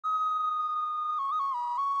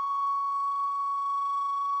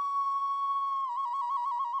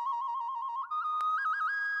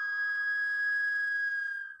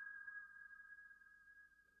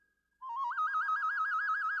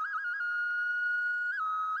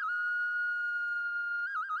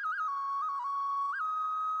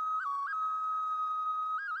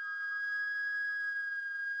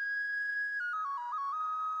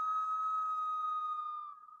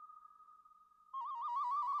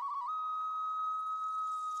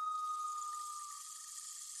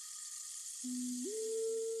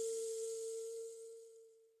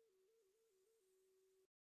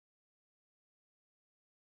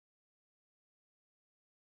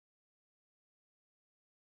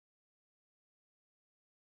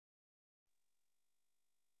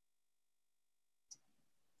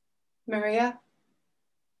Maria?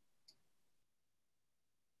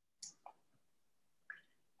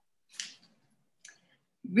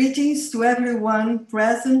 Greetings to everyone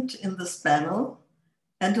present in this panel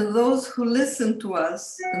and to those who listen to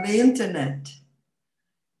us on the internet.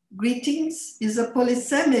 Greetings is a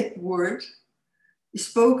polysemic word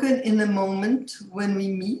spoken in a moment when we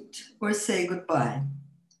meet or say goodbye.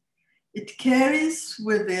 It carries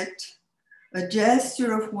with it a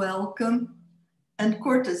gesture of welcome and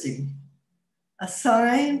courtesy, a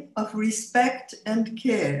sign of respect and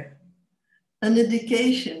care, an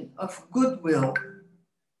indication of goodwill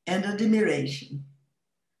and admiration.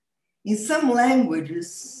 In some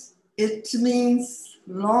languages, it means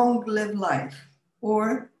long live life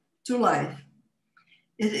or to life.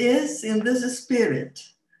 It is in this spirit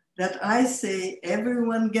that I say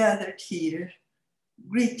everyone gathered here,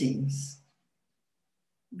 greetings.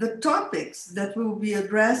 The topics that will be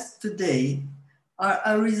addressed today are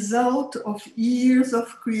a result of years of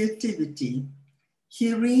creativity,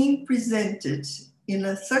 herein presented in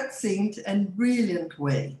a succinct and brilliant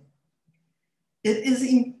way. It is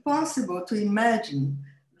impossible to imagine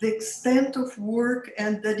the extent of work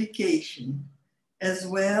and dedication, as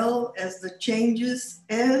well as the changes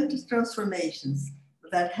and transformations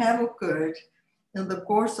that have occurred in the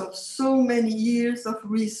course of so many years of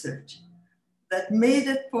research that made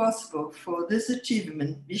it possible for this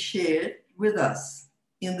achievement be shared with us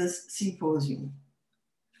in this symposium.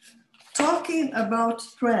 Talking about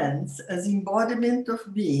trans as embodiment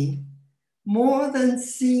of being, more than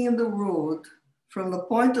seeing the world from the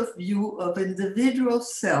point of view of individual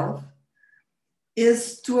self,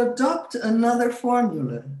 is to adopt another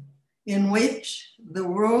formula in which the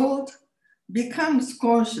world becomes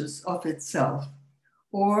conscious of itself,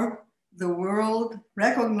 or the world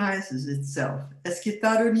recognizes itself, as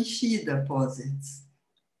Kitaro Nishida posits.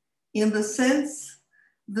 In the sense,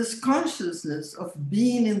 this consciousness of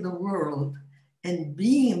being in the world and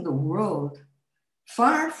being in the world,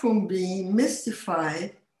 far from being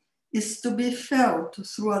mystified, is to be felt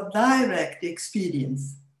through a direct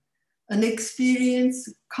experience, an experience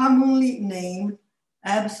commonly named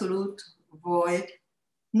absolute void,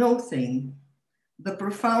 nothing, the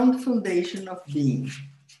profound foundation of being.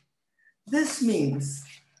 This means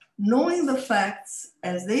knowing the facts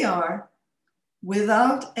as they are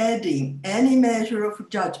without adding any measure of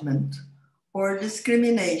judgment or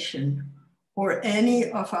discrimination or any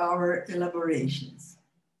of our elaborations.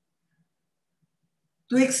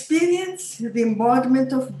 To experience the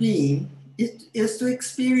embodiment of being, it is to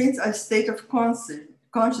experience a state of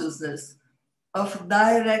consciousness of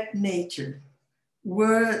direct nature,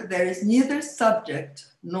 where there is neither subject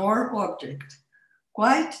nor object,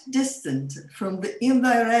 quite distant from the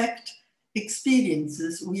indirect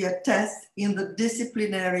experiences we attest in the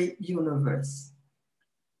disciplinary universe.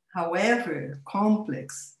 However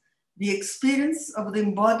complex the experience of the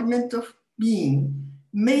embodiment of being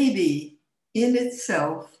may be in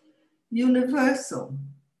itself universal,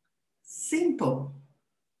 simple,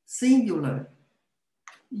 singular,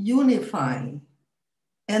 unifying,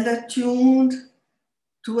 and attuned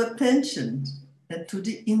to attention and to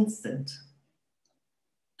the instant.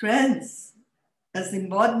 Trans, as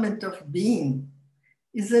embodiment of being,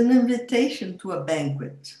 is an invitation to a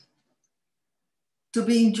banquet, to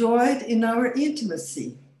be enjoyed in our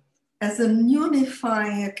intimacy as an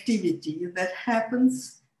unifying activity that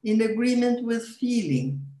happens in agreement with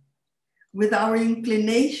feeling, with our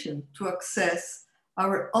inclination to access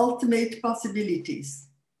our ultimate possibilities,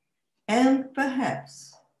 and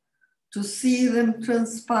perhaps to see them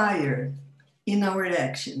transpire in our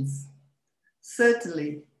actions.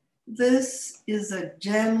 Certainly, this is a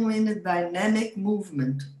genuine dynamic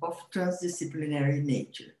movement of transdisciplinary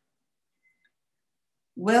nature.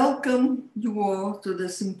 Welcome you all to the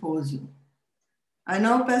symposium. I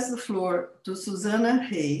now pass the floor to Susannah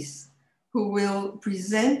Hayes, who will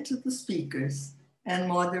present to the speakers and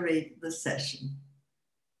moderate the session.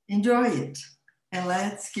 Enjoy it, and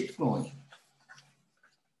let's keep going.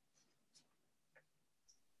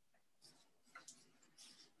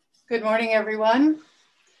 Good morning, everyone.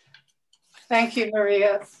 Thank you,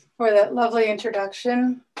 Maria, for that lovely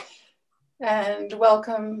introduction. And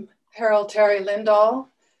welcome, Harold Terry Lindahl,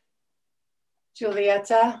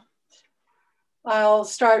 Julieta. I'll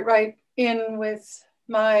start right in with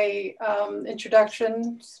my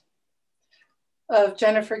introductions of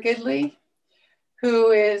Jennifer Gidley,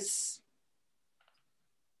 who is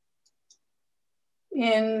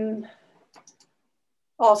in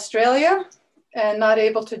Australia and not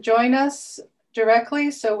able to join us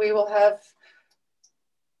directly, so we will have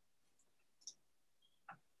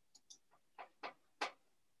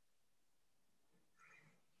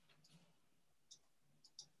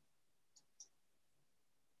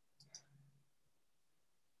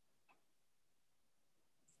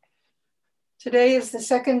today is the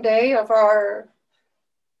second day of our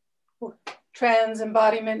Trans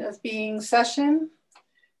Embodiment of Being session.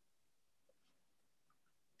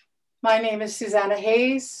 My name is Susannah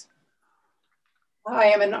Hayes. I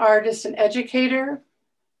am an artist and educator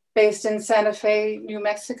based in Santa Fe, New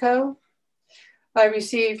Mexico. I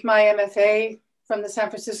received my MFA from the San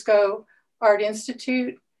Francisco Art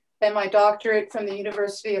Institute and my doctorate from the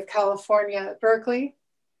University of California, Berkeley.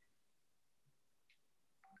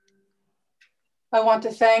 I want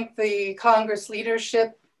to thank the Congress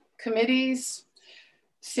Leadership Committees,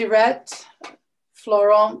 Siret,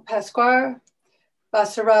 Florent Pasquar,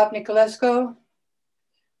 Basarab Nicolescu,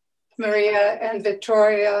 Maria and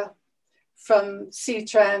Victoria from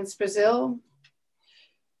Cetrans Brasil,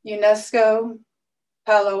 UNESCO,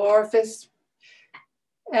 Palo Orfis,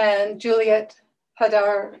 and Juliet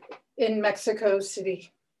Hadar in Mexico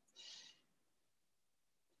City.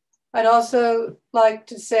 I'd also like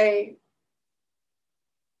to say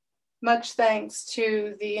much thanks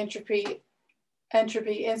to the Entropy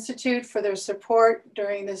Institute for their support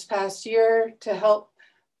during this past year to help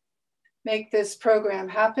make this program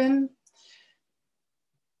happen.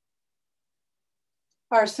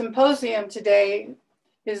 Our symposium today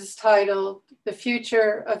is titled The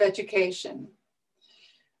Future of Education.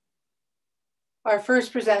 Our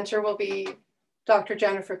first presenter will be Dr.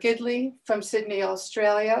 Jennifer Gidley from Sydney,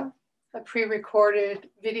 Australia, a pre-recorded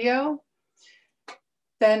video.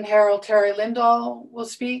 Then Harold Terry Lindahl will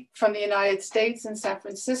speak from the United States in San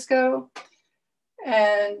Francisco,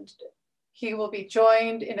 and he will be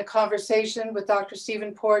joined in a conversation with Dr.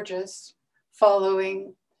 Stephen Porges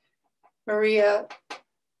following Maria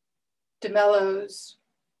de Mello's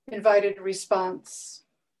invited response.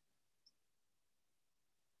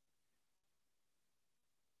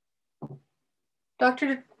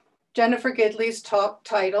 Dr. Jennifer Gidley's talk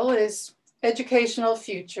title is Educational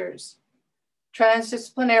Futures,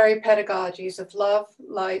 Transdisciplinary Pedagogies of Love,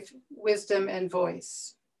 Life, Wisdom, and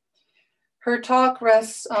Voice. Her talk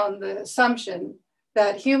rests on the assumption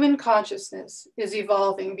that human consciousness is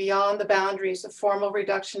evolving beyond the boundaries of formal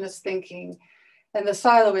reductionist thinking and the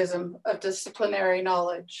siloism of disciplinary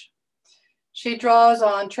knowledge. She draws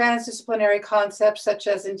on transdisciplinary concepts such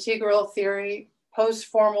as integral theory,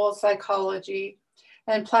 post-formal psychology,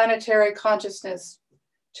 and planetary consciousness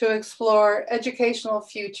to explore educational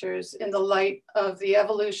futures in the light of the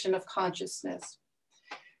evolution of consciousness.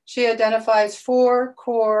 She identifies 4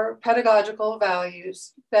 core pedagogical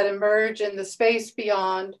values that emerge in the space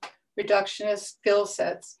beyond reductionist skill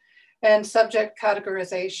sets and subject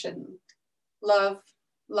categorization: love,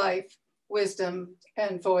 life, wisdom,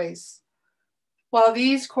 and voice. While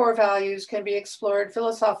these core values can be explored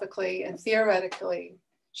philosophically and theoretically,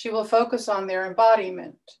 she will focus on their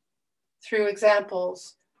embodiment through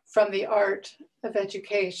examples from the art of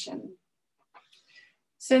education.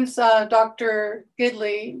 Since Dr.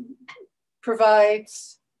 Gidley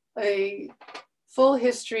provides a full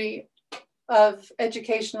history of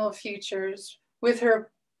educational futures with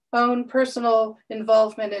her own personal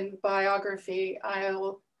involvement in biography, I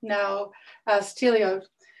will now ask Tilio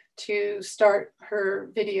to start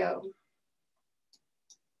her video.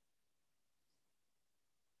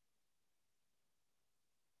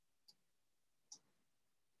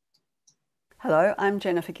 Hello, I'm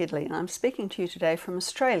Jennifer Gidley, and I'm speaking to you today from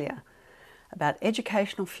Australia about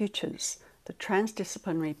educational futures, the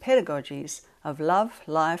transdisciplinary pedagogies of love,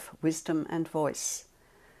 life, wisdom, and voice.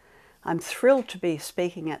 I'm thrilled to be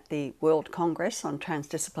speaking at the World Congress on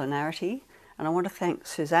Transdisciplinarity, and I want to thank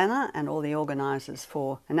Susannah and all the organisers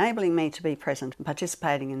for enabling me to be present and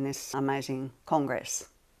participating in this amazing Congress.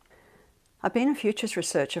 I've been a futures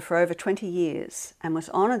researcher for over 20 years and was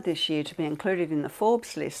honoured this year to be included in the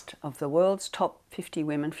Forbes list of the world's top 50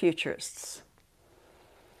 women futurists.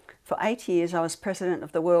 For 8 years, I was president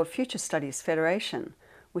of the World Future Studies Federation,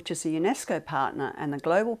 which is a UNESCO partner and the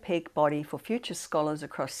global peak body for future scholars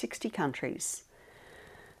across 60 countries.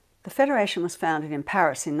 The Federation was founded in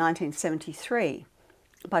Paris in 1973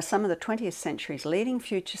 by some of the 20th century's leading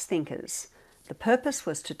futures thinkers. The purpose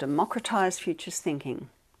was to democratise futures thinking.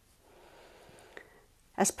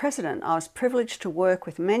 As president, I was privileged to work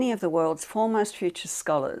with many of the world's foremost future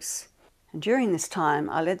scholars. And during this time,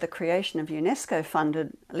 I led the creation of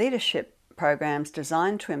UNESCO-funded leadership programs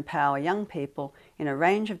designed to empower young people in a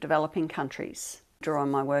range of developing countries. draw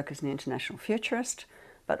on my work as an international futurist,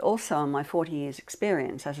 but also on my 40 years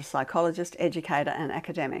experience as a psychologist, educator and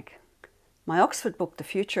academic. My Oxford book, The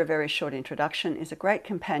Future, A Very Short Introduction, is a great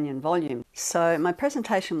companion volume. So my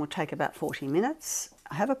presentation will take about 40 minutes.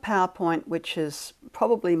 I have a PowerPoint which is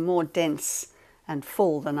probably more dense and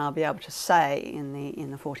full than I'll be able to say in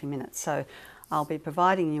the 40 minutes. So I'll be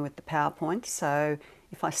providing you with the PowerPoint. So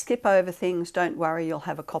if I skip over things, don't worry, you'll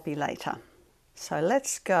have a copy later. So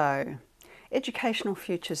let's go. Educational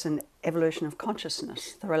Futures and Evolution of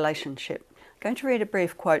Consciousness, the relationship. I'm going to read a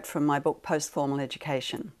brief quote from my book, Post-Formal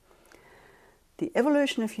Education. The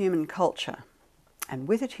evolution of human culture, and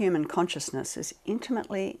with it human consciousness, is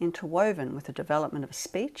intimately interwoven with the development of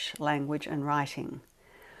speech, language and writing.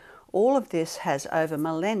 All of this has over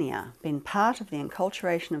millennia been part of the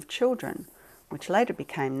enculturation of children, which later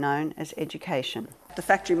became known as education. The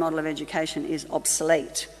factory model of education is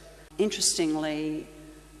obsolete. Interestingly,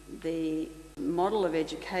 the model of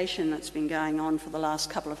education that's been going on for the last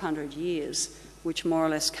couple of 100 years, which more or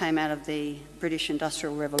less came out of the British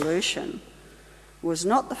Industrial Revolution, was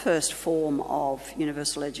not the first form of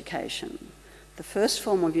universal education. The first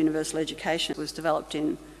form of universal education was developed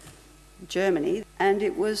in Germany, and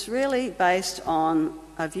it was really based on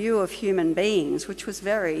a view of human beings which was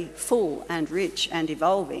very full and rich and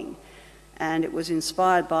evolving. And it was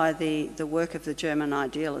inspired by the work of the German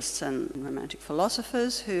idealists and romantic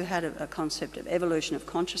philosophers who had a concept of evolution of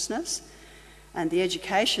consciousness, and the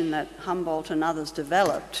education that Humboldt and others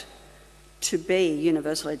developed to be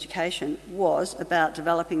universal education was about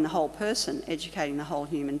developing the whole person, educating the whole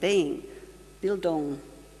human being, Bildung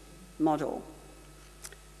model,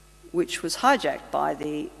 which was hijacked by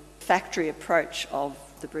the factory approach of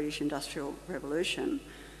the British Industrial Revolution.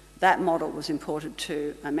 That model was imported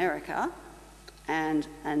to America, and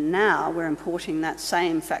now we're importing that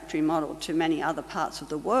same factory model to many other parts of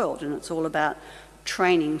the world, and it's all about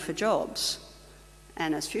training for jobs.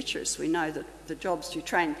 And as futurists, we know that the jobs you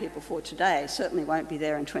train people for today certainly won't be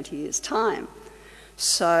there in 20 years' time.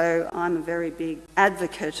 So I'm a very big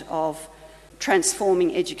advocate of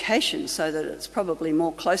transforming education so that it's probably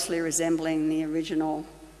more closely resembling the original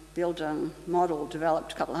Bildung model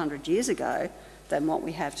developed a couple of 100 years ago than what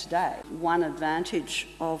we have today. One advantage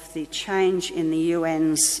of the change in the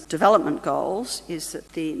UN's development goals is that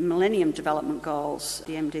the Millennium Development Goals,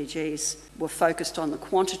 the MDGs, were focused on the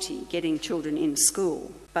quantity, getting children in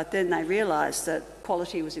school. But then they realised that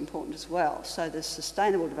quality was important as well. So the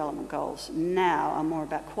Sustainable Development Goals now are more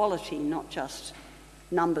about quality, not just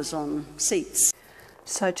numbers on seats.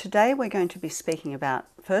 So today we're going to be speaking about,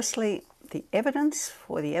 firstly, the evidence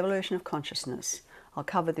for the evolution of consciousness. I'll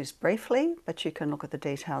cover this briefly, but you can look at the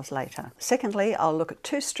details later. Secondly, I'll look at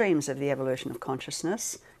two streams of the evolution of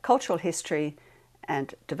consciousness: cultural history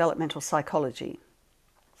and developmental psychology.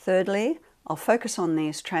 Thirdly, I'll focus on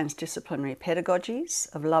these transdisciplinary pedagogies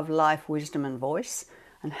of love, life, wisdom and voice,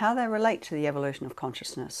 and how they relate to the evolution of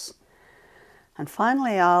consciousness. And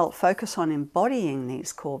finally, I'll focus on embodying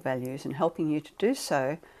these core values and helping you to do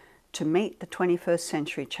so to meet the 21st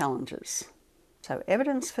century challenges. So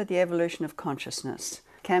evidence for the evolution of consciousness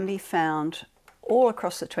can be found all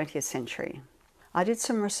across the 20th century. I did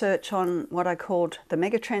some research on what I called the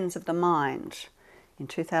megatrends of the mind in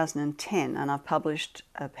 2010, and I've published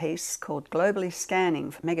a piece called Globally Scanning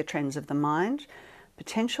for Megatrends of the Mind,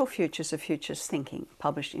 Potential Futures of Futures Thinking,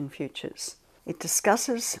 published in Futures. It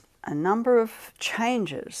discusses a number of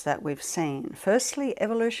changes that we've seen. Firstly,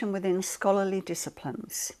 evolution within scholarly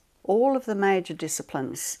disciplines. All of the major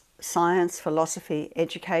disciplines, science, philosophy,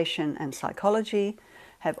 education and psychology,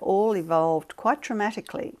 have all evolved quite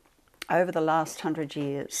dramatically over the last 100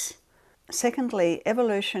 years. Secondly,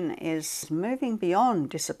 evolution is moving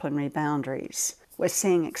beyond disciplinary boundaries. We're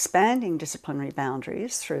seeing expanding disciplinary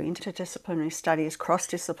boundaries through interdisciplinary studies,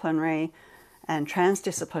 cross-disciplinary and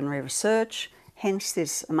transdisciplinary research, hence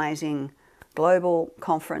this amazing global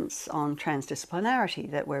conference on transdisciplinarity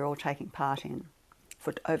that we're all taking part in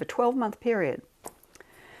for over a 12-month period.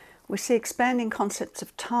 We see expanding concepts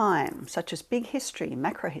of time, such as big history,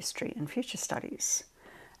 macrohistory, and future studies.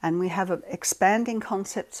 And we have expanding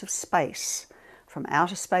concepts of space, from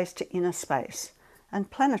outer space to inner space, and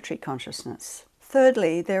planetary consciousness.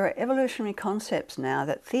 Thirdly, there are evolutionary concepts now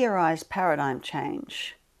that theorize paradigm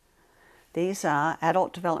change. These are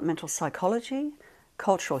adult developmental psychology,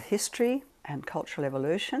 cultural history and cultural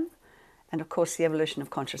evolution, and of course the evolution of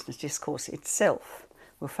consciousness discourse itself.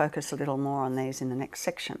 We'll focus a little more on these in the next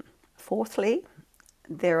section. Fourthly,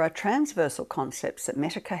 there are transversal concepts that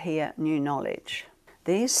meta-cohere new knowledge.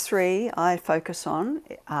 These three I focus on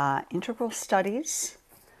are integral studies,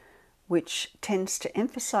 which tends to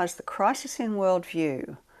emphasize the crisis in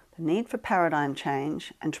worldview, the the need for paradigm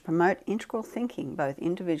change, and to promote integral thinking both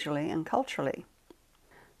individually and culturally.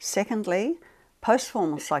 Secondly,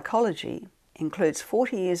 post-formal psychology includes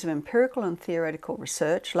 40 years of empirical and theoretical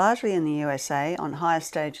research, largely in the USA, on higher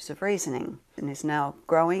stages of reasoning, and is now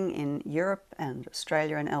growing in Europe and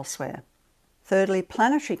Australia and elsewhere. Thirdly,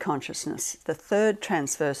 planetary consciousness, the third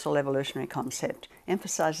transversal evolutionary concept,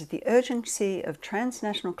 emphasises the urgency of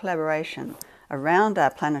transnational collaboration around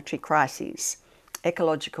our planetary crises,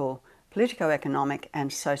 ecological, politico-economic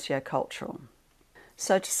and socio-cultural.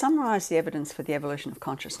 So to summarise the evidence for the evolution of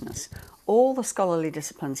consciousness, all the scholarly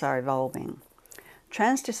disciplines are evolving.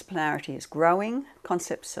 Transdisciplinarity is growing,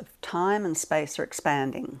 concepts of time and space are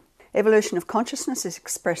expanding. Evolution of consciousness is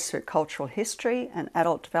expressed through cultural history and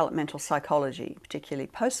adult developmental psychology, particularly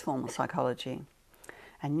post-formal psychology.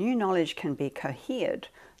 And new knowledge can be cohered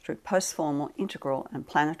through post-formal, integral and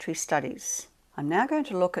planetary studies. I'm now going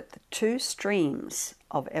to look at the two streams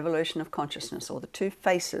of evolution of consciousness, or the two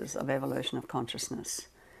faces of evolution of consciousness.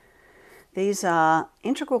 These are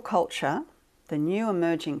integral culture, the new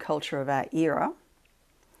emerging culture of our era,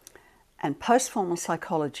 and post-formal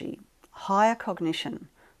psychology, higher cognition,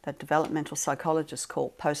 that developmental psychologists call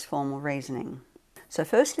post-formal reasoning. So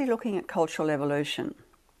firstly, looking at cultural evolution.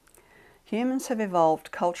 Humans have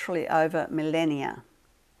evolved culturally over millennia,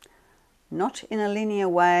 not in a linear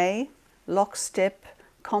way, lockstep,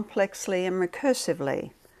 complexly and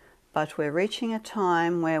recursively, but we're reaching a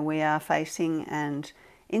time where we are facing and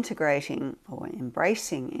integrating or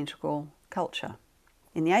embracing integral culture.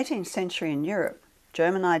 In the 18th century in Europe,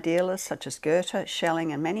 German idealists such as Goethe,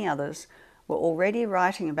 Schelling and many others were already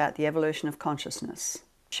writing about the evolution of consciousness.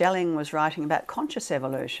 Schelling was writing about conscious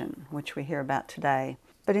evolution, which we hear about today.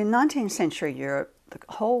 But in 19th century Europe, the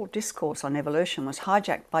whole discourse on evolution was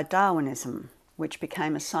hijacked by Darwinism, which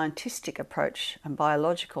became a scientific approach and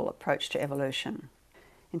biological approach to evolution.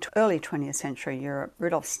 In early 20th century Europe,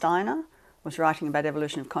 Rudolf Steiner was writing about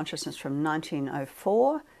evolution of consciousness from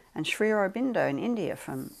 1904, and Sri Aurobindo in India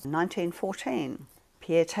from 1914.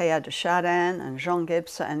 Pierre Teilhard de Chardin and Jean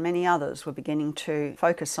Gebser and many others were beginning to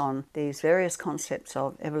focus on these various concepts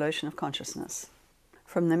of evolution of consciousness.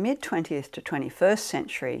 From the mid-20th to 21st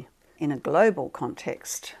century, in a global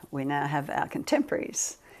context, we now have our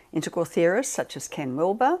contemporaries, integral theorists such as Ken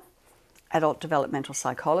Wilber, adult developmental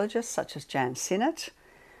psychologists such as Jan Sinnott,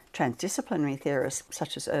 transdisciplinary theorists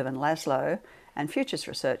such as Ervin Laszlo, and futures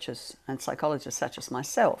researchers and psychologists such as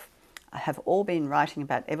myself have all been writing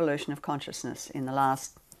about evolution of consciousness in the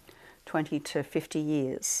last 20 to 50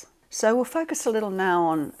 years. So we'll focus a little now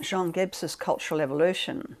on Jean Gebser's cultural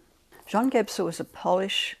evolution. Jean Gebser was a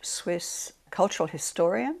Polish-Swiss cultural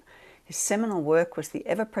historian. His seminal work was The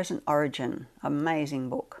Ever-Present Origin, amazing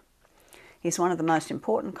book. He's one of the most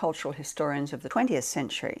important cultural historians of the 20th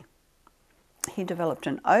century. He developed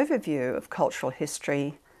an overview of cultural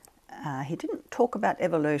history. He didn't talk about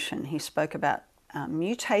evolution. He spoke about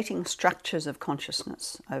mutating structures of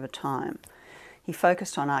consciousness over time. He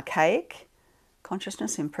focused on archaic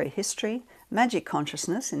consciousness in prehistory, magic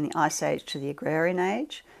consciousness in the Ice Age to the Agrarian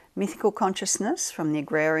Age, mythical consciousness from the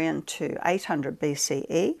Agrarian to 800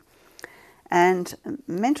 BCE, and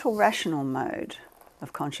mental rational mode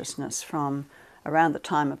of consciousness from around the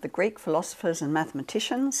time of the Greek philosophers and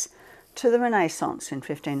mathematicians to the Renaissance in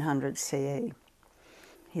 1500 CE.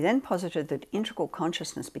 He then posited that integral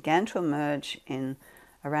consciousness began to emerge in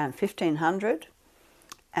around 1500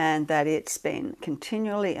 and that it's been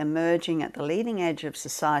continually emerging at the leading edge of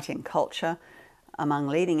society and culture among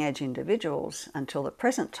leading edge individuals until the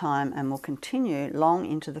present time and will continue long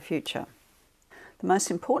into the future. The most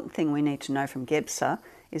important thing we need to know from Gebser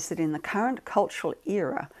is that in the current cultural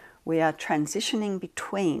era we are transitioning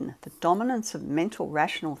between the dominance of mental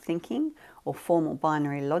rational thinking or formal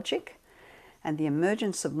binary logic and the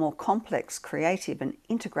emergence of more complex, creative and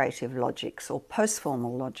integrative logics or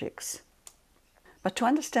post-formal logics. But to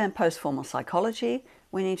understand post-formal psychology,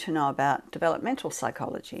 we need to know about developmental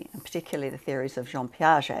psychology, and particularly the theories of Jean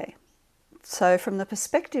Piaget. So from the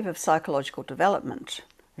perspective of psychological development,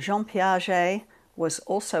 Jean Piaget was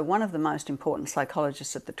also one of the most important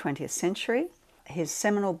psychologists of the 20th century. His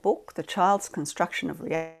seminal book, The Child's Construction of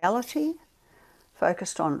Reality,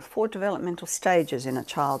 focused on 4 developmental stages in a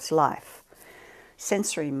child's life.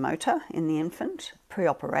 Sensory motor in the infant,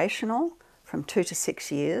 pre-operational from 2 to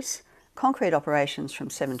 6 years, concrete operations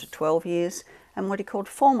from 7 to 12 years, and what he called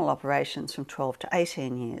formal operations from 12 to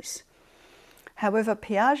 18 years. However,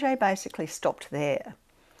 Piaget basically stopped there,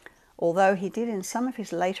 although he did in some of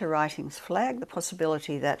his later writings flag the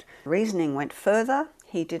possibility that reasoning went further.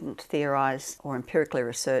 He didn't theorize or empirically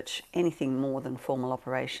research anything more than formal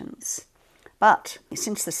operations. But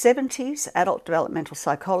since the 70s, adult developmental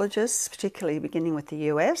psychologists, particularly beginning with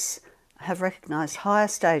the US, have recognised higher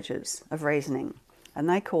stages of reasoning, and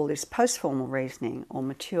they call this post-formal reasoning or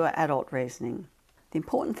mature adult reasoning. The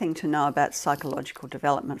important thing to know about psychological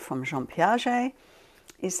development from Jean Piaget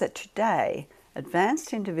is that today,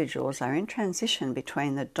 advanced individuals are in transition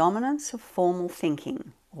between the dominance of formal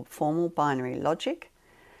thinking or formal binary logic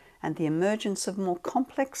and the emergence of more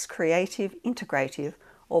complex, creative, integrative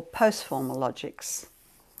or post-formal logics.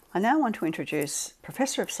 I now want to introduce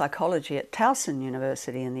Professor of Psychology at Towson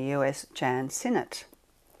University in the US, Jan Sinnott.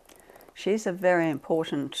 She's a very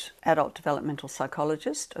important adult developmental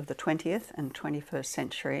psychologist of the 20th and 21st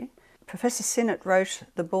century. Professor Sinnott wrote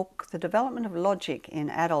the book, The Development of Logic in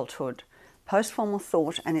Adulthood, Post-Formal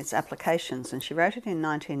Thought and Its Applications, and she wrote it in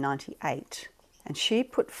 1998. And she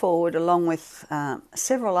put forward, along with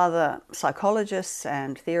several other psychologists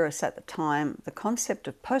and theorists at the time, the concept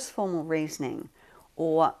of post-formal reasoning,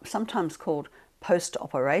 or sometimes called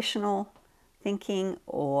post-operational thinking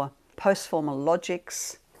or post-formal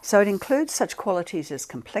logics. So it includes such qualities as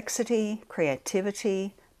complexity,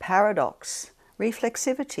 creativity, paradox,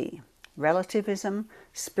 reflexivity, relativism,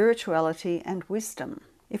 spirituality, and wisdom.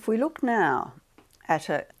 If we look now at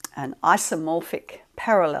an isomorphic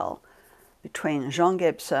parallel between Jean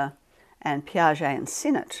Gebser and Piaget and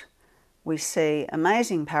Sinnott, we see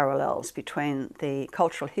amazing parallels between the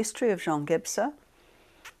cultural history of Jean Gebser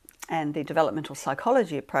and the developmental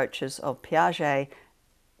psychology approaches of Piaget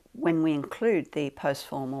when we include the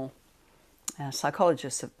post-formal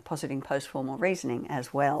psychologists positing post-formal reasoning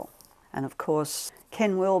as well. And of course,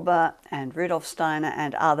 Ken Wilber and Rudolf Steiner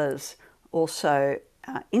and others also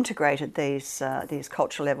integrated these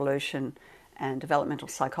cultural evolution and developmental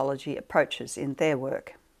psychology approaches in their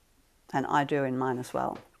work, and I do in mine as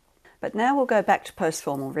well. But now we'll go back to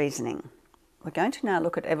post-formal reasoning. We're going to now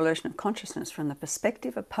look at evolution of consciousness from the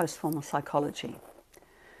perspective of post-formal psychology.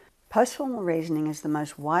 Post-formal reasoning is the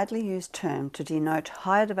most widely used term to denote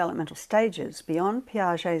higher developmental stages beyond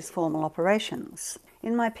Piaget's formal operations.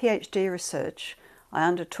 In my PhD research, I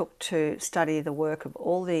undertook to study the work of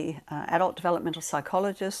all the adult developmental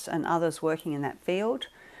psychologists and others working in that field.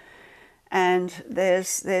 And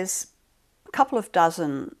there's a couple of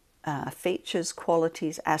dozen features,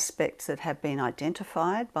 qualities, aspects that have been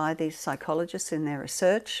identified by these psychologists in their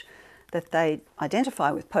research that they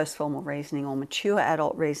identify with post-formal reasoning or mature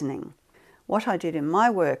adult reasoning. What I did in my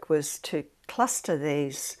work was to cluster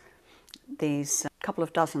these couple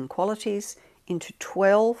of dozen qualities into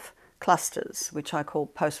 12 clusters, which I call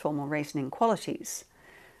post-formal reasoning qualities.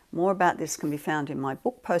 More about this can be found in my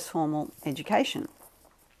book, Post-Formal Education.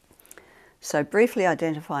 So briefly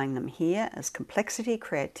identifying them here as complexity,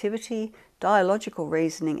 creativity, dialogical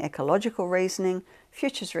reasoning, ecological reasoning,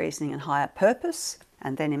 futures reasoning and higher purpose,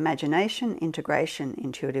 and then imagination, integration,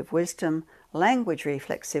 intuitive wisdom, language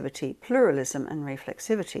reflexivity, pluralism and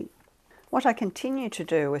reflexivity. What I continued to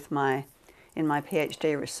do in my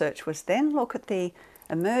PhD research was then look at the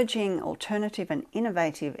emerging alternative and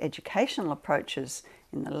innovative educational approaches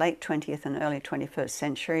in the late 20th and early 21st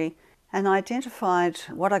century, and identified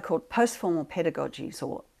what I called post-formal pedagogies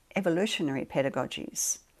or evolutionary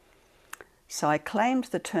pedagogies. So I claimed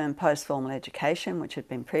the term post-formal education, which had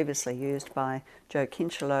been previously used by Joe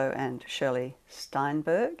Kinchelow and Shirley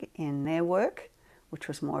Steinberg in their work, which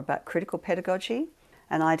was more about critical pedagogy,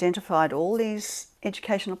 and identified all these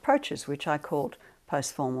educational approaches, which I called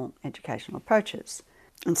post-formal educational approaches.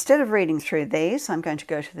 Instead of reading through these, I'm going to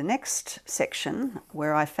go to the next section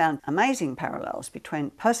where I found amazing parallels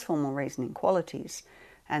between post-formal reasoning qualities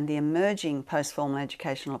and the emerging post-formal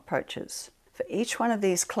educational approaches. For each one of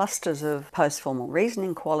these clusters of post-formal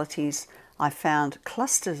reasoning qualities, I found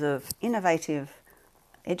clusters of innovative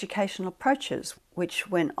educational approaches which,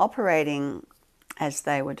 when operating as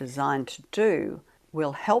they were designed to do,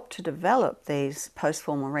 will help to develop these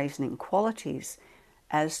post-formal reasoning qualities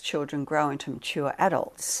as children grow into mature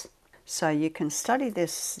adults. So you can study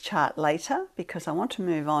this chart later because I want to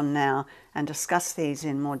move on now and discuss these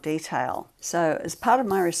in more detail. So as part of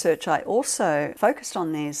my research, I also focused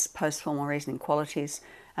on these post-formal reasoning qualities,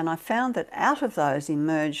 and I found that out of those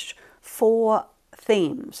emerged 4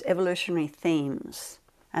 themes, evolutionary themes,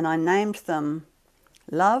 and I named them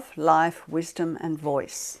love, life, wisdom, and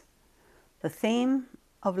voice. The theme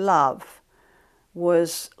of love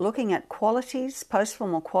was looking at qualities,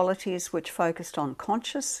 post-formal qualities, which focused on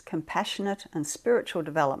conscious, compassionate, and spiritual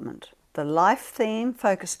development. The life theme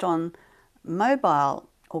focused on mobile,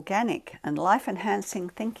 organic, and life-enhancing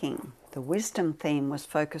thinking. The wisdom theme was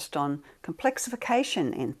focused on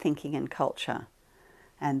complexification in thinking and culture.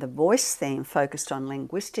 and the voice theme focused on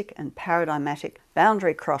linguistic and paradigmatic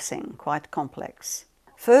boundary crossing, quite complex.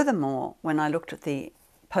 Furthermore, when I looked at the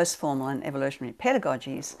post-formal and evolutionary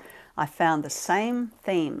pedagogies, I found the same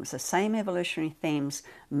themes, the same evolutionary themes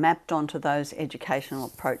mapped onto those educational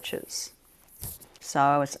approaches. So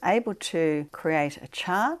I was able to create a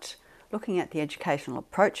chart looking at the educational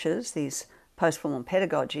approaches, these post-formal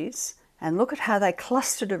pedagogies, and look at how they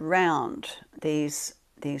clustered around these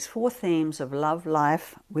four themes of love,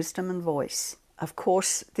 life, wisdom, and voice. Of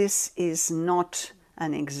course, this is not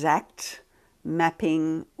an exact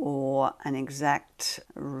mapping or an exact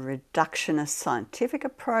reductionist scientific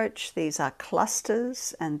approach. These are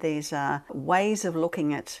clusters, and these are ways of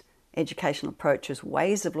looking at educational approaches,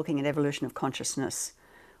 ways of looking at evolution of consciousness,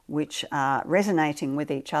 which are resonating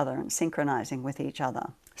with each other and synchronizing with each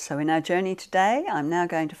other. So in our journey today, I'm now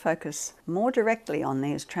going to focus more directly on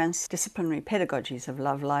these transdisciplinary pedagogies of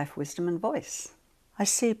love, life, wisdom, and voice. I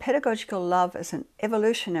see pedagogical love as an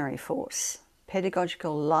evolutionary force,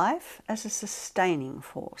 pedagogical life as a sustaining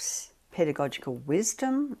force, pedagogical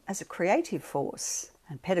wisdom as a creative force,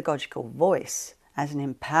 and pedagogical voice as an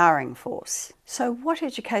empowering force. So what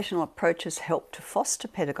educational approaches help to foster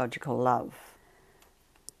pedagogical love?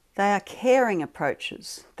 They are caring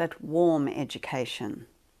approaches that warm education.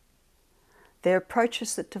 They're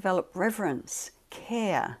approaches that develop reverence,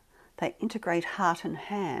 care. They integrate heart and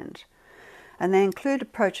hand. And they include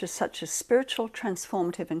approaches such as spiritual,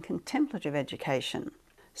 transformative and contemplative education,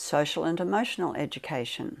 social and emotional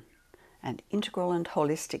education, and integral and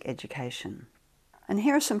holistic education. And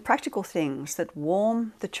here are some practical things that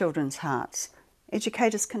warm the children's hearts.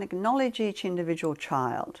 Educators can acknowledge each individual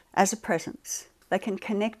child as a presence. They can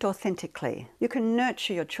connect authentically. You can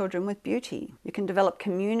nurture your children with beauty. You can develop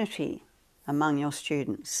community among your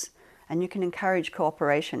students, and you can encourage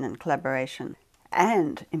cooperation and collaboration.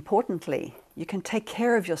 And importantly, you can take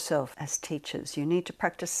care of yourself as teachers. You need to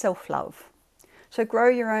practice self-love. So grow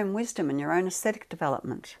your own wisdom and your own aesthetic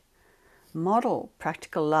development. Model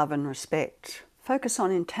practical love and respect. Focus on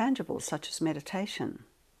intangibles such as meditation.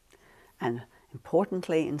 And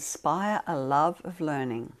importantly, inspire a love of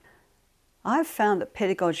learning. I've found that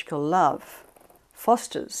pedagogical love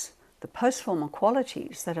fosters the post-formal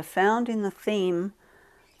qualities that are found in the theme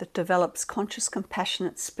that develops conscious,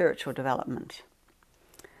 compassionate spiritual development.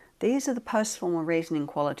 These are the post-formal reasoning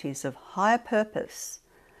qualities of higher purpose,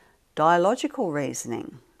 dialogical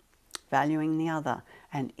reasoning, valuing the other,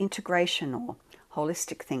 and integration or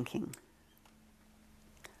holistic thinking.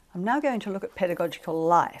 I'm now going to look at pedagogical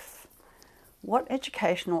life. What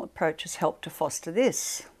educational approaches help to foster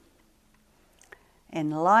this?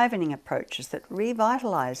 Enlivening approaches that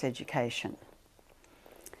revitalize education.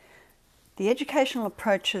 The educational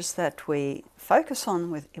approaches that we focus on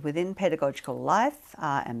within pedagogical life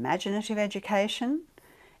are imaginative education,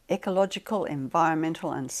 ecological,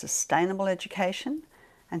 environmental and sustainable education,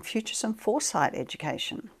 and futures and foresight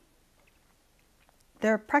education.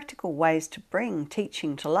 There are practical ways to bring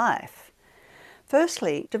teaching to life.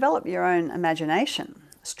 Firstly, develop your own imagination.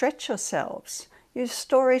 Stretch yourselves. Use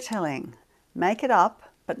storytelling. Make it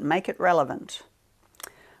up, but make it relevant.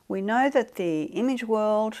 We know that the image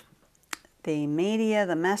world, the media,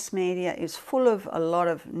 the mass media, is full of a lot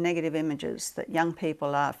of negative images that young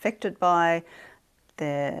people are affected by,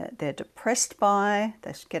 they're depressed by,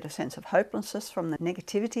 they get a sense of hopelessness from the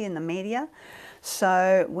negativity in the media.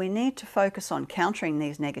 So we need to focus on countering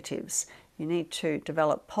these negatives. You need to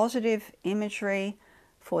develop positive imagery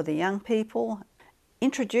for the young people,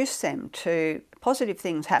 introduce them to positive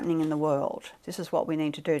things happening in the world. This is what we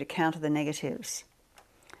need to do to counter the negatives.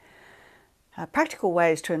 Practical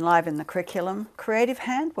ways to enliven the curriculum: creative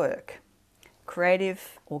handwork.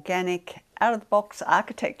 Creative, organic, out-of-the-box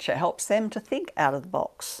architecture helps them to think out of the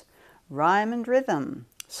box. Rhyme and rhythm,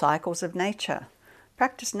 cycles of nature.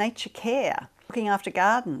 Practice nature care, looking after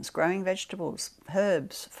gardens, growing vegetables,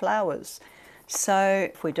 herbs, flowers. So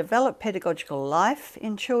if we develop pedagogical life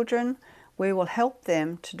in children, we will help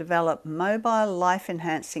them to develop mobile,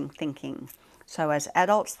 life-enhancing thinking. So as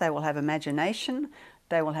adults, they will have imagination,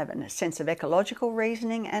 they will have a sense of ecological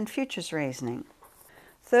reasoning and futures reasoning.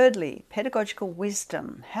 Thirdly, pedagogical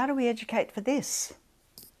wisdom. How do we educate for this?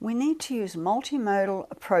 We need to use multimodal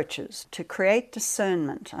approaches to create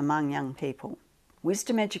discernment among young people.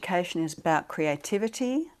 Wisdom education is about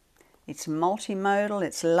creativity. It's multimodal,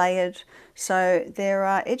 it's layered. So there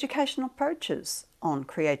are educational approaches on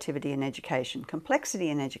creativity in education, complexity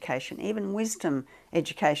in education, even wisdom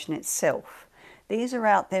education itself. These are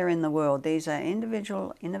out there in the world. These are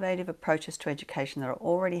individual, innovative approaches to education that are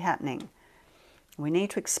already happening. We need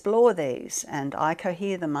to explore these, and I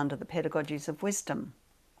cohere them under the pedagogies of wisdom.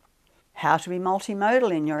 How to be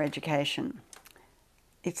multimodal in your education.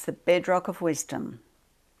 It's the bedrock of wisdom.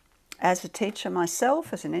 As a teacher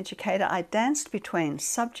myself, as an educator, I danced between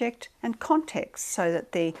subject and context so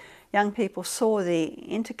that the young people saw the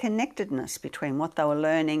interconnectedness between what they were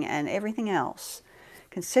learning and everything else.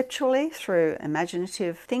 Conceptually, through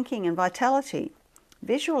imaginative thinking and vitality.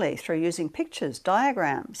 Visually, through using pictures,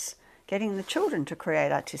 diagrams, getting the children to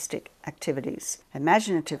create artistic activities.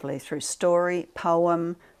 Imaginatively, through story,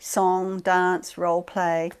 poem, song, dance, role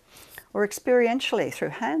play. Or experientially, through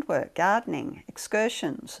handwork, gardening,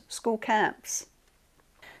 excursions, school camps.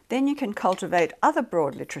 Then you can cultivate other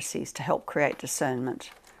broad literacies to help create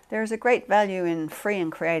discernment. There is a great value in free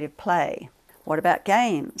and creative play. What about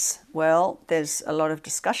games? Well, there's a lot of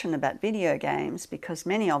discussion about video games because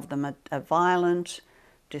many of them are violent,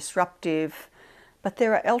 disruptive, but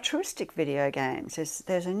there are altruistic video games.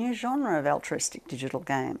 There's a new genre of altruistic digital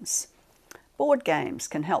games. Board games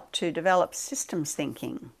can help to develop systems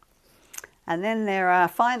thinking. And then there are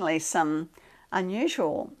finally some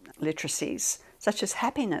unusual literacies, such as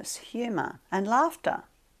happiness, humour, and laughter.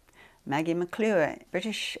 Maggie McClure,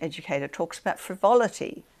 British educator, talks about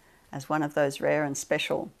frivolity as one of those rare and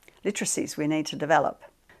special literacies we need to develop.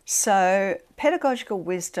 So pedagogical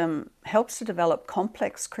wisdom helps to develop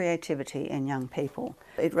complex creativity in young people.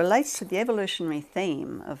 It relates to the evolutionary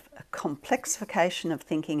theme of a complexification of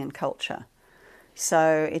thinking and culture.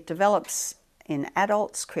 So it develops in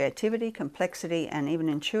adults creativity, complexity, and even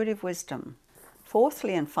intuitive wisdom.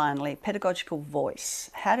 Fourthly and finally, pedagogical voice.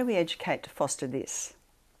 How do we educate to foster this?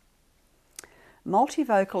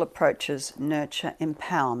 Multivocal approaches nurture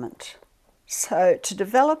empowerment. So to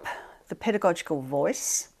develop the pedagogical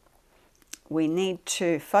voice, we need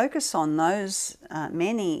to focus on those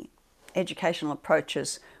many educational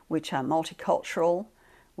approaches which are multicultural,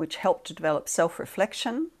 which help to develop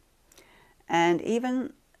self-reflection, and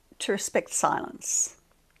even to respect silence.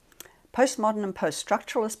 Postmodern and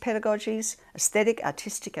post-structuralist pedagogies, aesthetic,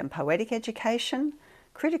 artistic and poetic education,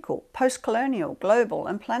 critical, post-colonial, global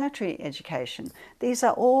and planetary education. These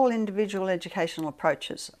are all individual educational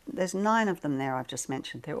approaches. There's 9 of them there I've just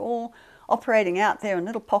mentioned. They're all operating out there in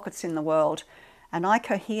little pockets in the world, and I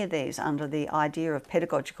cohere these under the idea of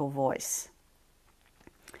pedagogical voice.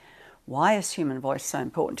 Why is human voice so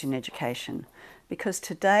important in education? Because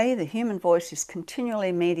today the human voice is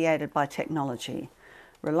continually mediated by technology.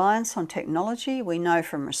 Reliance on technology, we know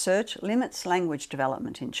from research, limits language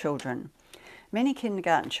development in children. Many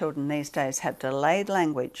kindergarten children these days have delayed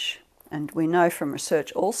language, and we know from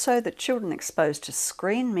research also that children exposed to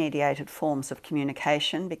screen-mediated forms of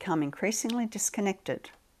communication become increasingly disconnected.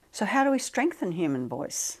 So how do we strengthen human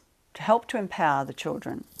voice to help to empower the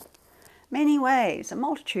children? Many ways, a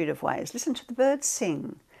multitude of ways. Listen to the birds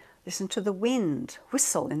sing, listen to the wind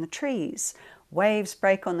whistle in the trees, waves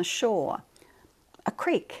break on the shore, a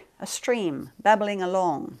creek, a stream babbling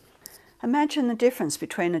along. Imagine the difference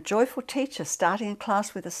between a joyful teacher starting a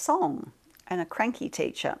class with a song and a cranky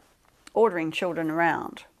teacher ordering children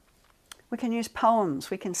around. We can use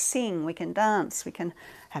poems, we can sing, we can dance, we can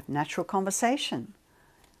have natural conversation.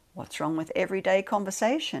 What's wrong with everyday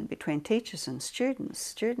conversation between teachers and students,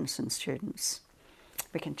 students and students?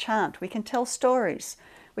 We can chant, we can tell stories,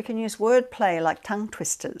 we can use wordplay like tongue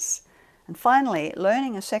twisters. And finally,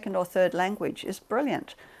 learning a second or third language is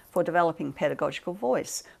brilliant for developing pedagogical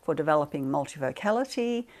voice, for developing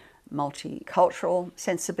multivocality, multicultural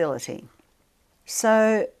sensibility.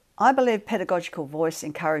 So I believe pedagogical voice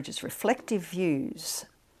encourages reflective views.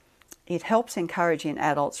 It helps encourage in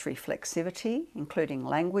adults reflexivity, including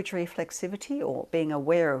language reflexivity or being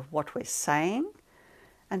aware of what we're saying,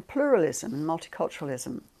 and pluralism and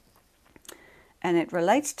multiculturalism. And it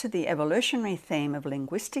relates to the evolutionary theme of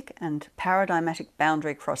linguistic and paradigmatic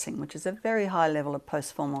boundary crossing, which is a very high level of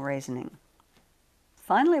post-formal reasoning.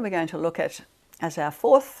 Finally, we're going to look at, as our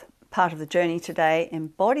 4th part of the journey today,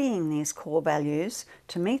 embodying these core values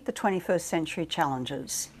to meet the 21st century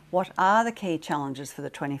challenges. What are the key challenges for the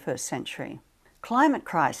 21st century? Climate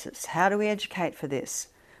crisis, how do we educate for this?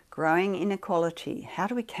 Growing inequality, how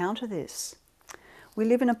do we counter this? We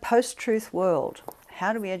live in a post-truth world.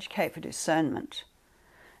 How do we educate for discernment?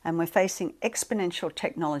 And we're facing exponential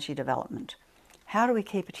technology development. How do we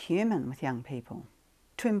keep it human with young people?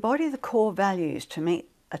 To embody the core values to meet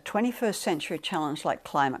a 21st century challenge like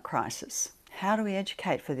climate crisis, how do we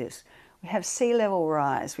educate for this? We have sea level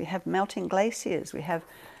rise, we have melting glaciers, we have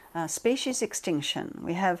species extinction,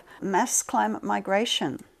 we have mass climate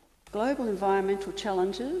migration. Global environmental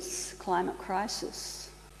challenges, climate crisis.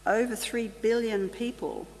 Over 3 billion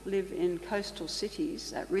people live in coastal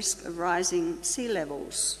cities at risk of rising sea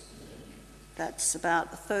levels. That's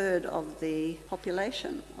about a third of the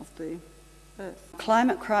population of the Earth.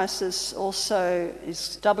 Climate crisis also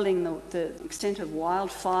is doubling the extent of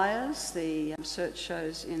wildfires. The research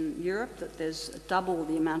shows in Europe that there's double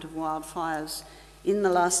the amount of wildfires in the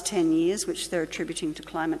last 10 years, which they're attributing to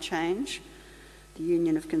climate change. The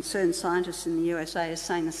Union of Concerned Scientists in the USA is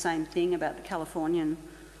saying the same thing about the Californian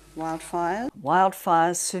wildfires.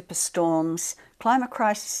 Wildfires, superstorms. Climate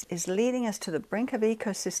crisis is leading us to the brink of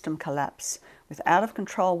ecosystem collapse, with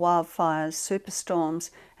out-of-control wildfires, superstorms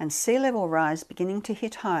and sea level rise beginning to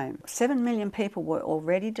hit home. 7 million people were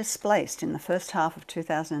already displaced in the first half of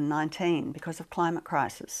 2019 because of climate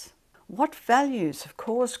crisis. What values have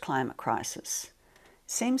caused climate crisis?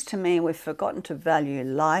 It seems to me we've forgotten to value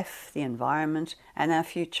life, the environment and our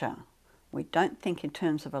future. We don't think in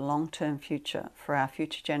terms of a long-term future for our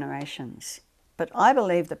future generations. But I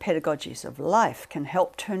believe the pedagogies of life can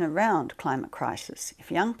help turn around climate crisis. If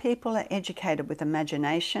young people are educated with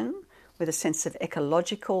imagination, with a sense of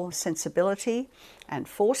ecological sensibility and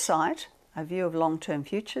foresight, a view of long-term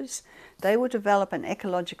futures, they will develop an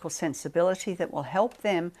ecological sensibility that will help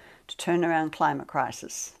them to turn around climate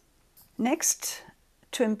crisis. Next,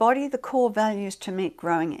 to embody the core values to meet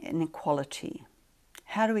growing inequality.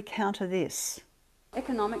 How do we counter this?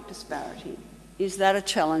 Economic disparity. Is that a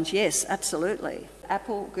challenge? Yes, absolutely.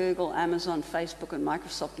 Apple, Google, Amazon, Facebook and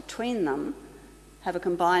Microsoft, between them, have a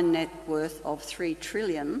combined net worth of $3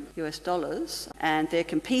 trillion US, and they're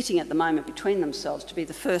competing at the moment between themselves to be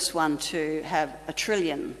the first one to have $1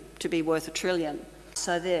 trillion, to be worth $1 trillion.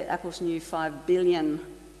 So they're Apple's new $5 billion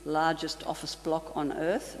largest office block on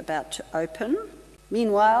Earth, about to open.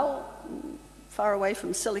 Meanwhile, far away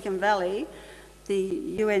from Silicon Valley, the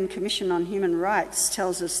UN Commission on Human Rights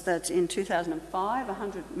tells us that in 2005,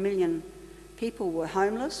 100 million people were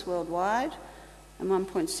homeless worldwide and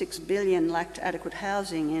 1.6 billion lacked adequate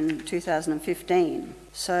housing in 2015.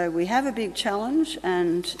 So we have a big challenge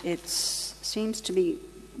and it seems to be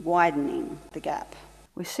widening the gap.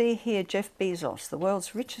 We see here Jeff Bezos, the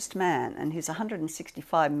world's richest man, and his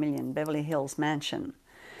 165 million Beverly Hills mansion.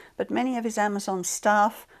 But many of his Amazon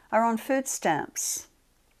staff are on food stamps.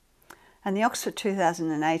 And the Oxford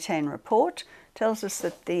 2018 report tells us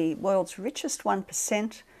that the world's richest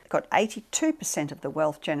 1% got 82% of the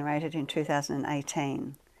wealth generated in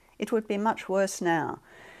 2018. It would be much worse now.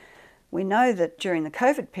 We know that during the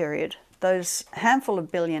COVID period, those handful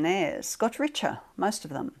of billionaires got richer, most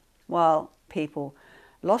of them, while people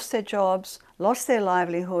lost their jobs, lost their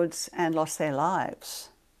livelihoods, and lost their lives.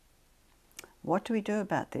 What do we do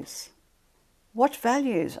about this? What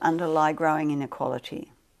values underlie growing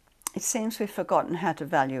inequality? It seems we've forgotten how to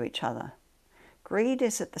value each other. Greed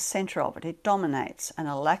is at the centre of it. It dominates, and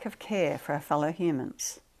a lack of care for our fellow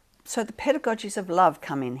humans. So the pedagogies of love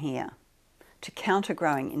come in here to counter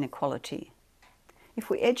growing inequality. If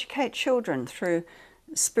we educate children through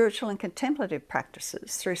spiritual and contemplative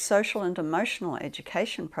practices, through social and emotional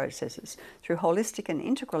education processes, through holistic and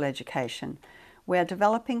integral education, we are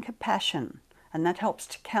developing compassion, and that helps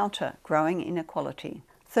to counter growing inequality.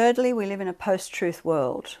 Thirdly, we live in a post-truth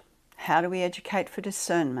world. How do we educate for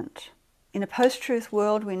discernment? In a post-truth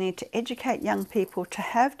world, we need to educate young people to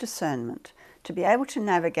have discernment, to be able to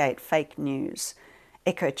navigate fake news,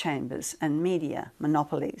 echo chambers, and media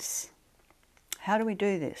monopolies. How do we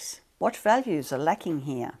do this? What values are lacking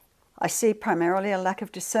here? I see primarily a lack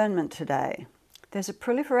of discernment today. There's a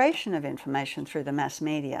proliferation of information through the mass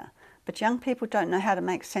media, but young people don't know how to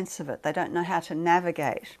make sense of it. They don't know how to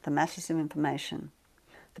navigate the masses of information.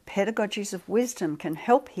 The pedagogies of wisdom can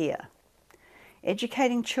help here,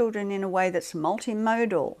 educating children in a way that's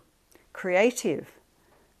multimodal, creative,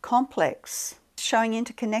 complex, showing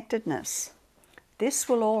interconnectedness. This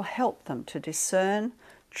will all help them to discern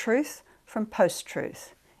truth from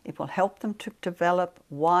post-truth. It will help them to develop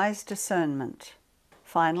wise discernment.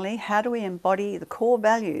 Finally, how do we embody the core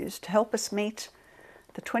values to help us meet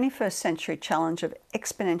the 21st century challenge of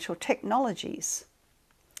exponential technologies?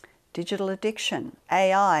 Digital addiction,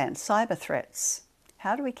 AI and cyber threats.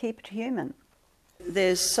 How do we keep it human?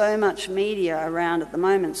 There's so much media around at the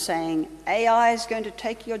moment saying AI is going to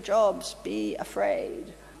take your jobs, be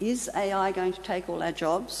afraid. Is AI going to take all our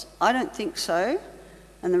jobs? I don't think so.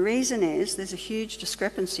 And the reason is there's a huge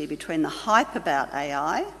discrepancy between the hype about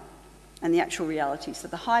AI and the actual reality. So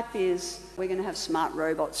the hype is we're going to have smart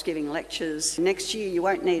robots giving lectures. Next year you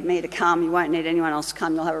won't need me to come, you won't need anyone else to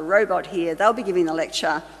come, you'll have a robot here, they'll be giving the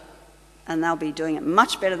lecture and they'll be doing it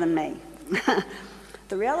much better than me.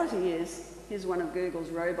 The reality is, here's one of Google's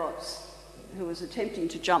robots who was attempting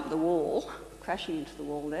to jump the wall crashing into the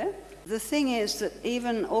wall there. The thing is that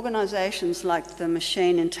even organisations like the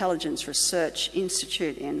Machine Intelligence Research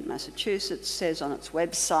Institute in Massachusetts says on its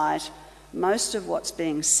website, most of what's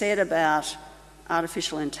being said about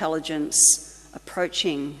artificial intelligence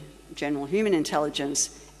approaching general human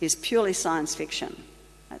intelligence is purely science fiction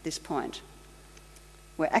at this point.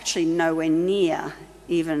 We're actually nowhere near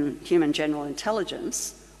even human general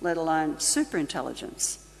intelligence, let alone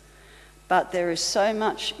superintelligence. But there is so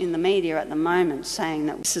much in the media at the moment saying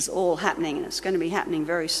that this is all happening and it's going to be happening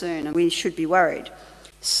very soon and we should be worried.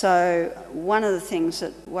 So one of the things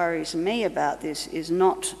that worries me about this is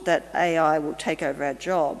not that AI will take over our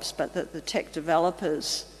jobs, but that the tech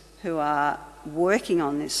developers who are working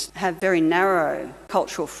on this have very narrow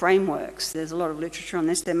cultural frameworks. There's a lot of literature on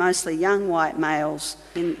this. They're mostly young white males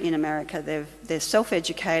in America. They're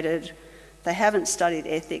self-educated. They haven't studied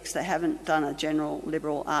ethics. They haven't done a general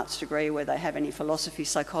liberal arts degree where they have any philosophy,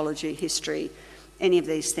 psychology, history, any of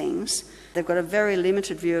these things. They've got a very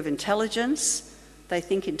limited view of intelligence. They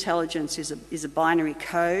think intelligence is a binary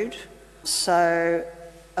code. So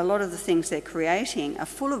a lot of the things they're creating are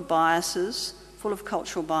full of biases, full of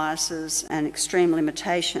cultural biases and extreme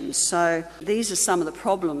limitations. So these are some of the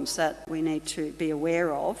problems that we need to be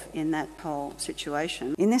aware of in that whole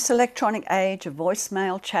situation. In this electronic age of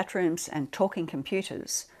voicemail, chat rooms and talking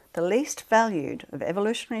computers, the least valued of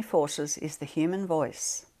evolutionary forces is the human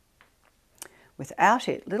voice. Without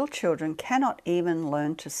it, little children cannot even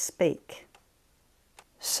learn to speak.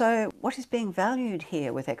 So what is being valued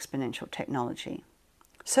here with exponential technology?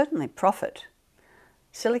 Certainly profit.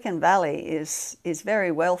 Silicon Valley is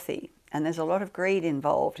very wealthy and there's a lot of greed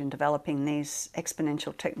involved in developing these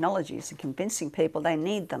exponential technologies and convincing people they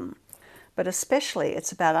need them. But especially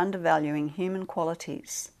it's about undervaluing human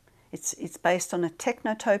qualities. It's based on a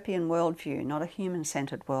technotopian worldview, not a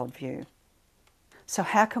human-centered worldview. So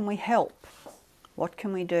how can we help? What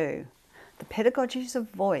can we do? The pedagogies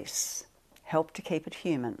of voice help to keep it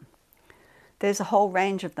human. There's a whole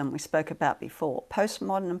range of them we spoke about before: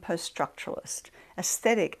 postmodern and post-structuralist,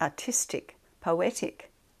 aesthetic, artistic,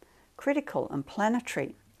 poetic, critical and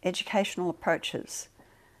planetary, educational approaches,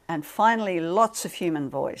 and finally lots of human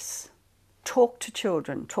voice. Talk to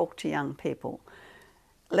children, talk to young people.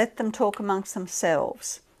 Let them talk amongst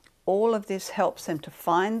themselves. All of this helps them to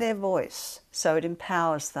find their voice, so it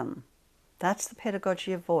empowers them. That's the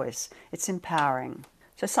pedagogy of voice. It's empowering.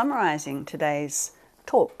 So summarising today's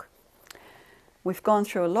talk, we've gone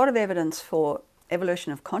through a lot of evidence for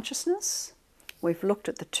evolution of consciousness. We've looked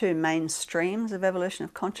at the two main streams of evolution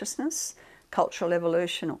of consciousness, cultural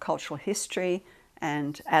evolution or cultural history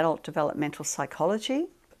and adult developmental psychology.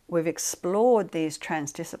 We've explored these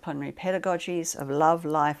transdisciplinary pedagogies of love,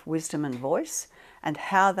 life, wisdom and voice and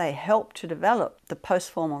how they help to develop the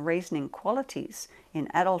post-formal reasoning qualities in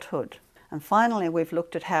adulthood. And finally, we've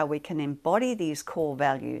looked at how we can embody these core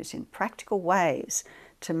values in practical ways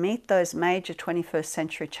to meet those major 21st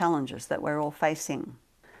century challenges that we're all facing.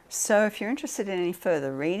 So if you're interested in any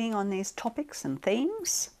further reading on these topics and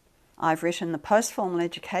themes, I've written The Post-Formal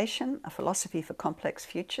Education, A Philosophy for Complex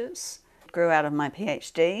Futures. It grew out of my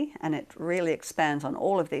PhD and it really expands on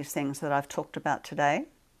all of these things that I've talked about today.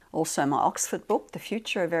 Also my Oxford book, The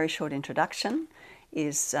Future, A Very Short Introduction,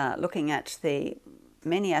 is looking at the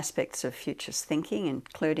many aspects of futures thinking,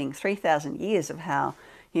 including 3,000 years of how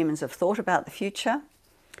humans have thought about the future,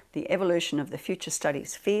 the evolution of the future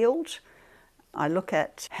studies field. I look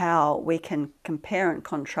at how we can compare and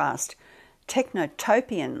contrast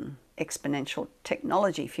technotopian exponential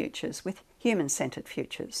technology futures with human-centered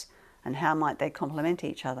futures and how might they complement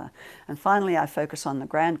each other. And finally, I focus on the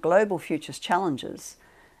grand global futures challenges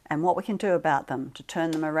and what we can do about them to turn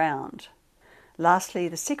them around. Lastly,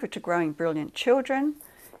 The Secret to Growing Brilliant Children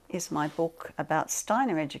is my book about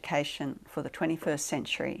Steiner education for the 21st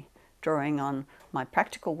century, drawing on my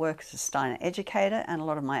practical work as a Steiner educator and a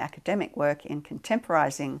lot of my academic work in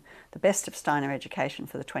contemporizing the best of Steiner education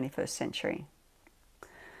for the 21st century.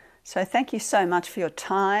 So thank you so much for your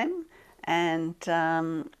time, and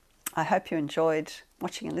I hope you enjoyed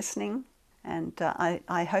watching and listening, and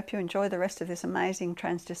I hope you enjoy the rest of this amazing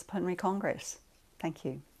Transdisciplinary Congress. Thank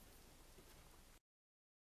you.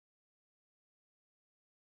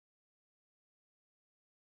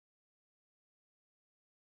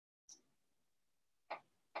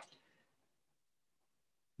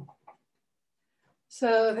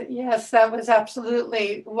 So yes, that was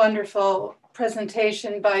absolutely wonderful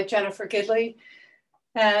presentation by Jennifer Gidley.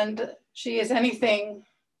 And she is anything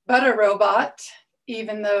but a robot,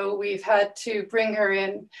 even though we've had to bring her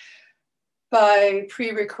in by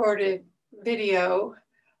pre-recorded video.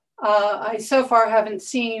 I so far haven't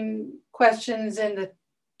seen questions in the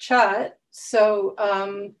chat, So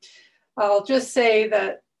I'll just say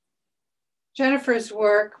that Jennifer's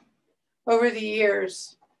work over the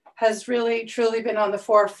years has really truly been on the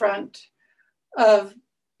forefront of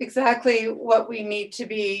exactly what we need to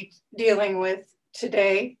be dealing with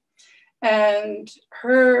today. And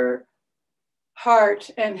her heart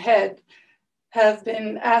and head have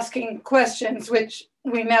been asking questions which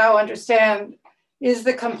we now understand is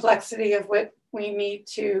the complexity of what we need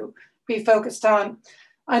to be focused on.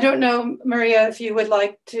 I don't know, Maria, if you would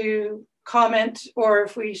like to comment or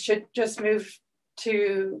if we should just move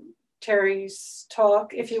to Terry's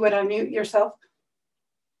talk, if you would unmute yourself.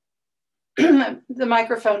 The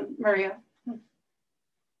microphone, Maria.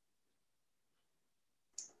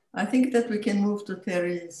 I think that we can move to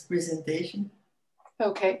Terry's presentation.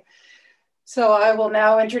 Okay, so I will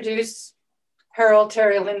now introduce Harold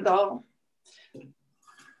Terry Lindahl.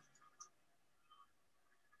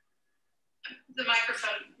 The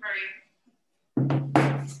microphone, Maria.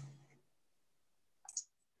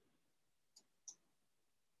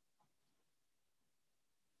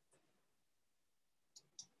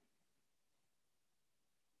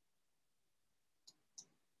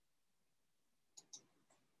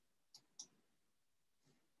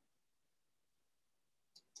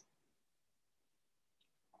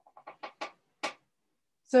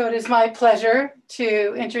 So it is my pleasure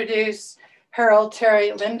to introduce Harold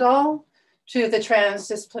Terry Lindahl to the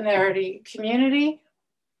transdisciplinarity community.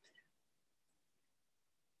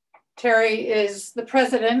 Terry is the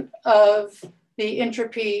president of the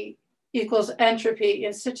Entropy Equals Entropy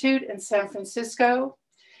Institute in San Francisco.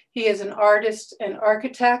 He is an artist and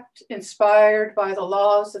architect inspired by the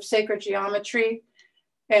laws of sacred geometry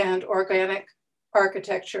and organic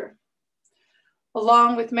architecture.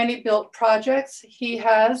 Along with many built projects, he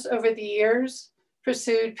has, over the years,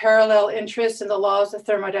 pursued parallel interests in the laws of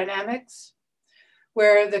thermodynamics,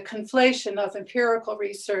 where the conflation of empirical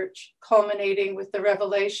research culminating with the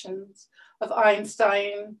revelations of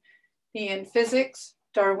Einsteinian physics,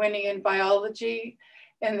 Darwinian biology,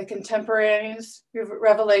 and the contemporaneous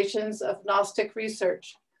revelations of Gnostic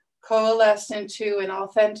research coalesced into an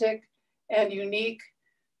authentic and unique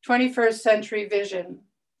 21st century vision.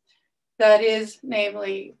 That is,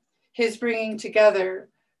 namely, his bringing together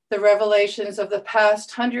the revelations of the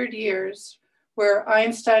past 100 years, where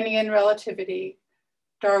Einsteinian relativity,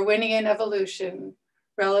 Darwinian evolution,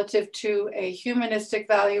 relative to a humanistic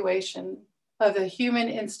valuation of the human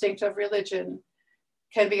instinct of religion,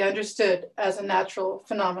 can be understood as a natural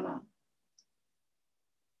phenomenon.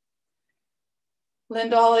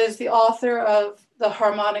 Lindahl is the author of The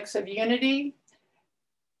Harmonics of Unity,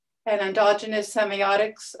 and Endogenous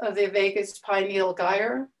Semiotics of the Vegas Pineal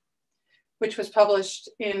Gyre, which was published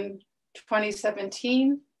in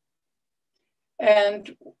 2017.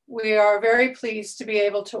 And we are very pleased to be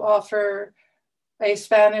able to offer a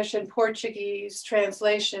Spanish and Portuguese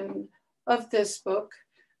translation of this book,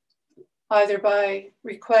 either by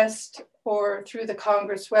request or through the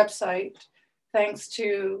Congress website, thanks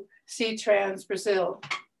to Cetrans Brasil.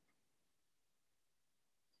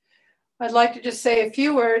 I'd like to just say a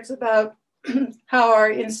few words about how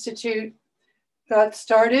our institute got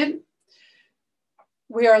started.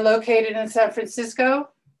 We are located in San Francisco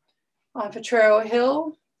on Potrero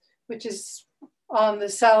Hill, which is on the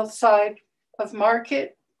south side of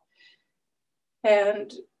Market.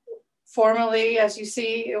 And formerly, as you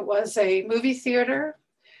see, it was a movie theater,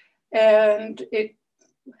 and it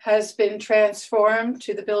has been transformed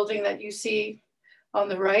to the building that you see on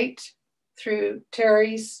the right through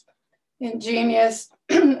Terry's ingenious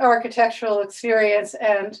architectural experience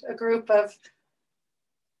and a group of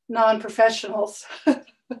non-professionals.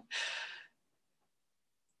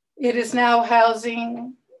 It is now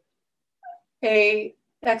housing an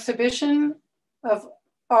exhibition of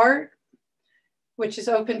art, which is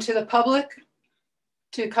open to the public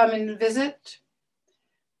to come and visit.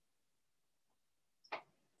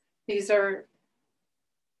 These are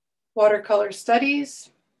watercolor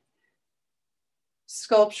studies,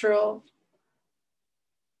 sculptural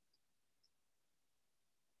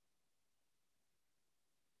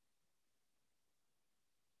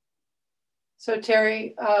So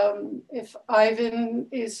Terry, if Ivan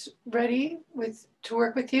is ready to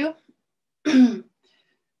work with you.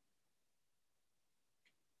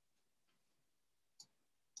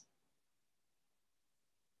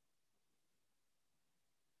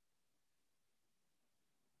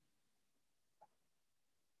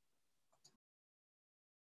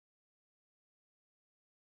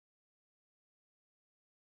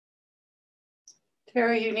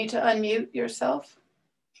 Terry, you need to unmute yourself.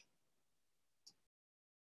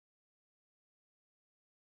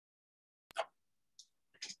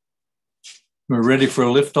 We're ready for a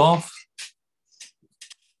liftoff.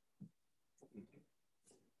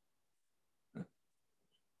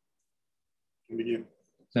 Begin.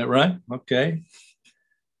 Is that right? Okay.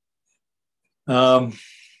 So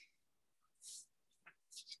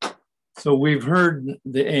we've heard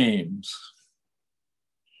the aims,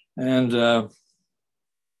 and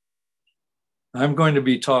I'm going to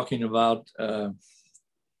be talking about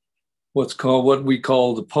what we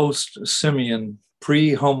call the post-simian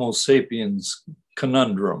pre-Homo sapiens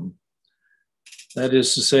conundrum. That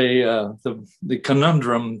is to say, the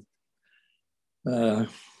conundrum that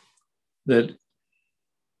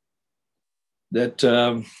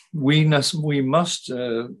we must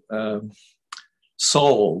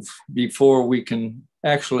solve before we can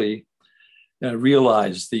actually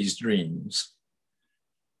realize these dreams.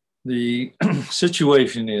 The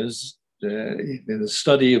situation is, in the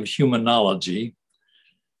study of humanology,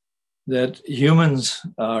 that humans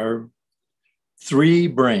are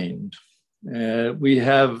three-brained. We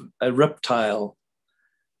have a reptile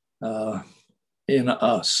in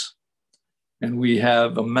us, and we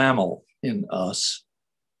have a mammal in us,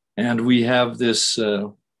 and we have this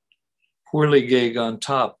whirligig on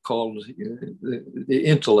top called the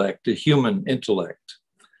intellect, the human intellect.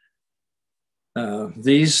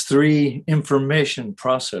 These three information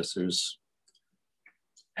processors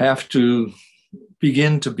have to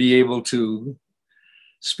begin to be able to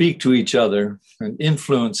speak to each other and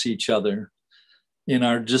influence each other in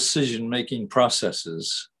our decision-making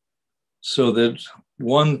processes, so that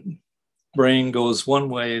one brain goes one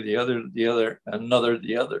way, the other, another,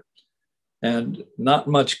 the other. And not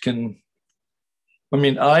much can, I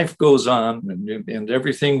mean, life goes on and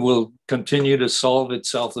everything will continue to solve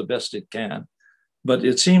itself the best it can. But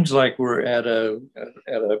it seems like we're at a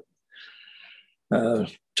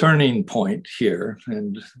turning point here.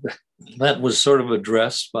 And that was sort of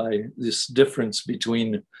addressed by this difference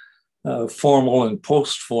between formal and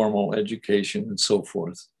post-formal education and so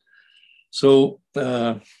forth. So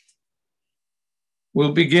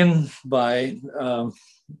we'll begin by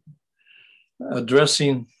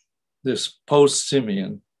addressing this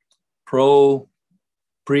post-simian, pre-Homo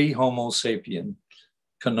sapien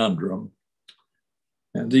conundrum.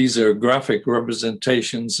 And these are graphic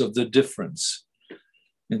representations of the difference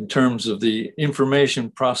in terms of the information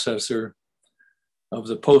processor of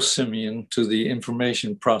the post-simian to the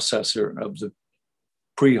information processor of the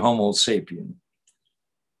pre-Homo sapien.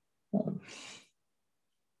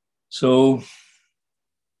 So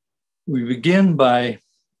we begin by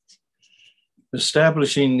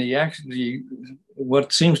establishing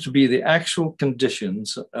what seems to be the actual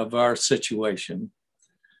conditions of our situation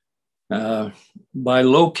by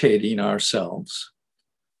locating ourselves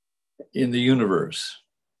in the universe.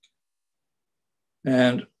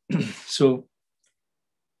 And so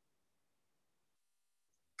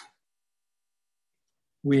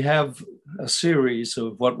we have a series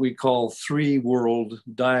of what we call three-world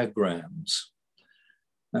diagrams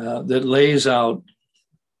that lays out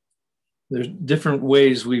the different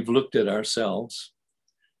ways we've looked at ourselves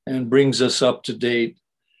and brings us up to date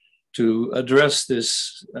to address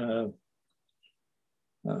this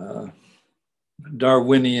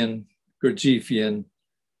Darwinian, Gurdjieffian,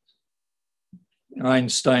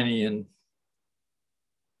 Einsteinian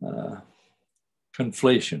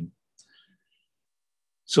conflation.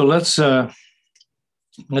 So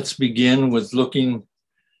let's begin with looking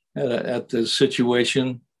at the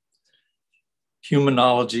situation.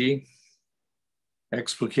 Humanology,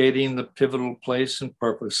 explicating the pivotal place and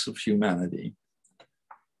purpose of humanity.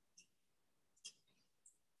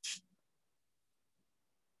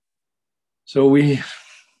 So we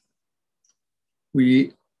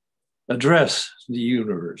address the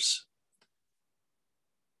universe.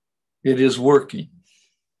 It is working.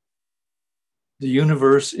 The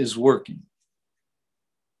universe is working.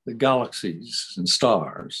 The galaxies and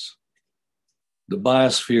stars, the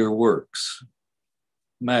biosphere works.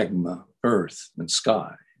 Magma, earth, and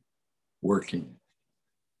sky working.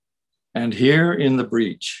 And here in the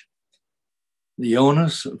breach, the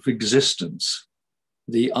onus of existence,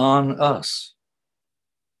 the on us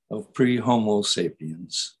of pre-Homo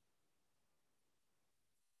sapiens.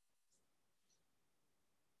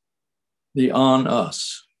 The on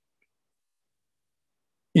us.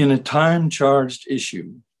 In a time-charged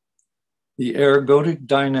issue, the ergotic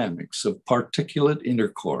dynamics of particulate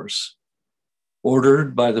intercourse,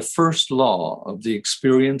 ordered by the first law of the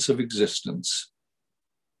experience of existence,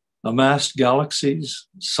 amassed galaxies,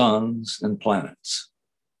 suns, and planets.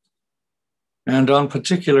 And on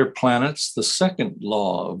particular planets, the second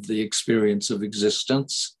law of the experience of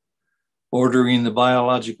existence, ordering the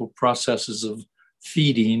biological processes of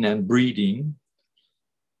feeding and breeding,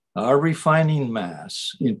 our refining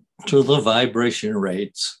mass into the vibration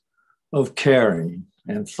rates of caring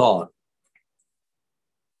and thought.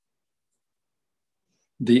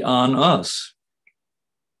 The on us,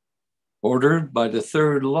 ordered by the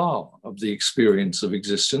third law of the experience of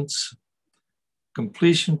existence,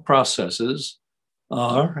 completion processes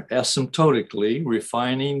are asymptotically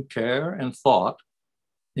refining care and thought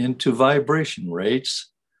into vibration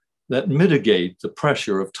rates that mitigate the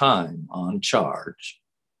pressure of time on charge,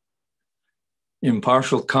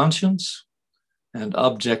 impartial conscience, and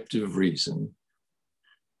objective reason.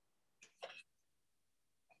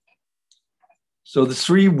 So the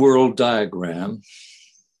three-world diagram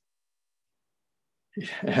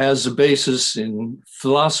has a basis in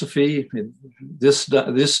philosophy. This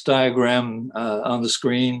diagram on the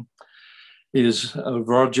screen is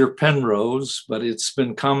Roger Penrose, but it's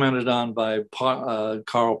been commented on by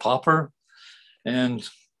Karl Popper, and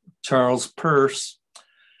Charles Peirce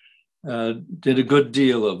did a good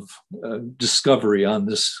deal of discovery on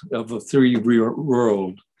this, of a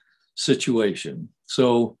three-world situation.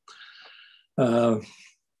 So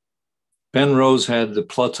Penrose had the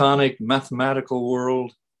Platonic mathematical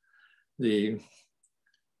world,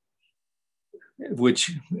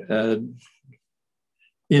 which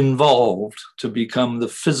involved to become the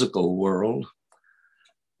physical world,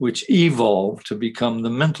 which evolved to become the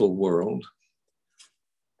mental world.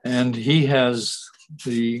 And he has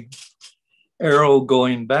the arrow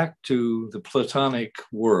going back to the Platonic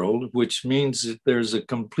world, which means that there's a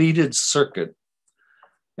completed circuit,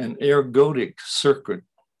 an ergodic circuit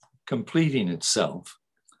completing itself.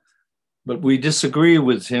 But we disagree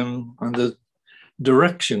with him on the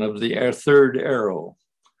direction of the third arrow.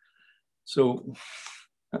 So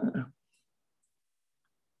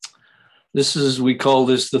we call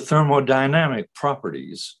this the thermodynamic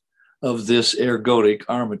properties of this ergodic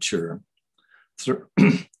armature.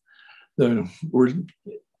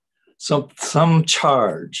 Some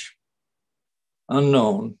charge,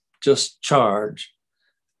 unknown, just charge,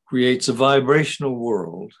 creates a vibrational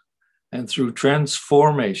world, and through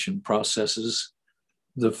transformation processes,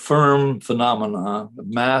 the firm phenomena of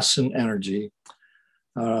mass and energy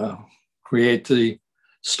create the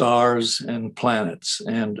stars and planets,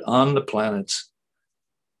 and on the planets,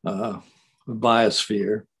 the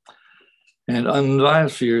biosphere. And on the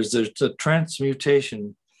biospheres, there's a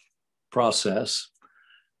transmutation process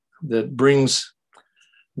that brings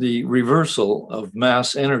the reversal of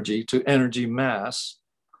mass energy to energy mass,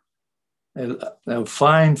 of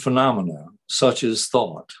fine phenomena such as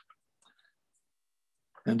thought.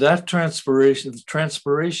 And that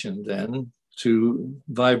transpiration then to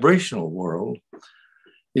vibrational world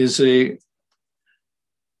is a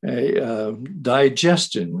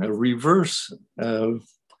digestion, a reverse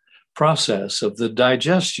process of the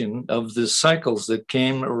digestion of the cycles that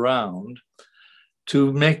came around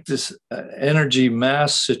to make this energy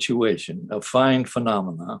mass situation, a fine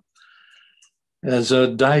phenomena, as a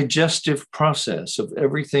digestive process of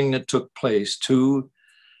everything that took place to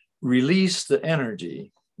release the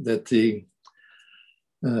energy that the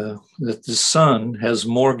sun has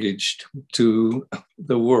mortgaged to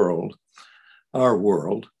the world, our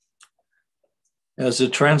world, as a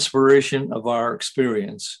transpiration of our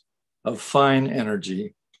experience of fine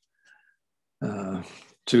energy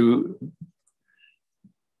to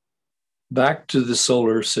back to the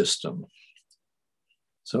solar system.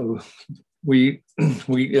 So we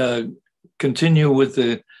continue with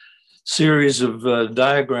the series of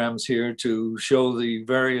diagrams here to show the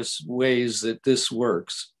various ways that this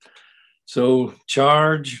works. So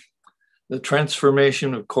charge, the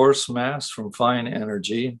transformation of coarse mass from fine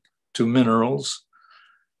energy to minerals,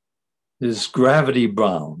 is gravity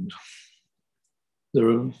bound.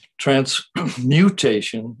 The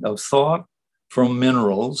transmutation of thought from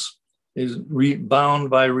minerals is bound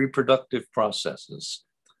by reproductive processes.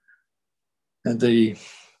 And the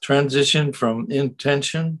transition from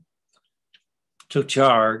intention to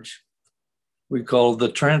charge, we call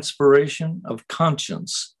the transpiration of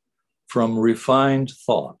conscience from refined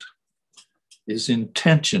thought, is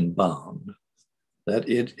intention bound, that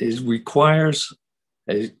it requires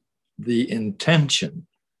the intention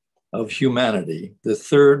of humanity, the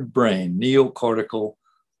third brain, neocortical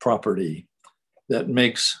property that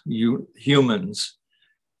makes humans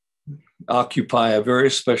occupy a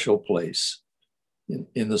very special place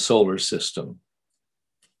in the solar system.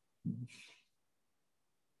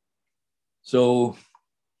 So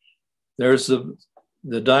there's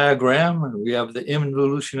the diagram, and we have the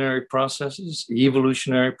involutionary processes,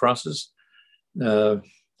 evolutionary process, and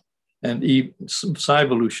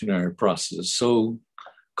cyvolutionary processes. So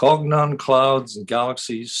cognon clouds and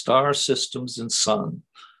galaxies, star systems and sun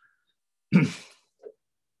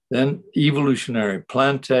then evolutionary,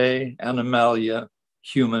 plantae, animalia,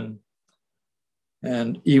 human,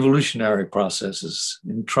 and evolutionary processes,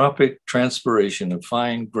 entropic transpiration of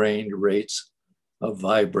fine-grained rates of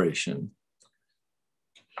vibration.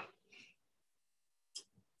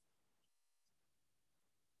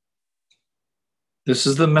 This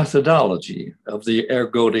is the methodology of the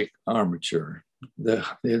ergodic armature. The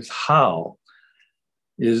how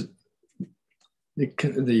is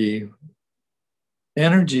the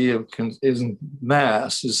energy of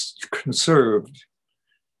mass is conserved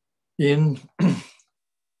in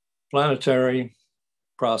planetary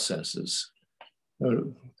processes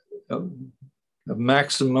of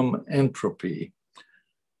maximum entropy.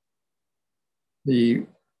 The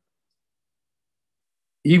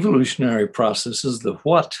evolutionary processes, the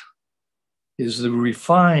what, is to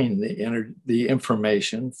refine the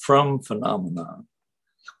information from phenomena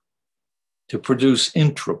to produce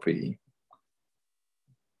entropy.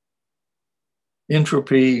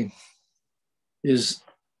 Entropy is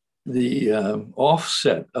the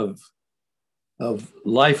offset of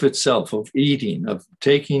life itself, of eating, of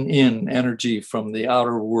taking in energy from the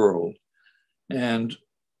outer world, and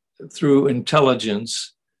through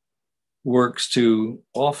intelligence works to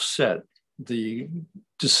offset the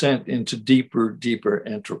descent into deeper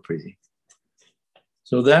entropy.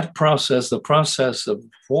 So that process, the process of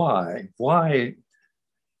why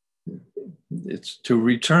it's to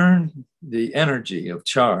return the energy of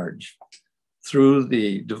charge through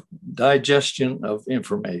the digestion of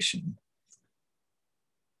information.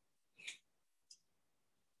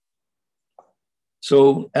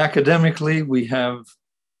 So academically, we have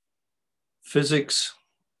physics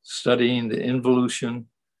studying the involution,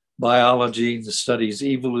 biology that studies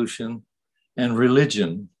evolution, and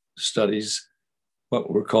religion studies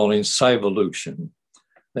what we're calling psyvolution.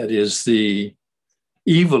 That is the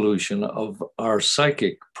evolution of our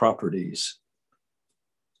psychic properties.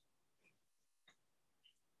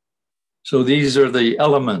 So these are the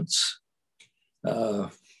elements.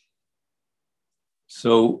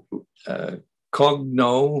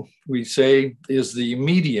 Cogno, we say, is the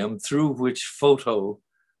medium through which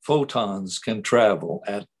photons can travel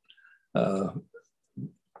at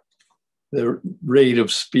the rate of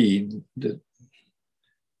speed.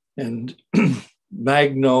 And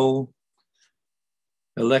magno,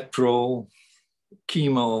 electro,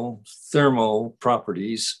 chemo, thermo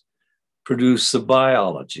properties produce the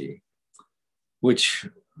biology, which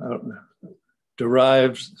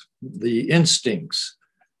derives the instincts,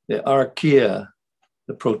 the archaea,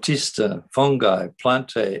 the protista, fungi,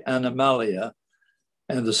 plantae, animalia,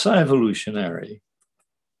 and the psyvolutionary,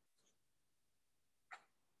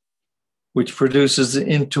 which produces the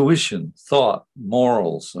intuition, thought,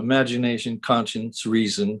 morals, imagination, conscience,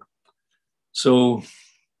 reason. So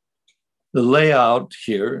the layout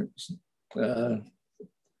here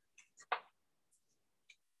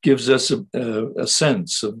gives us a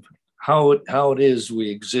sense of how it is we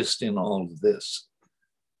exist in all of this.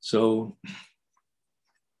 So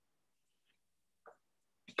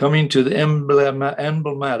coming to the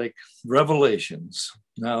emblematic revelations.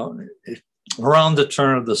 Now, around the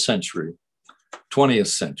turn of the century, 20th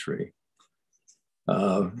century,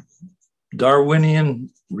 Darwinian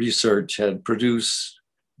research had produced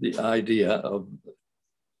the idea of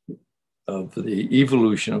the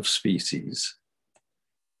evolution of species.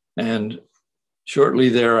 And shortly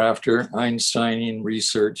thereafter, Einsteinian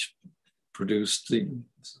research produced the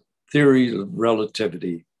theory of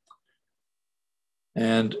relativity.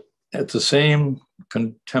 And at the same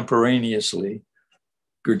contemporaneously,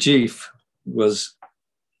 Gurdjieff was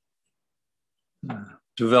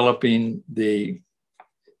developing the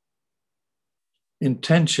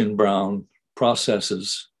intention-bound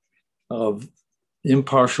processes of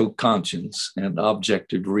impartial conscience and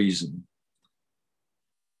objective reason,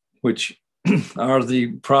 which are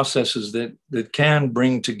the processes that can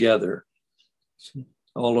bring together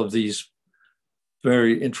all of these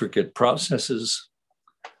very intricate processes.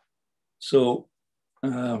 So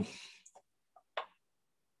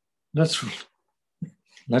let's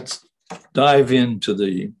dive into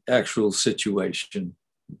the actual situation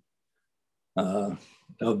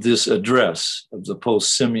of this address of the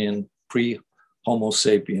post-simian pre-Homo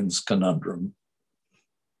sapiens conundrum.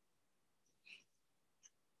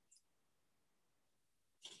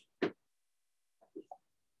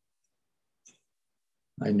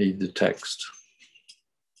 I need the text.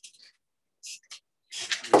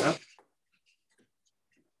 Yeah.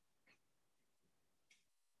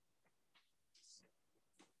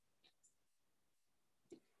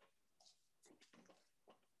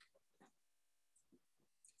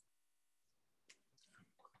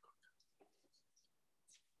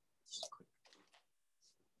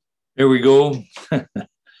 Here we go.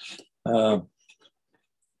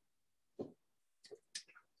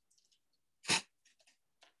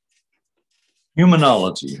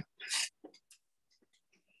 Humanology,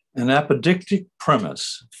 an apodictic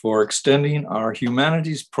premise for extending our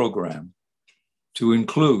humanities program to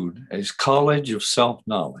include a college of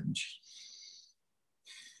self-knowledge.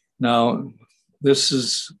 Now, this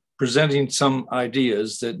is presenting some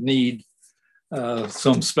ideas that need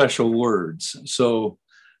some special words. So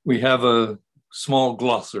we have a small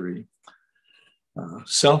glossary.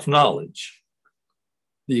 Self-knowledge,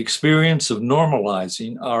 the experience of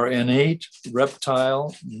normalizing our innate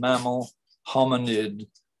reptile, mammal, hominid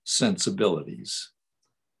sensibilities.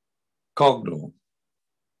 Cogno,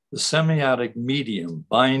 the semiotic medium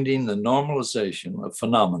binding the normalization of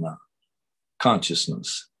phenomena,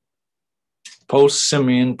 consciousness.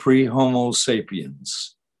 Post-simian pre-Homo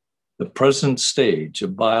sapiens, the present stage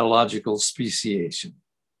of biological speciation.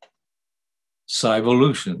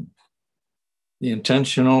 Psyvolution, the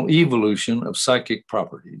intentional evolution of psychic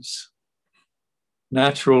properties.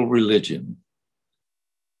 Natural religion,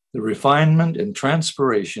 the refinement and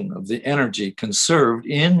transpiration of the energy conserved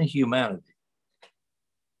in humanity.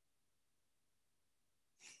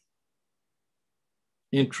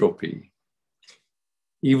 Entropy,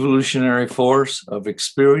 evolutionary force of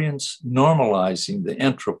experience normalizing the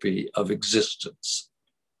entropy of existence.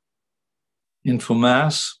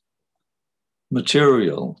 Infomass,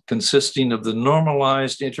 material consisting of the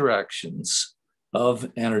normalized interactions of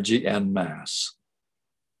energy and mass.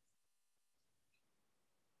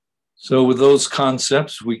 So with those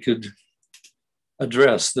concepts, we could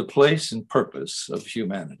address the place and purpose of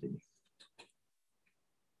humanity.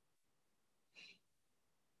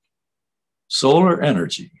 Solar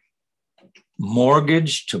energy,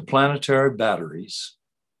 mortgage to planetary batteries,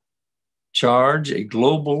 charge a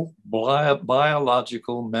global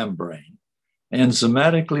biological membrane,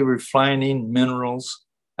 enzymatically refining minerals,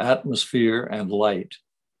 atmosphere, and light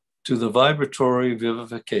to the vibratory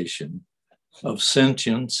vivification of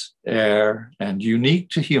sentience, air, and unique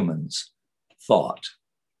to humans, thought.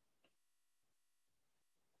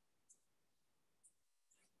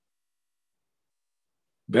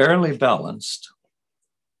 Barely balanced,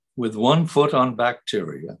 with one foot on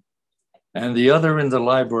bacteria and the other in the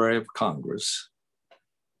Library of Congress,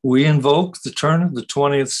 we invoke the turn of the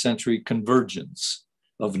 20th century convergence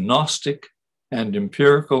of Gnostic and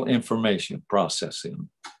empirical information processing,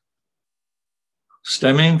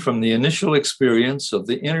 stemming from the initial experience of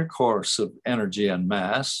the intercourse of energy and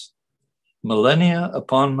mass, millennia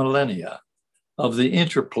upon millennia of the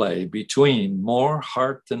interplay between more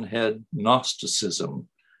heart than head Gnosticism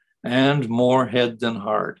and more head than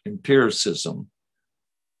heart empiricism,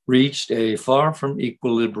 reached a far from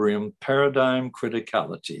equilibrium paradigm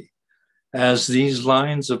criticality as these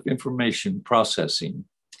lines of information processing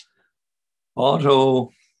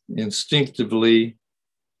auto-instinctively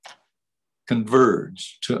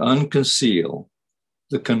converge to unconceal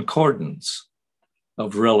the concordance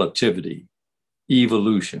of relativity,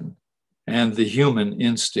 evolution, and the human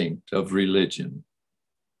instinct of religion.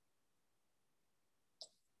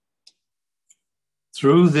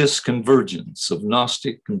 Through this convergence of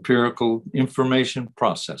Gnostic empirical information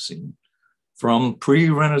processing from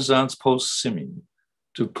pre-Renaissance post-Simian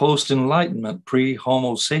to post-Enlightenment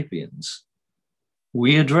pre-Homo sapiens,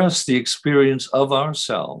 we address the experience of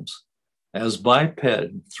ourselves as biped,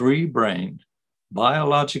 three-brained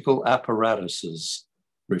biological apparatuses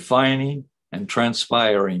refining and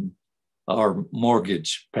transpiring our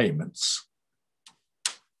mortgage payments.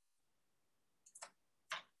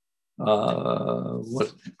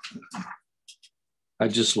 What I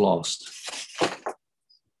just lost.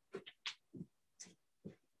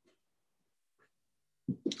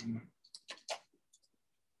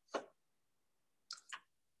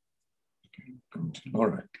 All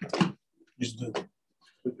right.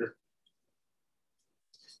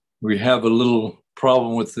 We have a little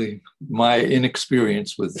problem with my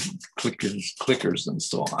inexperience with clickers and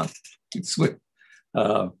so on.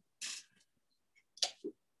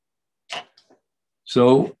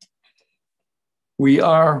 So we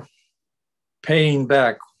are paying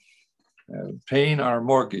back, paying our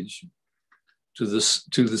mortgage to the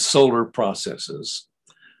solar processes.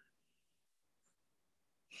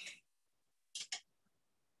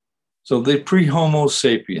 So the pre-Homo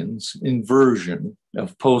sapiens inversion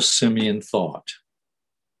of post-Simian thought.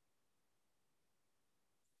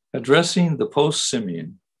 Addressing the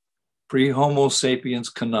post-Simian pre-Homo sapiens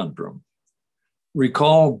conundrum,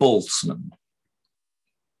 recall Boltzmann.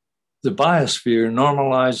 The biosphere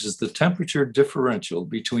normalizes the temperature differential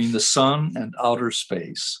between the sun and outer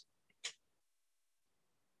space.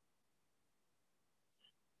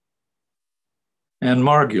 and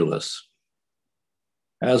Margulis.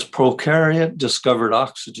 As prokaryote discovered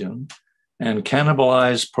oxygen and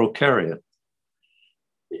cannibalized prokaryote,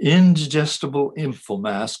 indigestible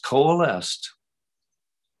infomass coalesced.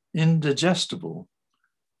 Indigestible.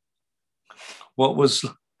 What was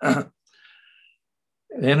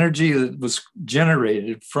energy that was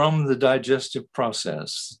generated from the digestive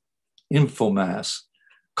process, infomass,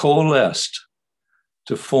 coalesced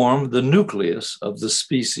to form the nucleus of the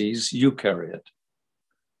species eukaryote.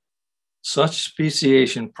 Such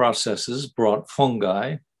speciation processes brought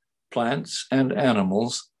fungi, plants, and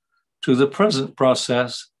animals to the present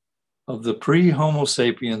process of the pre-Homo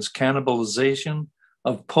sapiens cannibalization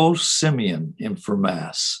of post-simian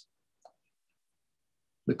infomass.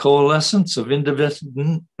 The coalescence of the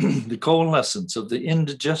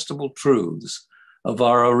indigestible truths of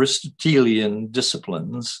our Aristotelian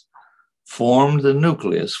disciplines formed the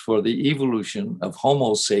nucleus for the evolution of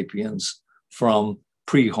Homo sapiens from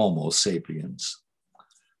pre-Homo sapiens.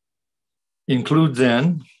 Include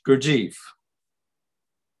then Gurdjieff.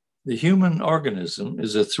 The human organism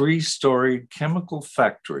is a three-storied chemical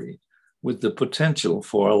factory with the potential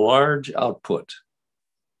for a large output.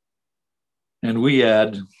 And we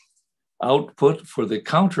add output for the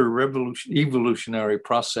counter-evolutionary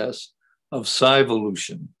process of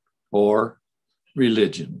Psyvolution or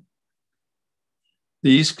religion.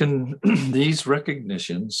 These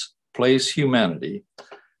recognitions place humanity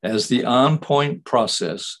as the on-point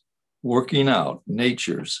process working out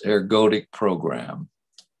nature's ergodic program.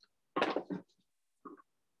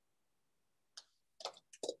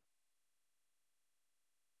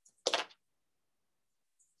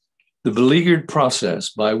 The beleaguered process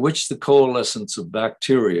by which the coalescence of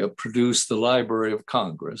bacteria produced the Library of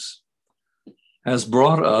Congress has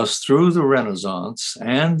brought us through the Renaissance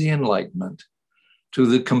and the Enlightenment to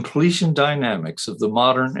the completion dynamics of the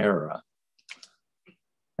modern era.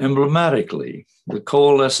 Emblematically, the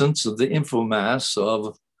coalescence of the infomass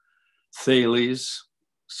of Thales,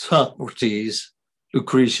 Socrates,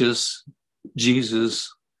 Lucretius,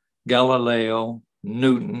 Jesus, Galileo,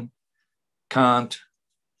 Newton, Kant,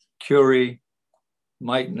 Curie,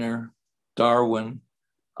 Meitner, Darwin,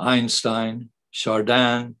 Einstein,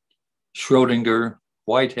 Chardin, Schrödinger,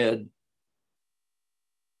 Whitehead,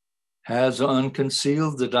 has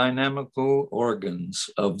unconcealed the dynamical organs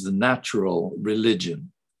of the natural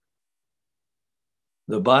religion.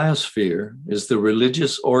 The biosphere is the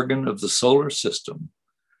religious organ of the solar system,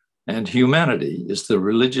 and humanity is the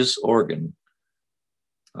religious organ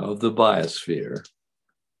of the biosphere.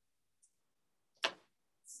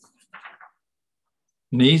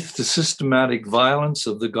 Neath the systematic violence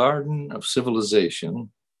of the garden of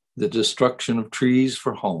civilization, the destruction of trees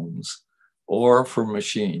for homes or for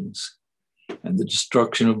machines, and the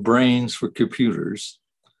destruction of brains for computers,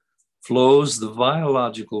 flows the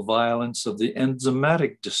biological violence of the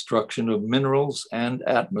enzymatic destruction of minerals and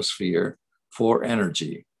atmosphere for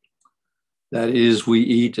energy. That is, we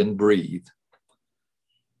eat and breathe.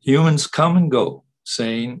 Humans come and go,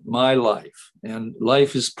 saying, my life, and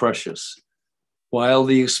life is precious, while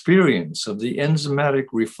the experience of the enzymatic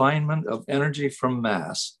refinement of energy from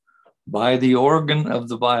mass by the organ of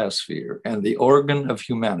the biosphere and the organ of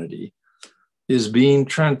humanity is being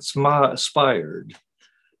transpired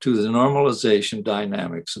to the normalization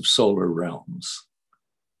dynamics of solar realms.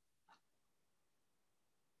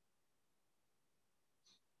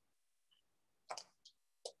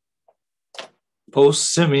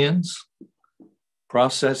 Post-simians,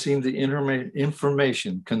 processing the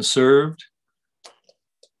information conserved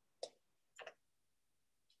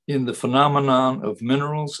in the phenomenon of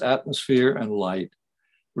minerals, atmosphere, and light,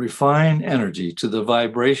 refine energy to the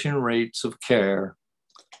vibration rates of care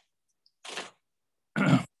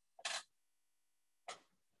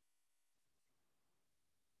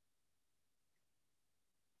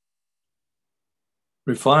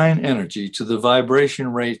refine energy to the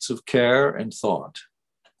vibration rates of care and thought.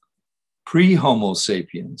 Pre-Homo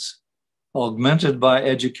sapiens, augmented by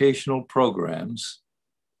educational programs,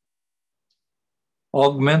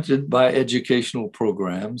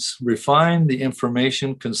 refine the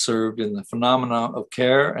information conserved in the phenomena of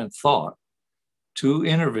care and thought to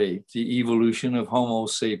innervate the evolution of Homo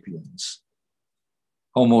sapiens.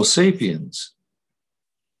 Homo sapiens,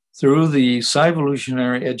 through the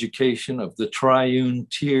psyvolutionary education of the triune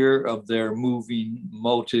tier of their moving,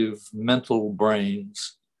 motive, mental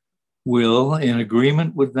brains, will, in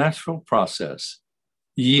agreement with natural process,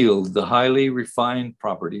 yield the highly refined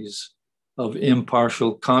properties of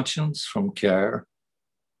impartial conscience from care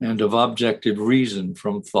and of objective reason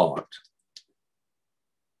from thought.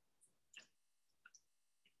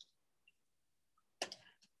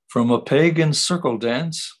 From a pagan circle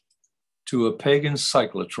dance to a pagan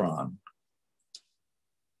cyclotron,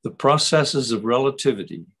 the processes of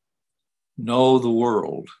relativity, know the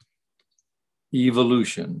world,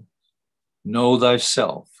 evolution, know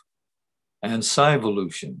thyself, and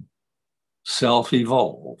psyvolution,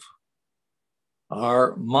 self-evolve,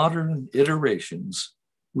 are modern iterations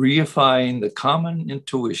reifying the common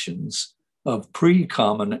intuitions of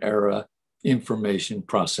pre-common era information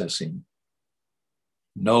processing.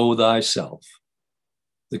 Know thyself.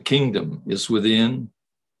 The kingdom is within.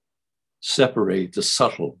 Separate the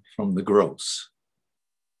subtle from the gross.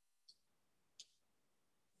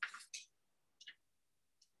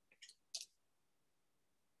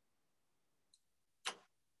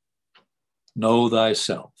 Know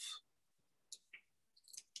thyself.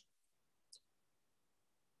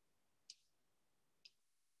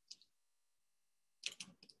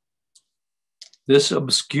 This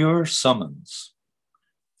obscure summons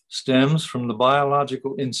stems from the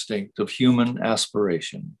biological instinct of human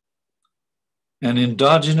aspiration, an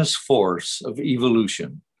endogenous force of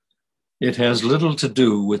evolution. It has little to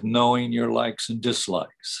do with knowing your likes and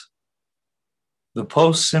dislikes. The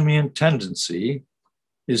post-simian tendency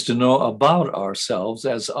is to know about ourselves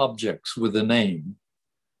as objects with a name,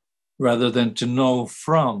 rather than to know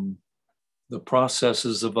from the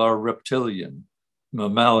processes of our reptilian,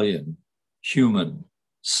 mammalian, human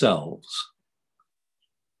selves.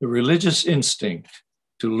 The religious instinct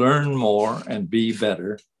to learn more and be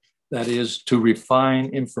better, that is, to refine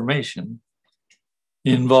information,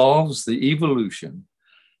 involves the evolution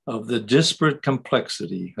of the disparate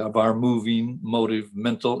complexity of our moving, motive,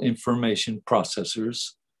 mental information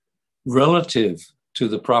processors relative to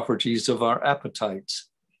the properties of our appetites,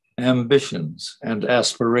 ambitions, and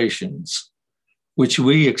aspirations, which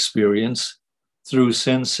we experience through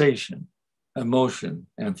sensation, emotion,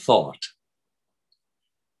 and thought.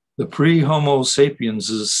 The pre-Homo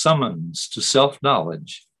sapiens' summons to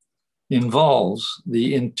self-knowledge involves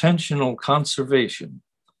the intentional conservation,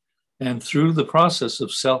 and through the process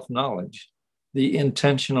of self-knowledge, the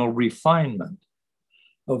intentional refinement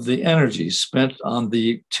of the energy spent on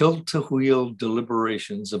the tilt-to-wheel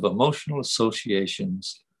deliberations of emotional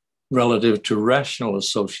associations relative to rational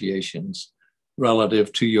associations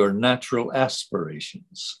relative to your natural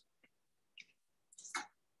aspirations.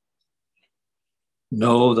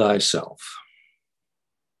 Know thyself.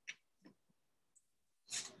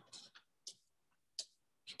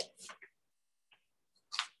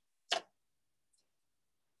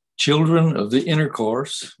 Children of the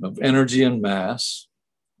intercourse of energy and mass,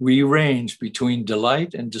 we range between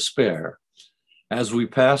delight and despair as we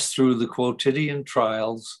pass through the quotidian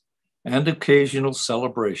trials and occasional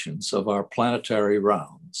celebrations of our planetary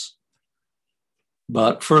rounds.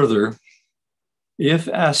 But further, if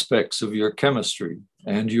aspects of your chemistry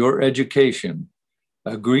and your education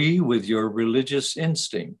agree with your religious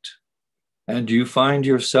instinct, and you find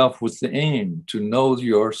yourself with the aim to know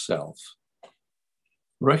yourself,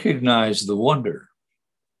 recognize the wonder,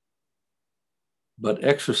 but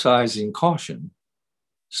exercising caution,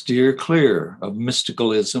 steer clear of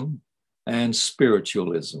mysticalism and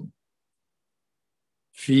spiritualism.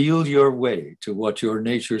 Feel your way to what your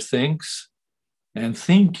nature thinks, and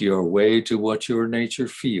think your way to what your nature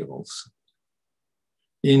feels.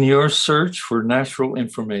 In your search for natural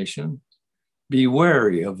information, be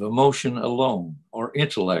wary of emotion alone or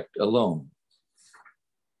intellect alone.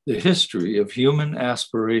 The history of human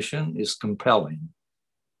aspiration is compelling,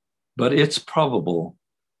 but it's probable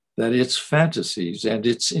that its fantasies and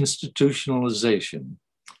its institutionalization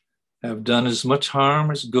have done as much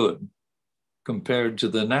harm as good compared to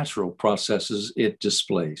the natural processes it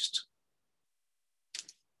displaced.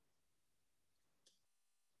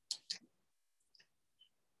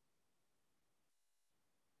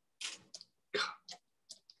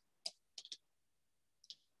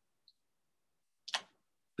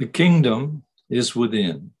 The kingdom is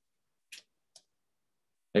within,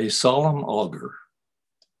 a solemn augur,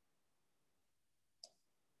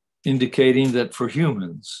 indicating that for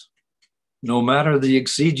humans, no matter the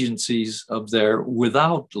exigencies of their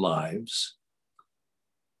without lives,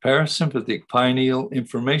 parasympathetic pineal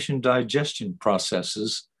information digestion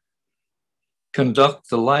processes conduct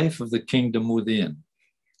the life of the kingdom within.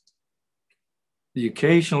 The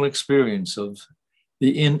occasional experience of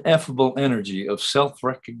the ineffable energy of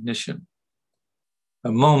self-recognition,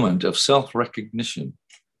 a moment of self-recognition,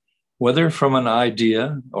 whether from an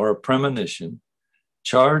idea or a premonition,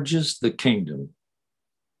 charges the kingdom.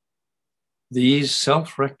 These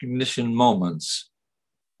self-recognition moments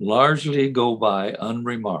largely go by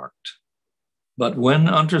unremarked, but when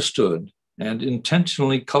understood and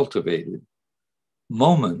intentionally cultivated,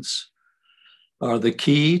 Moments are the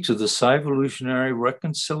key to the cyvolutionary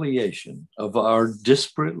reconciliation of our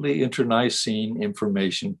disparately internecine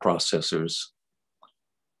information processors.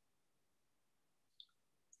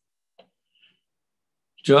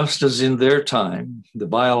 Just as in their time, the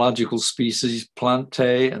biological species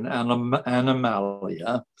Plantae and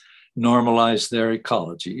Animalia normalized their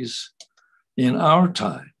ecologies, in our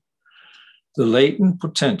time, the latent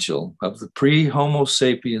potential of the pre-Homo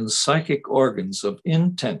sapiens psychic organs of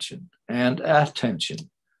intention and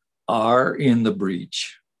attention are in the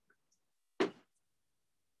breach.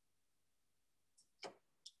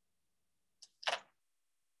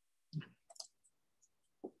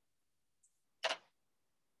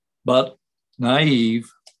 But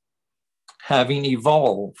naive, having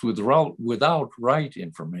evolved without right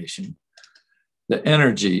information, the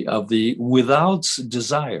energy of the without's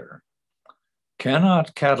desire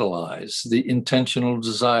cannot catalyze the intentional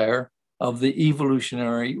desire of the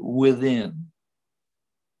evolutionary within.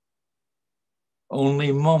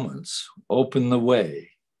 Only moments open the way.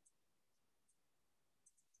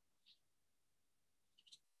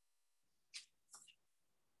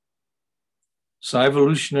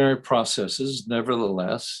 Cyvolutionary processes,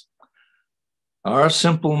 nevertheless, are a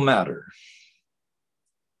simple matter.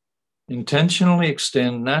 Intentionally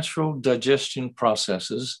extend natural digestion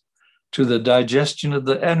processes to the digestion of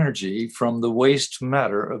the energy from the waste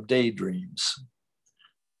matter of daydreams.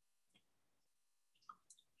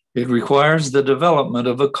 It requires the development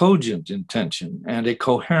of a cogent intention and a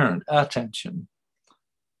coherent attention.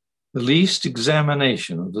 The least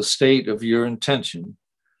examination of the state of your intention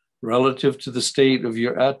relative to the state of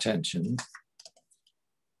your attention.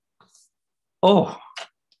 Oh,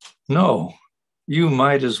 no, you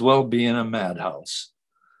might as well be in a madhouse.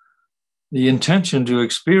 The intention to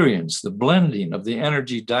experience the blending of the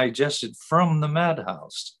energy digested from the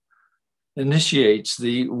madhouse initiates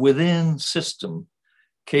the within system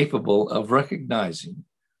capable of recognizing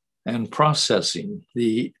and processing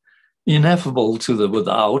the ineffable to the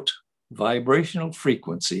without vibrational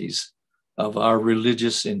frequencies of our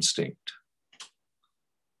religious instinct.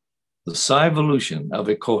 The cyvolution of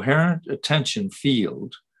a coherent attention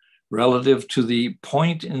field relative to the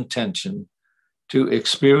point intention to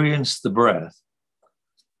experience the breath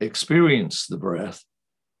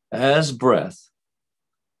as breath,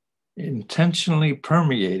 intentionally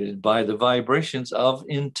permeated by the vibrations of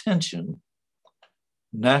intention,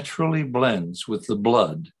 naturally blends with the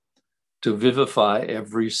blood to vivify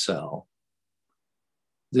every cell.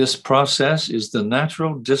 This process is the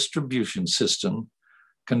natural distribution system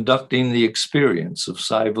conducting the experience of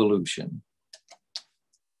cyvolution.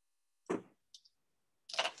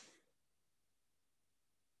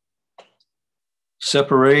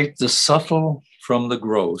 Separate the subtle from the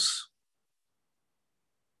gross,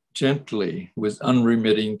 gently with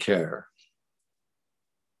unremitting care,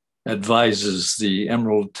 advises the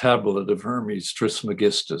emerald tablet of Hermes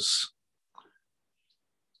Trismegistus.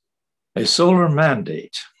 A solar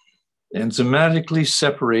mandate enzymatically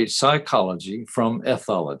separates psychology from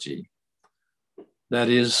ethology. That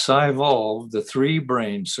is, cyvolve the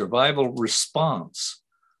three-brain survival response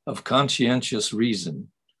of conscientious reason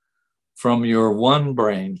from your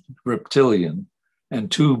one-brain reptilian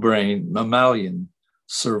and two-brain mammalian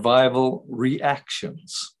survival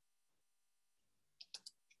reactions.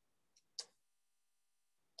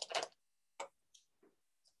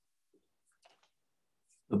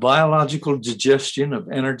 The biological digestion of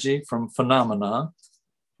energy from phenomena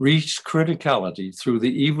reached criticality through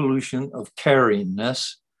the evolution of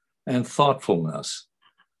caringness and thoughtfulness,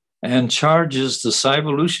 and charges the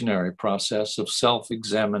cyvolutionary process of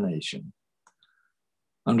self-examination.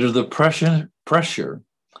 Under the pressure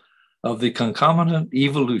of the concomitant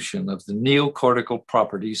evolution of the neocortical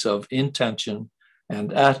properties of intention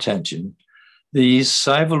and attention, these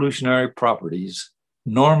cyvolutionary properties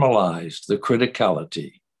normalized the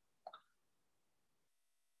criticality.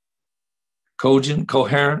 Cogent,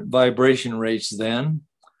 coherent vibration rates then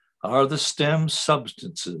are the stem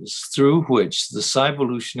substances through which the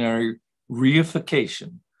cyvolutionary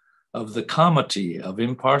reification of the comity of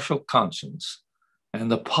impartial conscience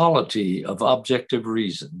and the polity of objective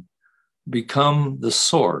reason become the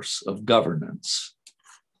source of governance.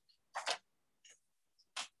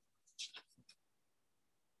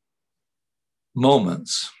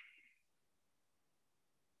 Moments.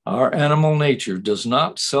 Our animal nature does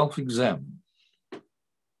not self-examine,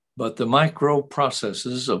 but the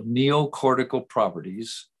micro-processes of neocortical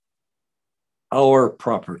properties, our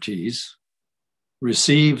properties,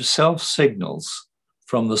 receive self-signals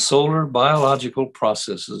from the solar biological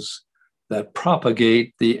processes that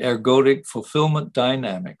propagate the ergodic fulfillment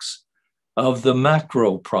dynamics of the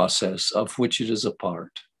macro process of which it is a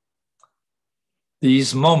part.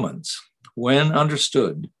 These moments, when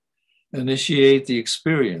understood, initiate the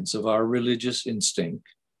experience of our religious instinct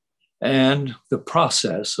and the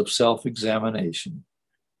process of self-examination.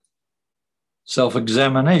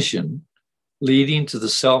 Self-examination, leading to the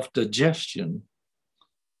self-digestion,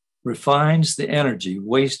 refines the energy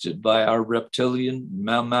wasted by our reptilian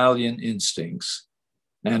mammalian instincts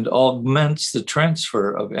and augments the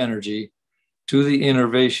transfer of energy to the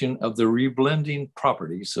innervation of the reblending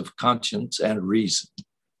properties of conscience and reason.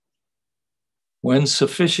 When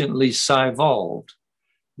sufficiently evolved,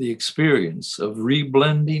 the experience of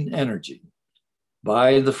reblending energy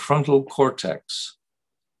by the frontal cortex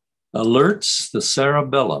alerts the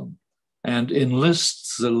cerebellum and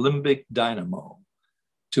enlists the limbic dynamo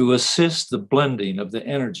to assist the blending of the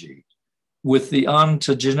energy with the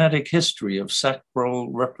ontogenetic history of sacral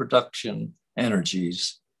reproduction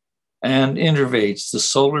energies and innervates the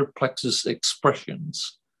solar plexus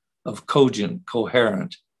expressions of cogent,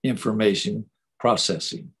 coherent information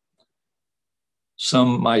processing.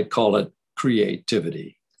 Some might call it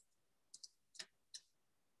creativity.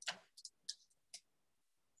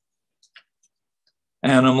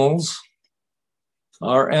 Animals,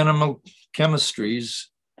 our animal chemistries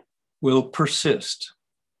will persist,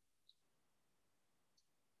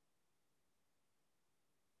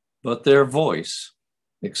 but their voice,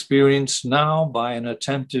 experienced now by an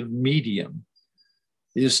attentive medium,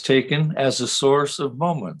 is taken as a source of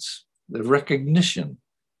moments, the recognition,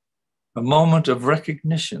 a moment of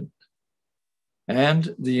recognition,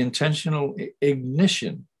 and the intentional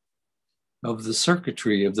ignition of the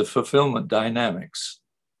circuitry of the fulfillment dynamics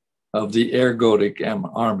of the ergodic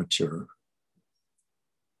armature.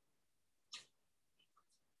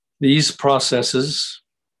 These processes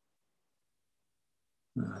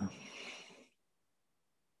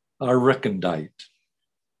are recondite.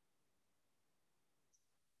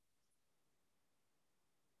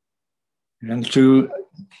 And to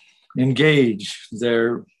engage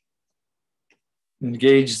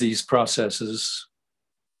these processes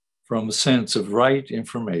from a sense of right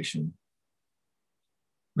information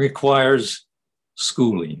requires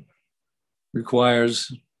schooling,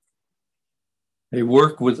 requires a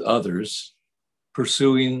work with others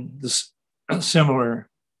pursuing this similar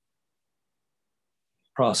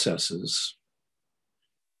processes,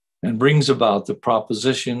 and brings about the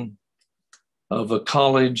proposition of a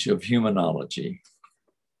college of humanology.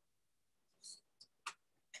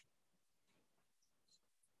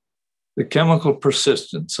 The chemical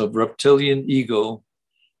persistence of reptilian ego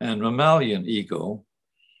and mammalian ego,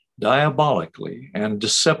 diabolically and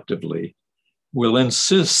deceptively, will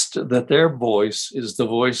insist that their voice is the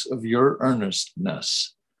voice of your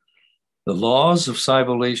earnestness. The laws of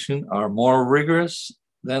civilization are more rigorous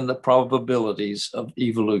than the probabilities of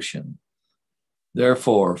evolution.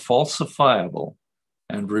 Therefore, falsifiable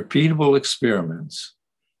and repeatable experiments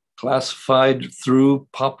classified through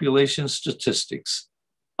population statistics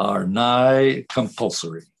are nigh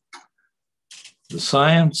compulsory. The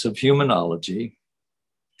science of humanology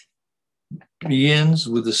begins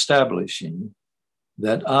with establishing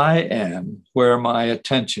that I am where my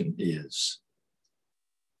attention is.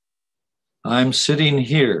 I'm sitting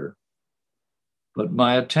here, but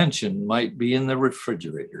my attention might be in the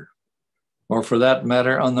refrigerator, or for that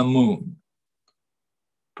matter, on the moon.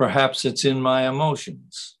 Perhaps it's in my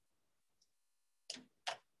emotions.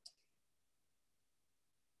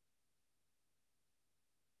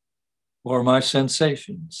 Or my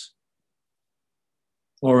sensations,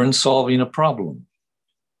 or in solving a problem,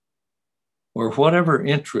 or whatever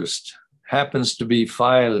interest happens to be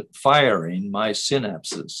firing my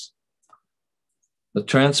synapses. The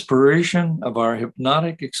transpiration of our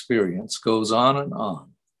hypnotic experience goes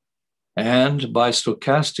on, and by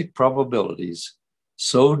stochastic probabilities,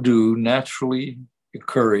 so do naturally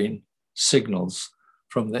occurring signals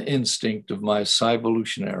from the instinct of my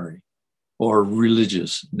cyvolutionary or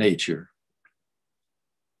religious nature.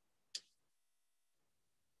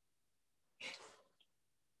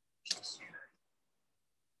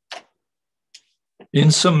 In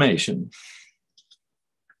summation,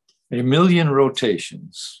 1,000,000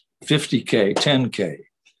 rotations, 50K, 10K,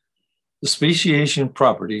 the speciation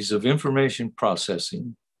properties of information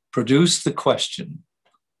processing produce the question,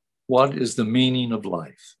 what is the meaning of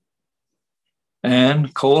life?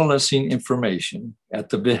 And coalescing information at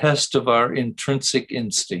the behest of our intrinsic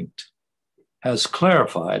instinct has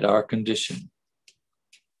clarified our condition.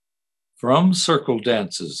 From circle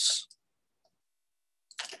dances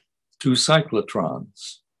to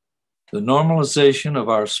cyclotrons, the normalization of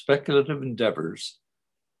our speculative endeavors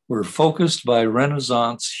were focused by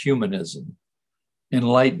Renaissance humanism,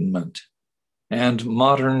 Enlightenment, and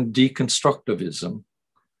modern deconstructivism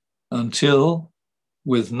until,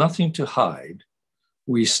 with nothing to hide,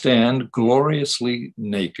 we stand gloriously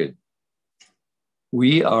naked.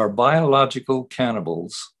 We are biological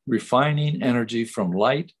cannibals, refining energy from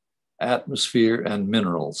light, atmosphere, and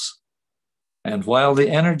minerals. And while the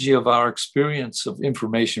energy of our experience of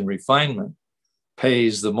information refinement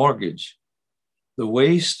pays the mortgage, the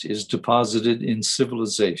waste is deposited in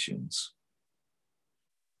civilizations.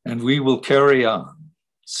 And we will carry on.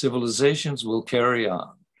 Civilizations will carry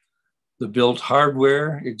on. The built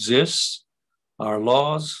hardware exists, our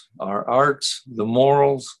laws, our arts, the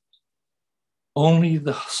morals. Only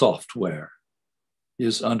the software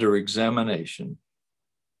is under examination.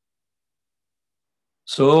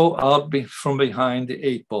 So out from behind the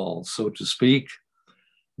 8 ball, so to speak,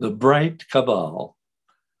 the bright cabal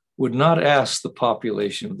would not ask the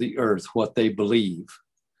population of the earth what they believe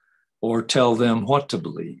or tell them what to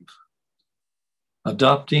believe.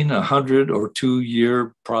 Adopting a 100 or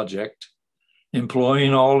 2-year project,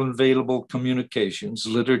 employing all available communications,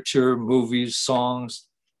 literature, movies, songs,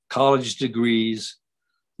 college degrees,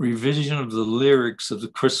 revision of the lyrics of the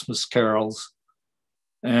Christmas carols,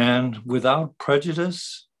 and without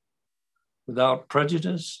prejudice,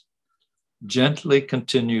 gently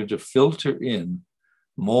continue to filter in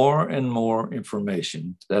more and more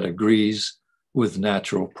information that agrees with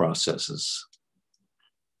natural processes.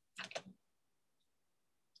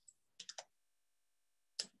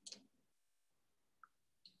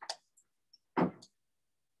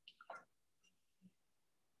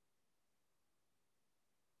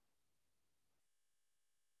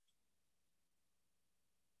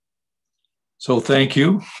 So thank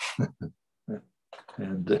you.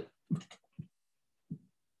 And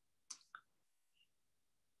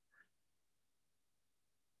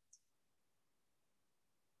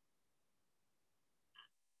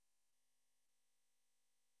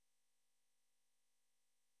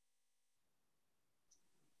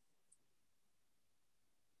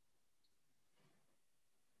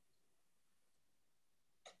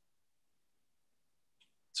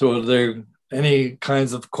so are there any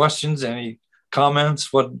kinds of questions, any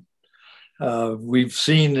comments? What we've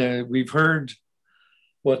seen, we've heard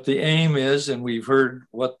what the aim is, and we've heard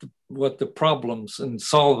what the problems and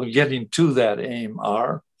getting to that aim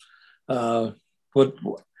are. What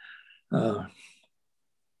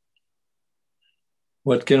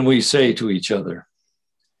can we say to each other?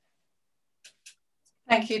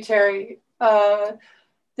 Thank you, Terry.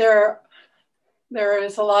 There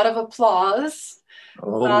is a lot of applause,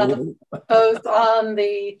 both on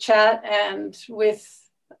the chat and with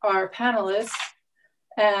our panelists.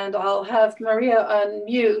 And I'll have Maria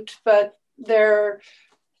unmute, but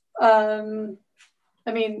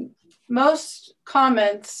most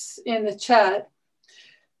comments in the chat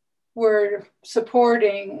were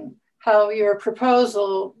supporting how your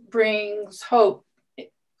proposal brings hope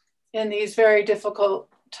in these very difficult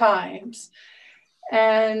times,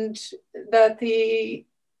 and that the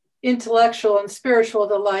intellectual and spiritual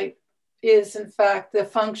delight is in fact the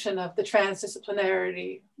function of the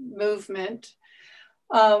transdisciplinarity movement.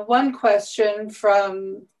 One question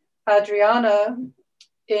from Adriana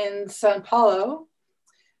in Sao Paulo,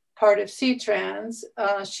 part of Cetrans,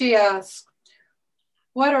 she asked,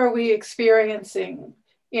 what are we experiencing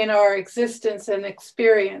in our existence and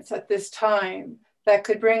experience at this time that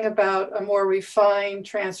could bring about a more refined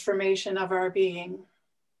transformation of our being?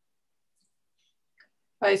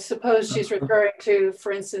 I suppose she's referring to,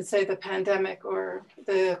 for instance, say the pandemic or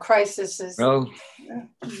the crises. Well,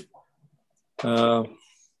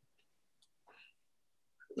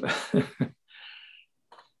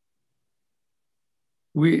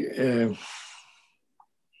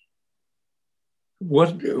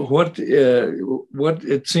 what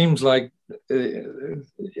it seems like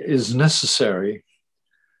is necessary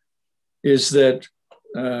is that,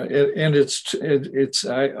 and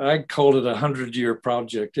I call it a 100-year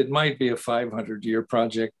project. It might be a 500-year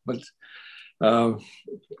project, but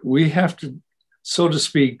we have to, so to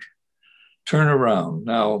speak, turn around.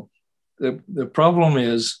 Now, the problem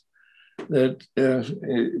is that,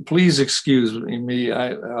 please excuse me,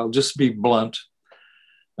 I'll just be blunt.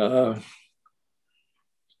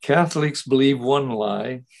 Catholics believe one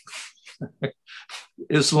lie.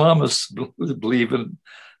 Islamists believe in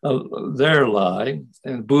their lie,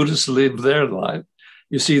 and Buddhists live their lie.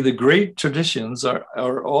 You see, the great traditions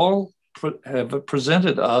are all have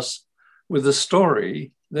presented us with a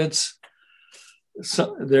story that's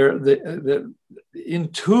that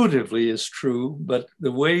intuitively is true, but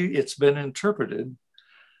the way it's been interpreted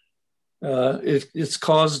it's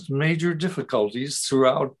caused major difficulties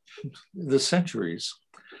throughout the centuries.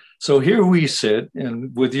 So here we sit,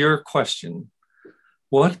 and with your question,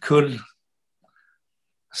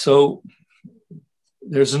 so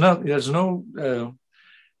there's no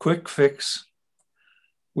quick fix.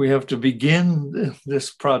 We have to begin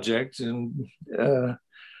this project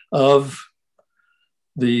of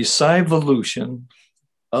the psyvolution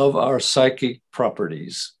of our psychic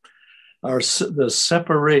properties, the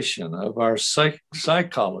separation of our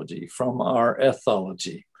psychology from our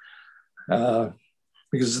ethology.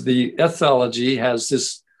 Because the ethology has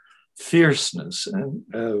this fierceness, and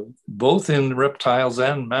both in reptiles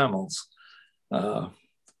and mammals.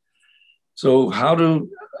 So how to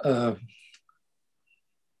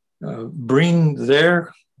bring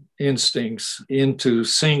their instincts into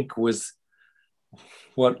sync with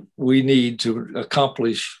what we need to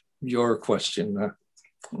accomplish your question?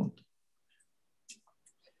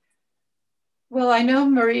 Well, I know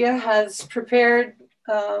Maria has prepared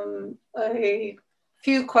a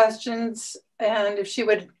few questions, and if she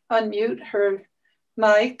would unmute her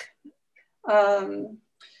mic,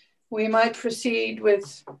 we might proceed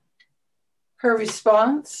with her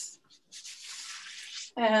response.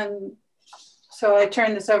 And so I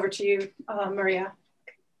turn this over to you, Maria.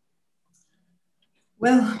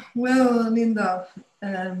 Well, Lindahl,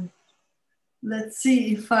 let's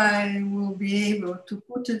see if I will be able to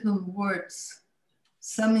put into words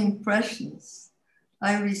some impressions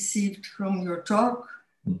I received from your talk,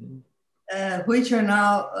 which are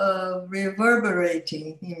now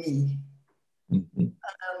reverberating in me.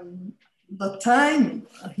 The time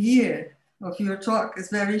here of your talk is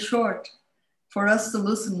very short for us to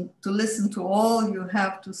listen to all you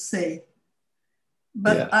have to say.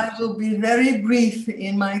 But yeah. I will be very brief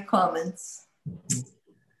in my comments.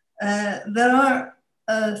 There are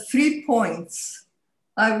 3 points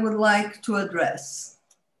I would like to address.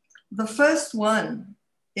 The first one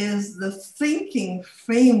is the thinking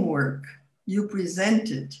framework you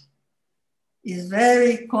presented is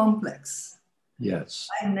very complex, yes,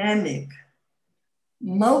 dynamic,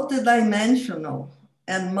 multidimensional,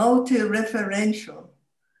 and multi-referential.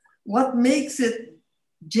 What makes it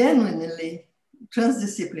genuinely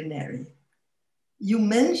transdisciplinary? You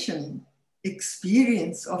mentioned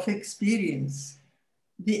experience of experience,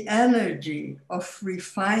 the energy of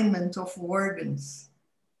refinement of organs,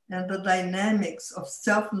 and the dynamics of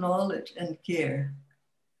self-knowledge and care.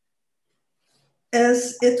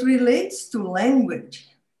 As it relates to language,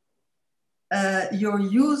 your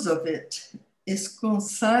use of it is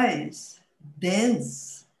concise,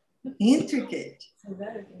 dense, intricate,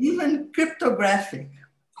 even cryptographic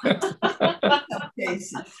in some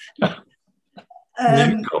cases.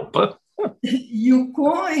 You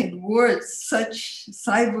coined words such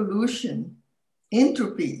psyvolution,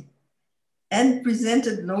 entropy, and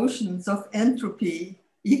presented notions of entropy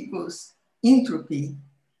equals entropy,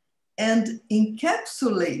 and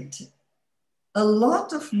encapsulate a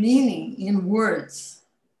lot of meaning in words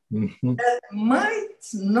that might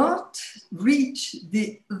not reach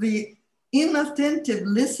the inattentive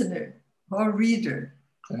listener or reader.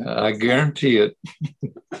 I guarantee it.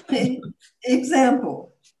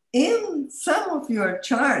 Example, in some of your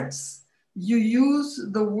charts, you use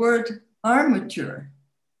the word armature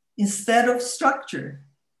instead of structure,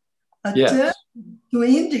 a term to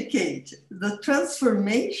indicate the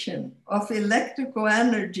transformation of electrical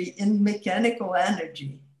energy in mechanical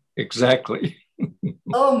energy. Exactly.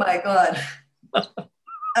 Oh my God.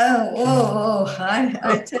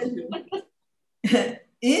 I tell you.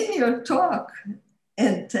 In your talk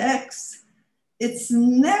and text, it's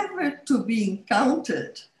never to be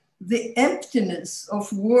encountered the emptiness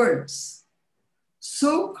of words,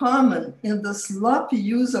 so common in the sloppy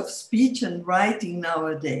use of speech and writing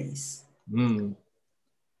nowadays.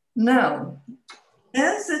 Now,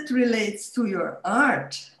 as it relates to your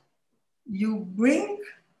art, you bring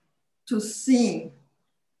to scene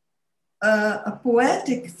a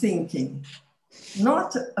poetic thinking,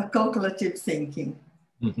 not a calculative thinking.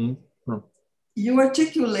 You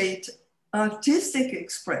articulate artistic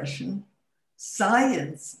expression,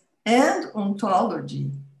 science, and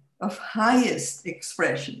ontology of highest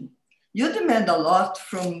expression. You demand a lot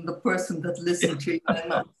from the person that listens to you, I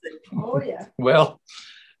must say. Oh, yeah. Well,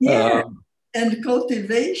 yeah. And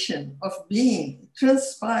cultivation of being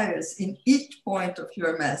transpires in each point of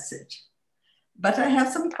your message. But I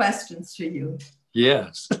have some questions for you.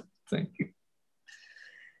 Yes, thank you.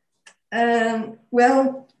 I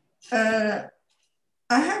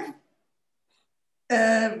have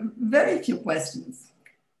very few questions,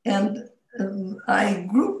 and I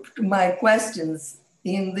grouped my questions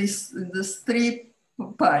in these 3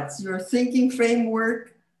 parts: your thinking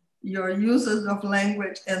framework, your uses of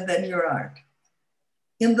language, and then your art.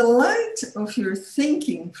 In the light of your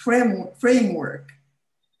thinking framework,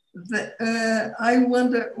 I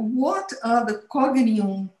wonder, what are the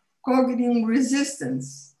cognitive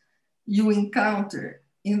resistance you encounter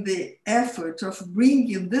in the effort of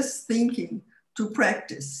bringing this thinking to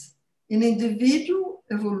practice in individual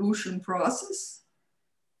evolution process?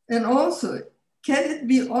 And also, can it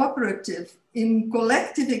be operative in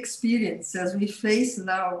collective experience as we face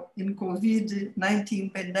now in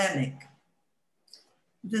COVID-19 pandemic?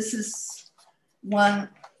 This is one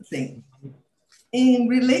thing. In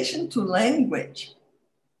relation to language,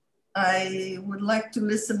 I would like to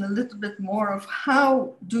listen a little bit more of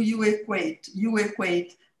how do you equate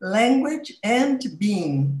language and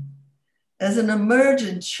being as an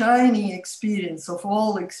emergent, shining experience of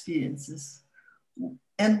all experiences.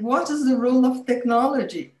 And what is the role of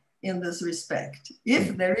technology in this respect,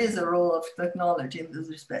 if there is a role of technology in this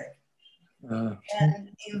respect?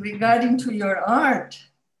 And regarding to your art,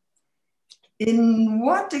 in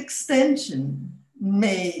what extension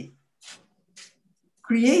may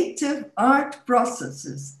creative art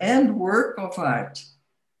processes and work of art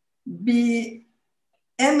be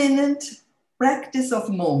eminent practice of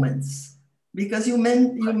moments? Because you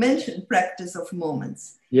mentioned practice of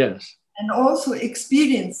moments. Yes. And also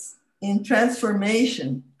experience in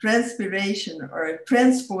transformation, transpiration, or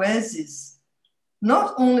transpoesis,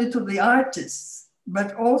 not only to the artists,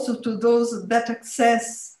 but also to those that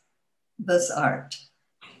access this art.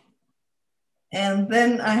 And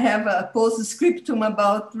then I have a postscriptum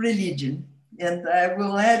about religion, and I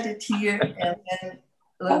will add it here, and then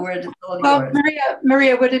the word is all yours.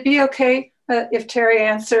 Maria, would it be okay if Terry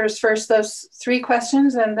answers first those three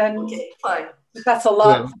questions, and then okay, fine. That's a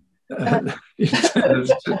lot.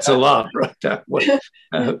 It's a lot, right? That way.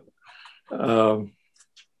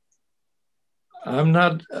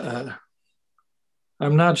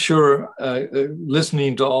 I'm not sure,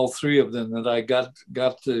 listening to all three of them, that I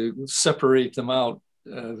got to separate them out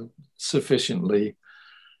sufficiently.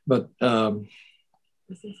 But I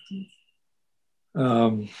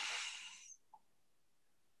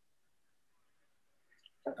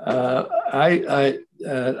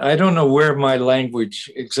don't know where my language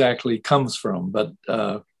exactly comes from, but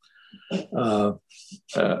I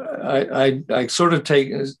sort of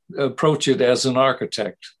approach it as an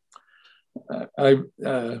architect. I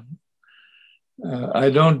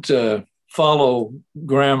don't follow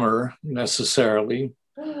grammar necessarily.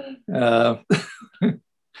 I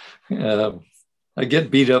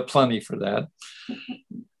get beat up plenty for that,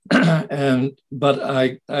 but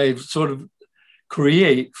I sort of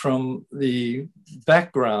create from the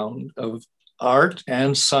background of art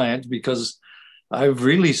and science, because I've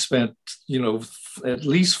really spent, at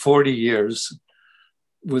least 40 years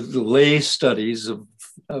with the lay studies of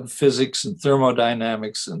physics and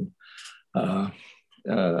thermodynamics and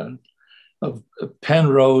of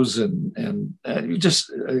Penrose and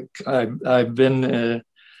just I've been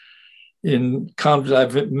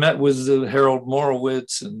I've met with Harold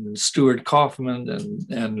Morowitz and Stuart Kaufman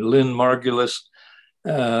and Lynn Margulis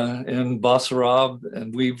and Basarab,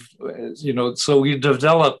 and we've so we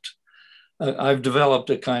developed. I've developed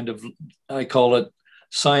a kind of, I call it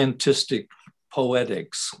scientistic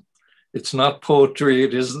poetics. It's not poetry,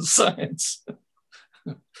 it isn't science.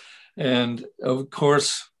 And of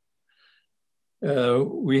course,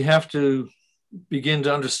 we have to begin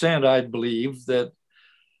to understand, I believe, that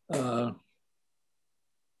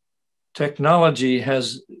technology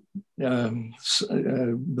has,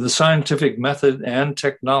 the scientific method and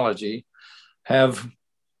technology have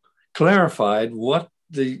clarified what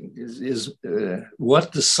the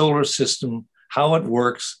solar system, how it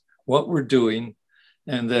works, what we're doing,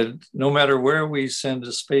 and that no matter where we send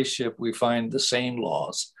a spaceship, we find the same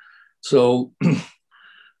laws. So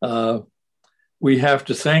we have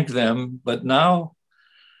to thank them. But now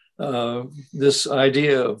this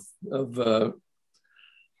idea of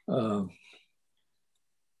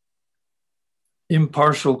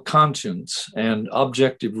impartial conscience and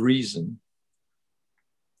objective reason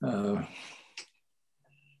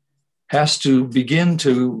has to begin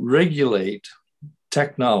to regulate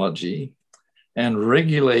technology and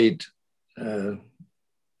regulate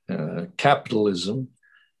capitalism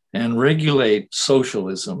and regulate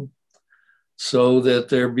socialism, so that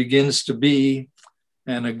there begins to be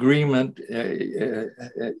an agreement,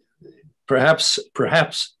 perhaps,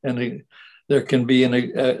 and there can be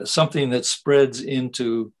something that spreads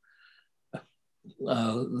into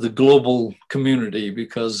the global community,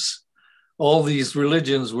 because all these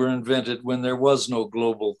religions were invented when there was no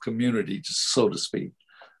global community, so to speak.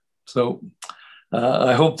 So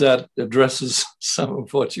I hope that addresses some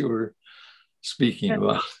of what you were speaking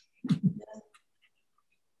about.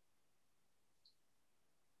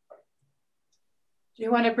 Do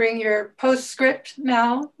you want to bring your postscript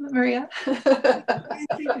now, Maria? I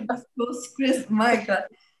think this postscript, my God,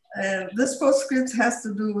 this postscript has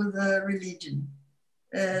to do with religion.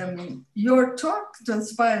 Your talk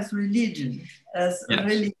transpires religion as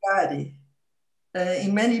religare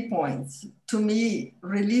in many points. To me,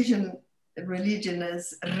 religion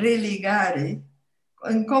as religare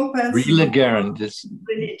encompasses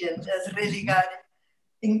religion as religare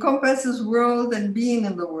encompasses world and being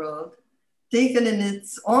in the world, taken in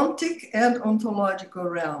its ontic and ontological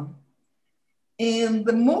realm. And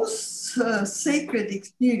the most sacred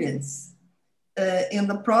experience in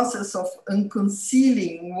the process of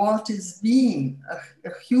unconcealing what is being,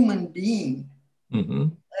 a human being,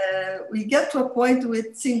 we get to a point where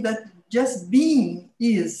it seems that just being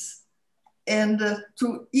is, and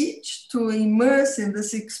to each to immerse in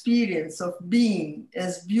this experience of being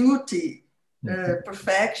as beauty,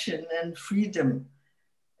 perfection, and freedom.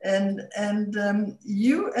 And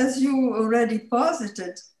you, as you already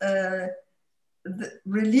posited,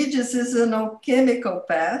 religious is an alchemical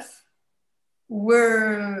path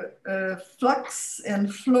where flux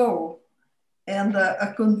and flow and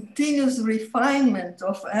a continuous refinement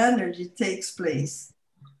of energy takes place.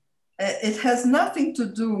 It has nothing to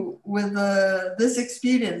do with this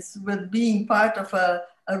experience with being part of a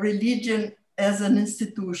religion as an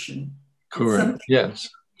institution. Correct. Yes.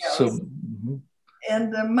 Else. So.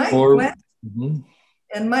 And my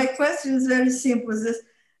question is very simple: is this,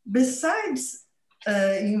 besides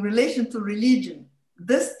in relation to religion,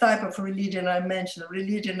 this type of religion I mentioned,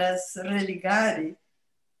 religion as religare,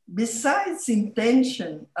 besides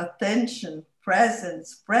intention, attention,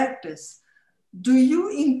 presence, practice, do you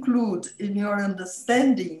include in your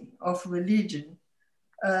understanding of religion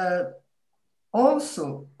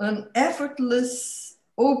also an effortless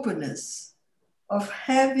openness of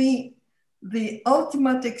having the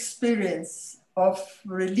ultimate experience of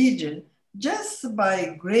religion just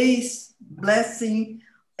by grace, blessing,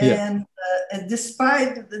 and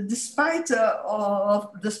despite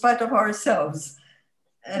of ourselves?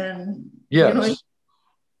 And yes,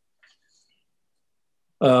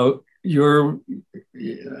 I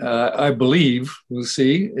believe, we'll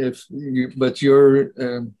see if you, but you're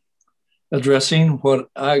addressing what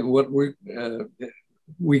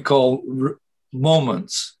we call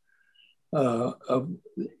moments. You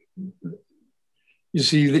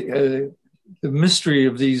see, the mystery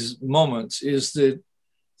of these moments is that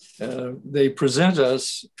they present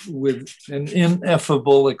us with an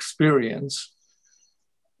ineffable experience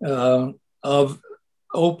of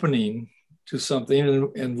opening to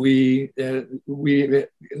something, and we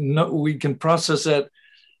can process that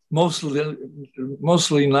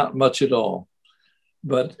mostly not much at all,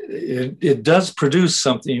 but it does produce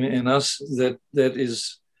something in us that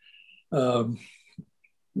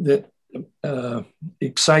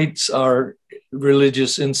excites our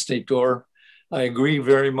religious instinct. Or I agree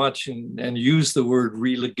very much and use the word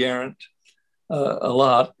religarant a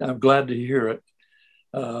lot. I'm glad to hear it.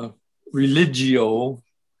 Religio,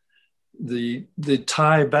 the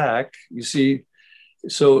tie back, you see,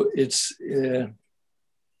 so it's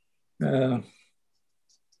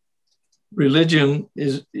religion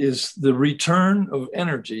is the return of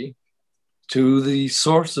energy to the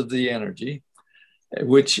source of the energy,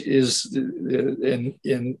 which is an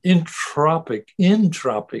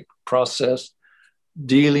entropic process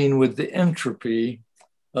dealing with the entropy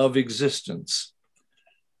of existence.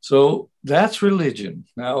 So that's religion.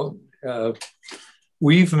 Now,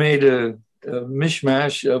 we've made a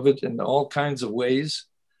mishmash of it in all kinds of ways,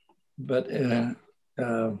 but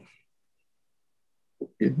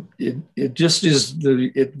it just is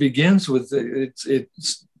it begins with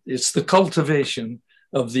it's the cultivation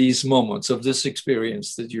of these moments, of this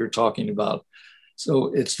experience that you're talking about. So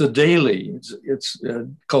it's the daily, it's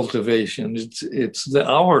cultivation, it's the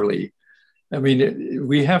hourly. I mean,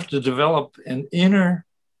 we have to develop an inner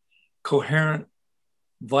coherent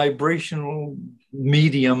vibrational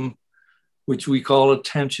medium, which we call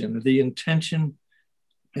attention. The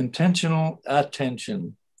intentional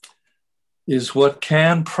attention is what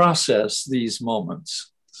can process these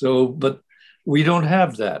moments. So, but we don't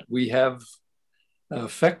have that. We have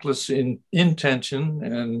feckless intention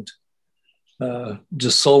and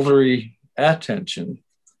desultory attention.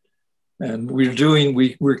 And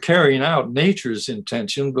we're carrying out nature's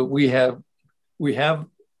intention, but we have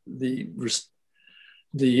the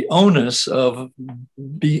onus of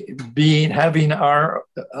having our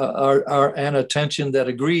an attention that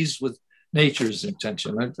agrees with nature's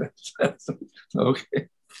intention. Okay.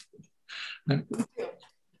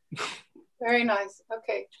 Very nice.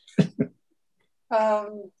 Okay.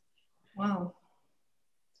 Wow.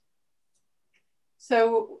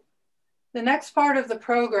 So the next part of the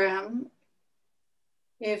program,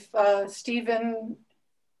 if Stephen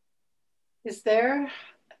is there,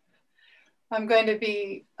 I'm going to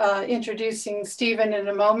be introducing Stephen in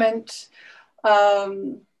a moment.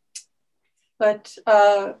 But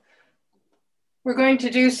we're going to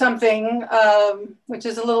do something which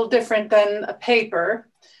is a little different than a paper.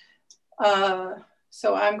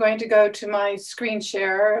 So I'm going to go to my screen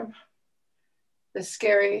share, the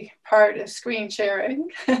scary part of screen sharing.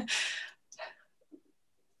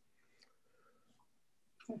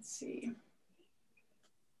 Let's see.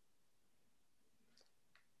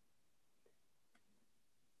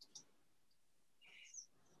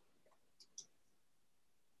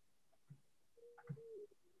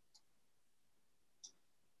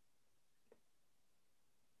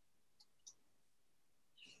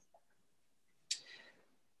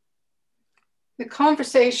 The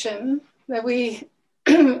conversation that we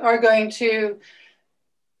are going to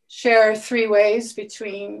share 3 ways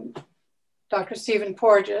between Dr. Stephen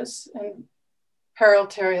Porges and Harold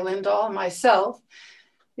Terry Lindahl and myself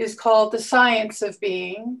is called The Science of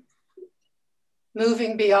Being,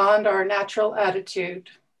 Moving Beyond Our Natural Attitude.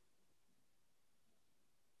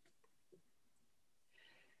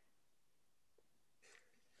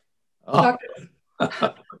 Oh.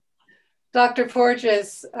 Dr.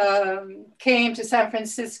 Porges came to San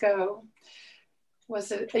Francisco, was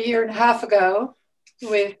it a year and a half ago,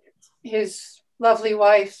 with his lovely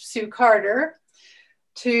wife, Sue Carter,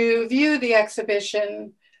 to view the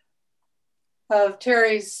exhibition of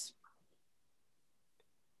Terry's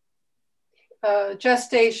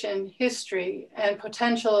gestation, history, and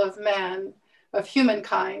potential of man, of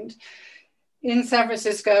humankind, in San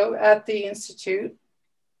Francisco at the Institute.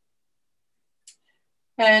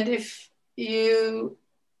 And if you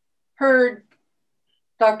heard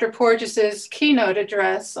Dr. Porges's keynote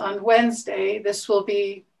address on Wednesday, this will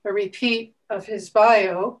be a repeat of his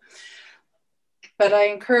bio, but I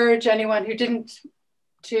encourage anyone who didn't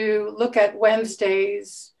to look at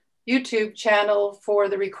Wednesday's YouTube channel for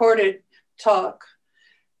the recorded talk,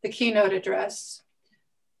 the keynote address.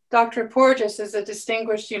 Dr. Porges is a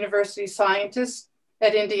distinguished university scientist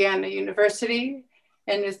at Indiana University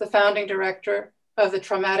and is the founding director of the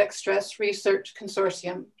Traumatic Stress Research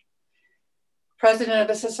Consortium. President of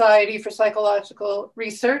the Society for Psychological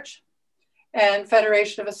Research and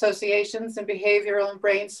Federation of Associations in Behavioral and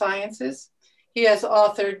Brain Sciences, he has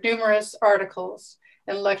authored numerous articles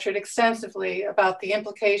and lectured extensively about the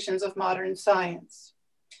implications of modern science.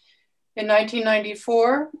 In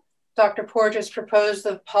 1994, Dr. Porges proposed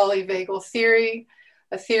the polyvagal theory,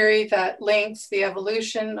 a theory that links the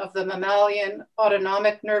evolution of the mammalian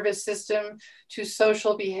autonomic nervous system to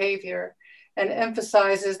social behavior and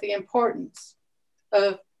emphasizes the importance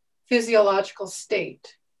of physiological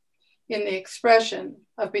state in the expression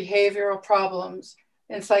of behavioral problems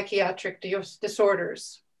and psychiatric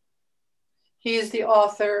disorders. He is the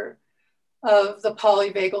author of The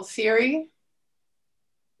Polyvagal Theory,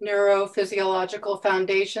 Neurophysiological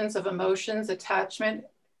Foundations of Emotions, Attachment,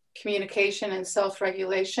 Communication, and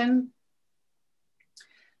Self-Regulation,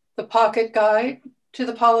 The Pocket Guide to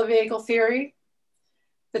the Polyvagal Theory,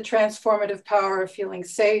 The Transformative Power of Feeling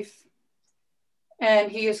Safe,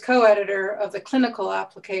 and he is co-editor of the Clinical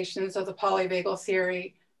Applications of the Polyvagal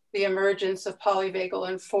Theory, The Emergence of Polyvagal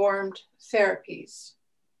Informed Therapies.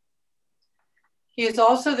 He is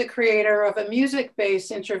also the creator of a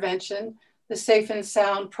music-based intervention, the Safe and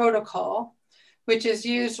Sound Protocol, which is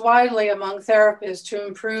used widely among therapists to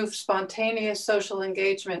improve spontaneous social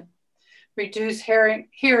engagement, reduce hearing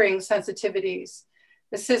sensitivities,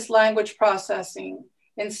 assist language processing,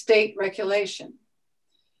 and state regulation.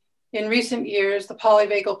 In recent years, the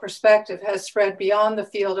polyvagal perspective has spread beyond the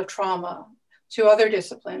field of trauma to other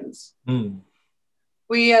disciplines.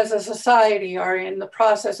 We as a society are in the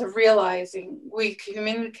process of realizing we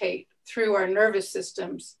communicate through our nervous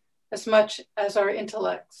systems as much as our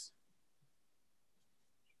intellects.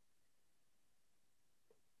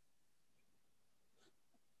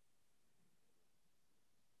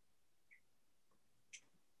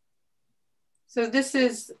 So this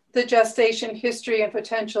is the gestation, history, and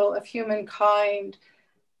potential of humankind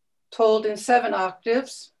told in 7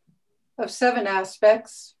 octaves of 7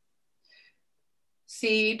 aspects: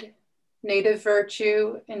 seed, native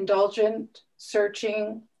virtue, indulgent,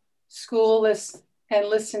 searching, schoolless, and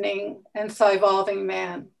listening, and evolving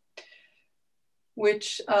man,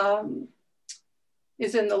 which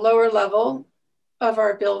is in the lower level of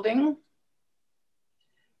our building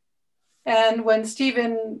And when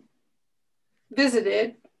Stephen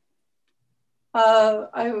visited,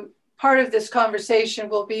 part of this conversation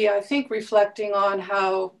will be, I think, reflecting on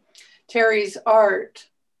how Terry's art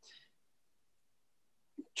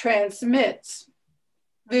transmits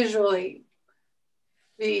visually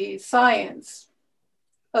the science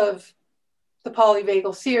of the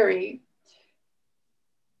polyvagal theory.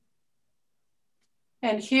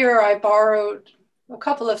 And here I borrowed a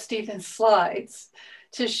couple of Stephen's slides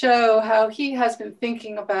to show how he has been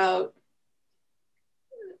thinking about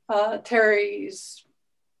Terry's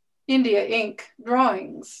India ink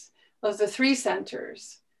drawings of the three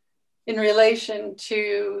centers in relation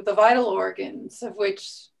to the vital organs, of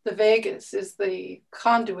which the vagus is the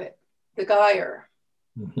conduit, the gyre.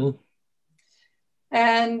 Mm-hmm.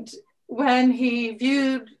 And when he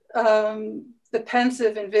viewed the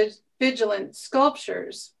pensive and vigilant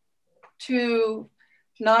sculptures, 2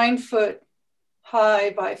 9-foot high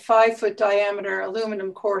by 5-foot diameter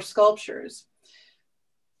aluminum core sculptures,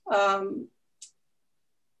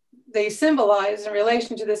 they symbolize, in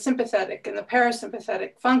relation to the sympathetic and the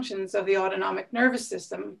parasympathetic functions of the autonomic nervous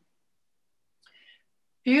system,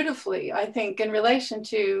 beautifully, I think, in relation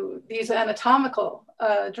to these anatomical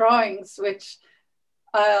drawings, which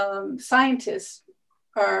scientists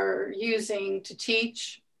are using to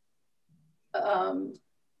teach the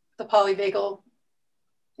polyvagal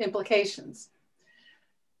implications.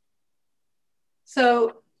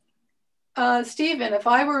 So, Stephen, if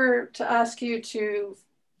I were to ask you to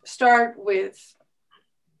start with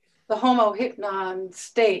the homo hypnon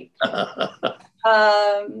state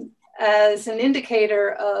as an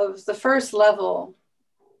indicator of the first level,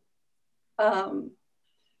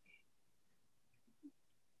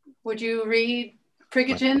 would you read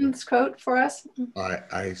Prigogne's quote for us?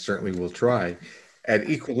 I certainly will try. At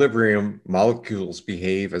equilibrium, molecules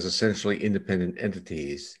behave as essentially independent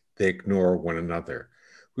entities. They ignore one another.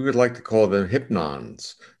 We would like to call them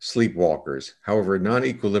hypnons, sleepwalkers. However,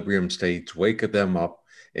 non-equilibrium states wake them up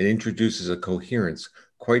and introduces a coherence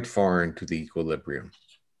quite foreign to the equilibrium.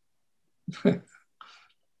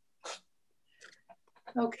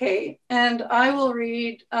 Okay, and I will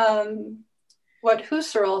read what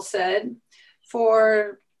Husserl said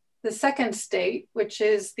for the second state, which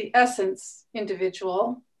is the essence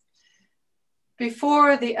individual.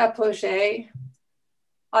 Before the epogee,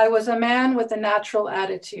 I was a man with a natural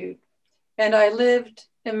attitude, and I lived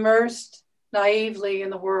immersed naively in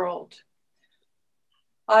the world.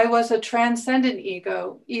 I was a transcendent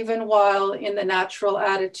ego, even while in the natural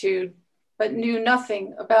attitude, but knew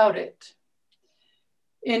nothing about it.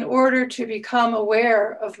 In order to become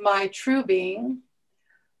aware of my true being,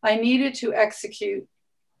 I needed to execute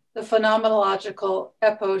the phenomenological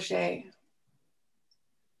epogee.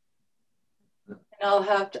 And I'll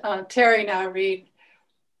have Terry now read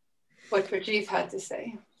what Rajiv had to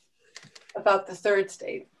say about the third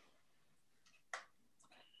state.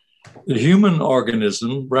 The human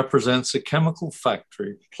organism represents a chemical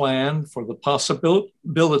factory planned for the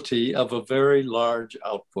possibility of a very large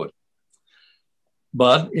output.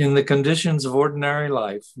 But in the conditions of ordinary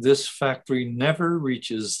life, this factory never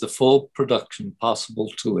reaches the full production possible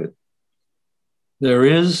to it. There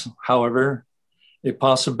is, however, a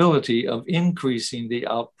possibility of increasing the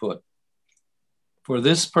output. For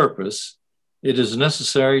this purpose, it is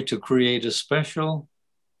necessary to create a special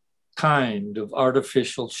kind of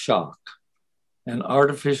artificial shock. An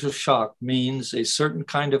artificial shock means a certain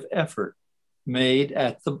kind of effort made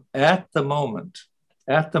at the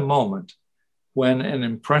moment when an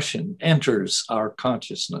impression enters our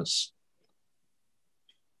consciousness.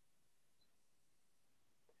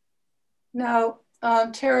 Now,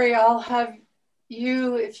 Terry, I'll have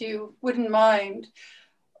you, if you wouldn't mind,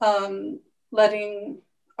 letting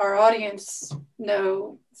our audience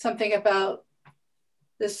know something about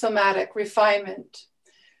the somatic refinement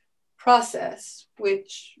process,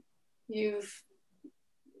 which you've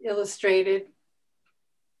illustrated.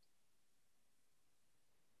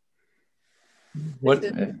 What?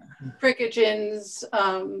 Prigogne's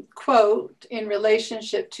quote in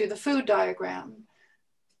relationship to the food diagram.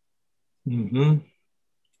 Mm-hmm.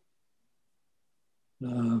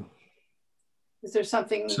 Is there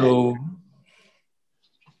something? So,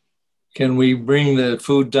 can we bring the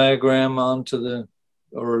food diagram onto the,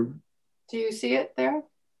 or? Do you see it there?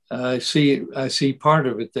 I see part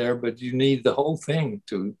of it there, but you need the whole thing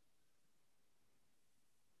to.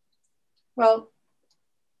 Well,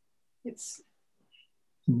 it's.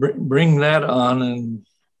 Bring that on and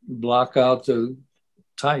block out the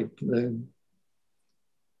type.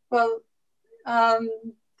 Well,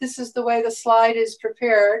 this is the way the slide is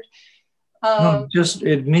prepared. No, just,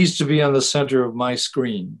 it needs to be on the center of my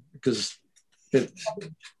screen. because it.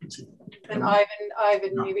 And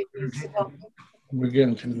Ivan, maybe needs to help. We're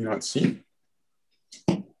going Can you not see?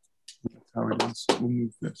 That's how it is. We'll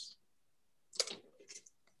move this.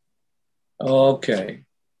 Okay.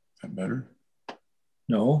 Is that better?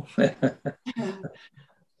 No. It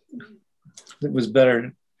was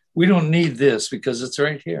better. We don't need this because it's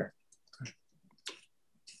right here.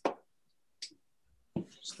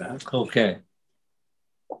 Is that? Okay.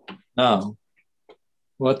 Now,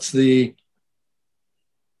 what's the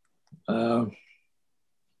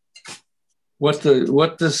what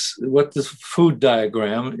this food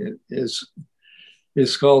diagram is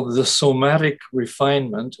called the somatic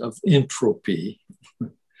refinement of entropy.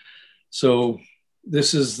 So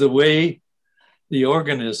this is the way the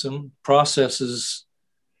organism processes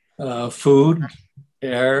food,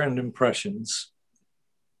 air, and impressions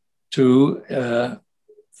to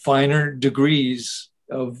finer degrees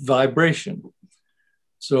of vibration.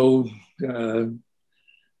 So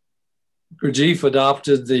Gurdjieff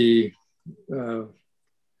adopted a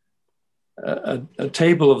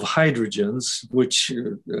table of hydrogens, which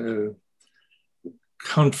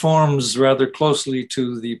conforms rather closely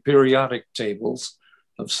to the periodic tables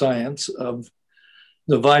of science of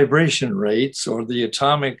the vibration rates or the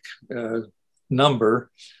atomic number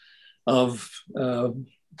of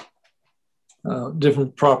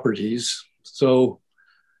different properties. So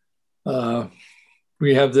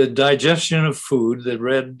we have the digestion of food, the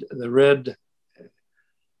red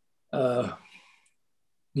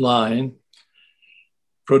line,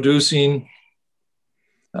 producing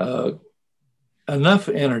enough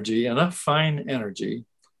energy, enough fine energy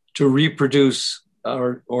to reproduce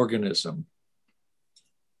our organism.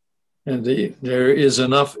 And there is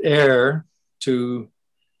enough air to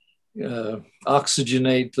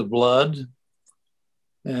oxygenate the blood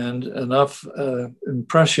and enough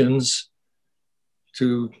impressions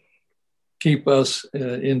to keep us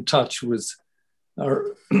in touch with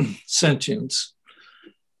our sentience.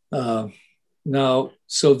 Now,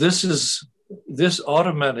 so this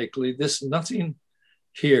automatically, nothing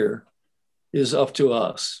here is up to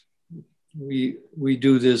us. We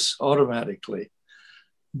do this automatically.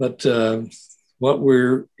 But what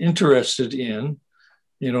we're interested in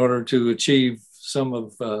order to achieve some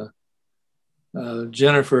of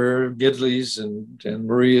Jennifer Gidley's and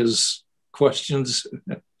Maria's questions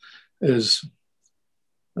is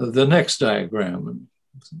the next diagram.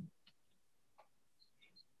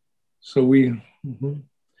 So we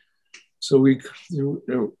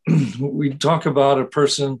talk about a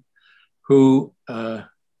person who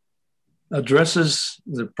addresses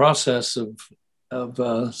the process of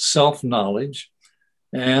self-knowledge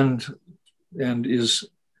and is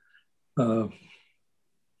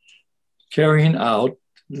carrying out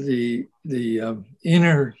the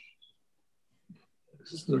inner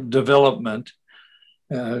development,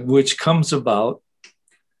 which comes about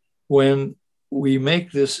when we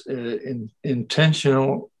make this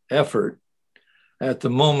intentional effort at the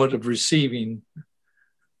moment of receiving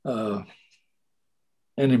an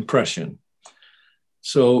impression.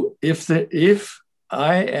 So if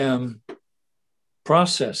I am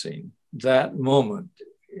processing that moment,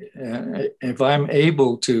 if I'm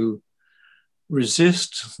able to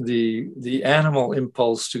resist the animal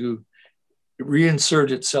impulse to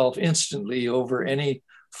reinsert itself instantly over any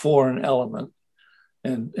foreign element,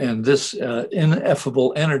 and this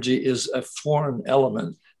ineffable energy is a foreign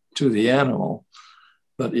element to the animal,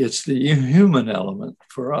 but it's the human element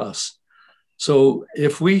for us. So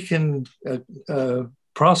if we can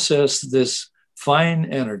process this fine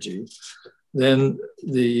energy, then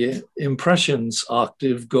the impressions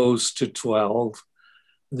octave goes to 12,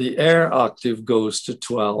 the air octave goes to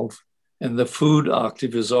 12, and the food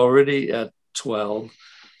octave is already at 12.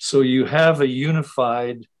 So you have a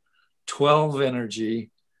unified 12 energy,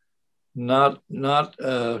 not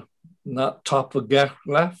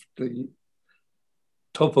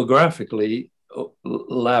topographically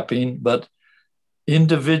lapping, but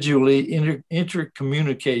individually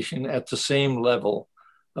intercommunication at the same level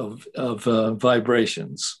of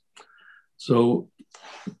vibrations. So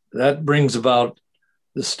that brings about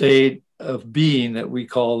the state of being that we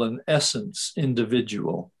call an essence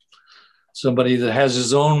individual, somebody that has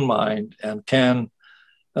his own mind and can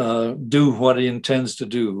do what he intends to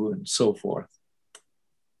do and so forth.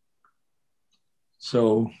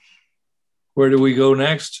 So where do we go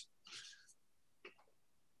next?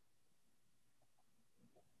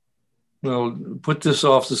 Well, put this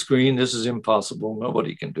off the screen. This is impossible.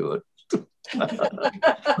 Nobody can do it.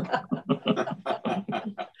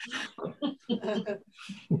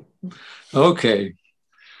 Okay.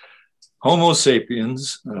 Homo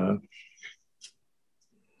sapiens.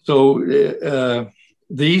 So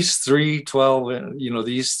these 312,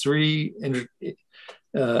 these three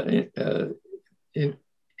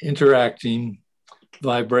interacting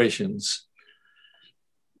vibrations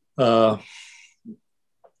are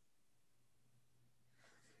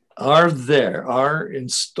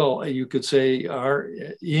installed, you could say, are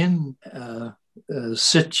in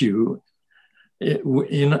situ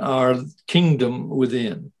in our kingdom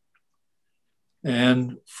within.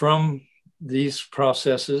 And from these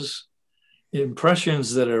processes,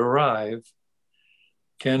 impressions that arrive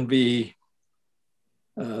can be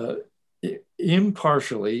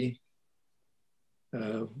impartially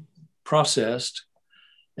processed.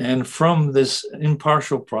 And from this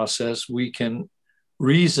impartial process, we can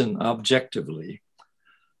reason objectively.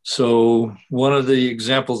 So one of the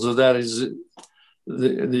examples of that is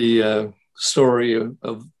the story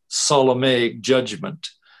of Ptolemaic judgment.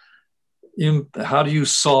 How do you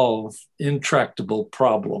solve intractable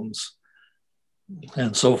problems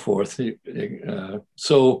and so forth?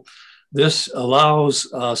 So this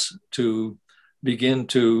allows us to begin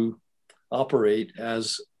to operate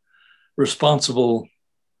as responsible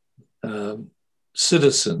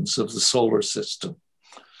citizens of the solar system.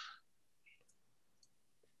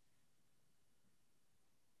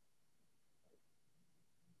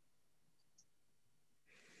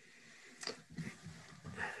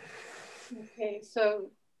 Okay,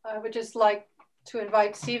 so I would just like to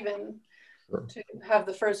invite Stephen to have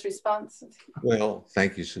the first response. Well,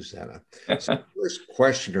 thank you, Susannah. So the first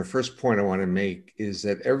question or first point I want to make is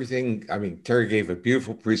that everything, I mean, Terry gave a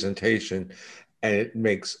beautiful presentation and it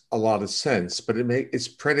makes a lot of sense, but it's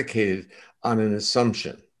predicated on an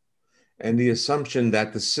assumption. And the assumption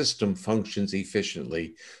that the system functions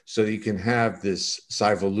efficiently so that you can have this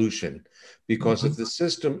cyvolution. Because if the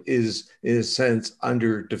system is, in a sense,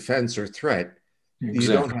 under defense or threat, you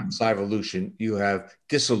don't have cyvolution, you have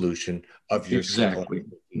dissolution of your exactly.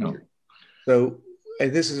 No. So,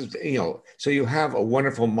 and this is, so you have a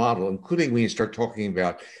wonderful model, including when you start talking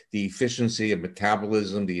about the efficiency of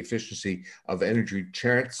metabolism, the efficiency of energy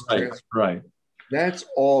transfer. Right. That's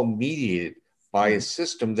all mediated by a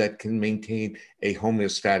system that can maintain a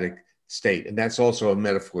homeostatic state. And that's also a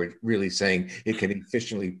metaphor, really saying it can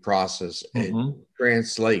efficiently process and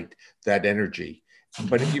translate that energy.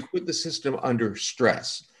 But if you put the system under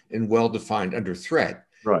stress and well-defined under threat,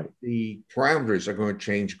 the parameters are going to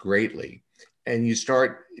change greatly. And you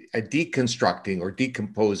start deconstructing or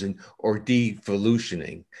decomposing or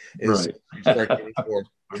devolutioning. You start getting more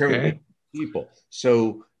primitive people.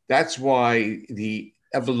 So that's why the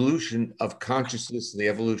evolution of consciousness, the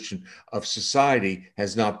evolution of society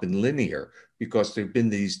has not been linear, because there have been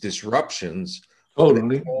these disruptions.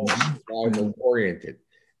 Totally. All survival oriented.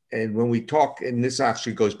 And when we talk, and this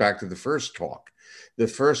actually goes back to the first talk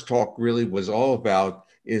really was all about,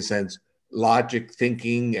 in a sense, logic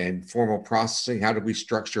thinking and formal processing. How do we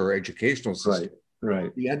structure our educational system?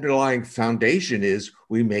 Right. The underlying foundation is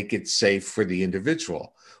we make it safe for the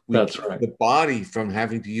individual. We keep the body from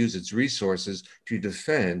having to use its resources to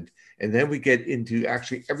defend. And then we get into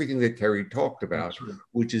actually everything that Terry talked about,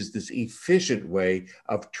 which is this efficient way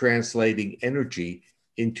of translating energy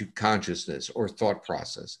into consciousness or thought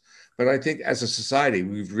process. But I think as a society,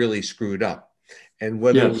 we've really screwed up. And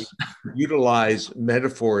whether we utilize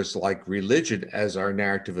metaphors like religion as our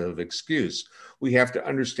narrative of excuse, we have to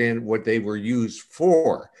understand what they were used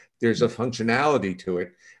for. There's a functionality to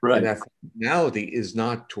it. And that functionality is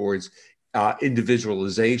not towards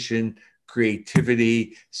individualization,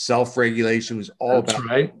 creativity, self-regulation. It's all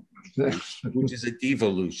about which is a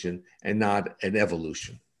devolution and not an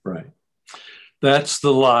evolution. Right. That's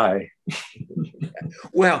the lie.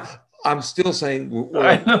 Well, I'm still saying we're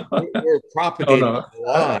propagating a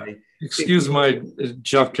lie. Excuse my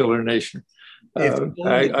jocular-nation.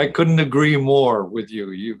 I couldn't agree more with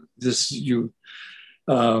you.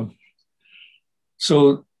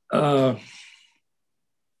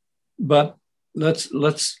 But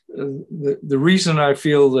the reason I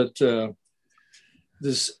feel that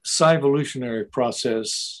this cyvolutionary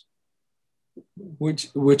process,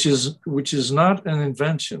 which is not an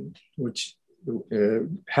invention, which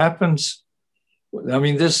happens. I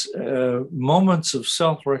mean, this moments of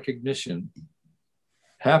self-recognition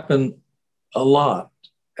happen a lot,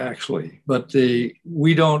 actually, but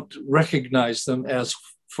we don't recognize them as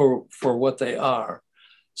for what they are.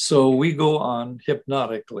 So we go on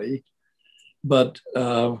hypnotically. But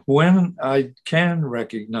when I can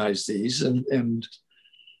recognize these, and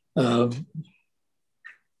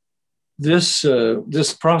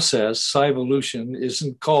this process, cyvolution,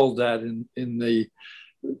 isn't called that in the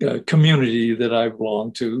community that I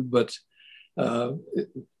belong to, but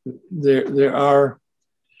there are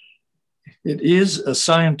it is a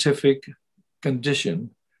scientific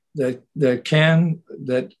condition that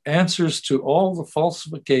answers to all the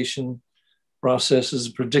falsification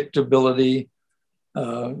processes, predictability,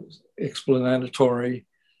 explanatory.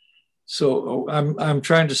 So I'm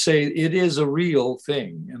trying to say it is a real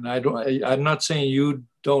thing, and I'm not saying you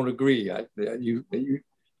don't agree.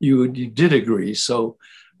 You did agree. So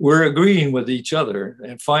we're agreeing with each other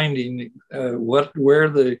and finding what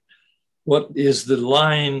is the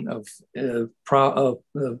line of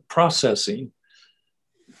processing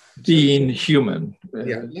being human.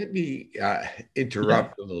 Yeah, let me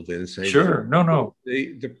interrupt a little bit and say, sure, no.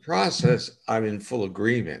 The process, I'm in full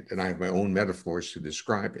agreement, and I have my own metaphors to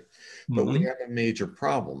describe it. But we have a major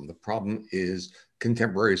problem. The problem is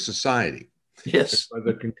contemporary society. Yes.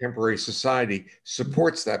 Whether contemporary society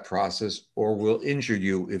supports that process or will injure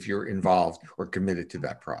you if you're involved or committed to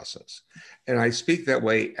that process. And I speak that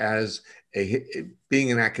way as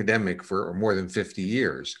being an academic for more than 50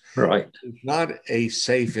 years. Right. It's not a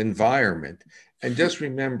safe environment. And just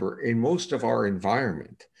remember, in most of our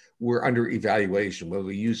environment, we're under evaluation, whether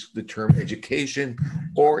we use the term education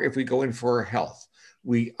or if we go in for our health.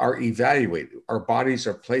 We are evaluated. Our bodies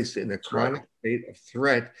are placed in a chronic state of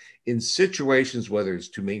threat in situations, whether it's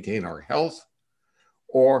to maintain our health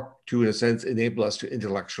or to, in a sense, enable us to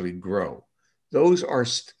intellectually grow. Those are,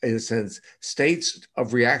 in a sense, states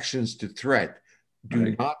of reactions to threat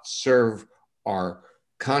do not serve our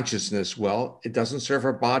consciousness well. It doesn't serve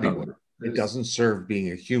our body well. It doesn't serve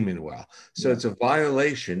being a human well. So it's a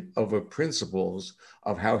violation of the principles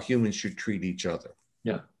of how humans should treat each other.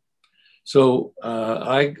 Yeah. So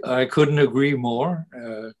I couldn't agree more.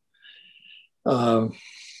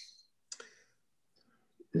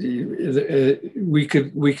 We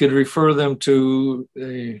could refer them to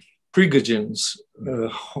Pedagogies,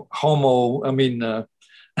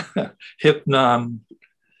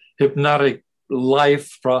 hypnotic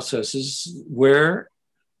life processes where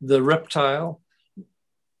the reptile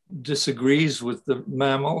disagrees with the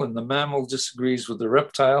mammal and the mammal disagrees with the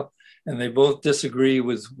reptile, and they both disagree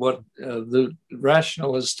with what the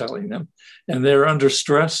rational is telling them, and they're under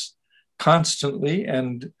stress constantly,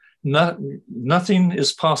 and nothing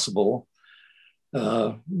is possible.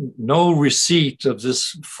 No receipt of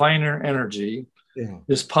this finer energy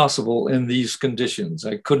is possible in these conditions.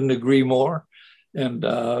 I couldn't agree more. And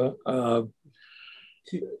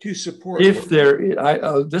to support, if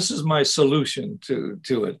this is my solution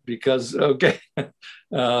to it, because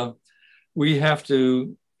we have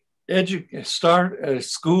to start a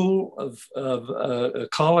school of a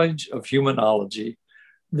college of humanology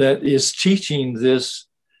that is teaching this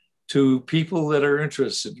to people that are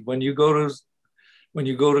interested. When you go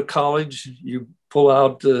to college, you pull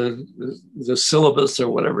out the syllabus or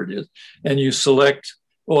whatever it is, and you select,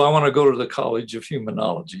 I want to go to the College of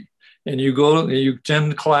Humanology. And you go, you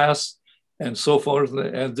attend class and so forth,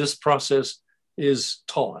 and this process is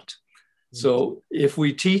taught. So if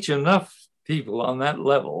we teach enough people on that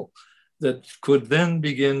level that could then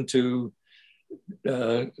begin to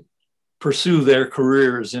pursue their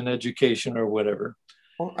careers in education or whatever.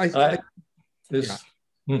 Well, I'm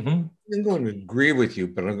going to agree with you,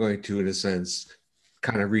 but I'm going to, in a sense,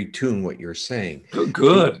 kind of retune what you're saying.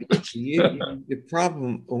 Good. The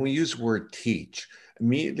problem, when we use the word teach,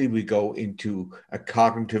 immediately we go into a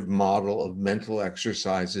cognitive model of mental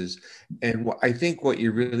exercises. And I think what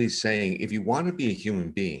you're really saying, if you want to be a human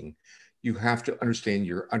being, you have to understand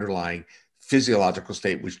your underlying physiological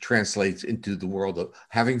state, which translates into the world of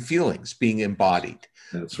having feelings, being embodied.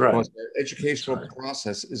 That's right. Because the educational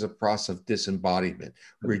process is a process of disembodiment,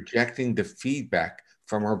 rejecting the feedback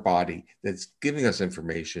from our body that's giving us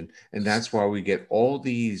information. And that's why we get all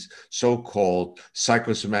these so-called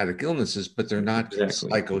psychosomatic illnesses, but they're not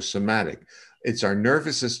psychosomatic. It's our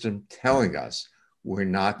nervous system telling us we're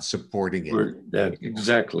not supporting it.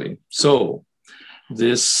 Exactly. So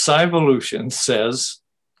this Psyvolution says,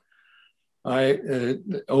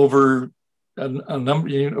 over a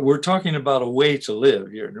number, we're talking about a way to live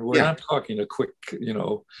here. We're not talking a quick,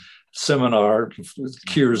 seminar that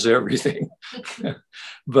cures everything.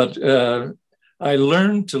 But I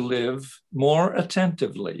learned to live more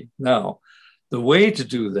attentively. Now, the way to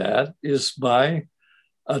do that is by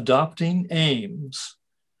adopting aims,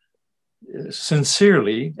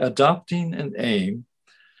 sincerely adopting an aim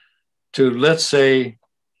to, let's say,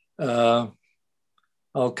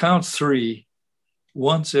 I'll count 3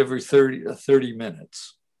 once every 30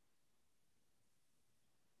 minutes.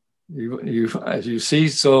 You see,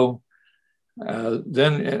 so then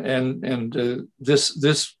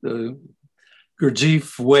this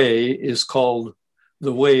Gurdjieff way is called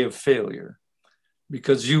the way of failure.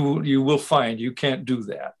 because you will find you can't do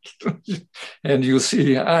that. And you'll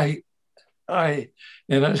see, when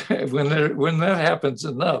that happens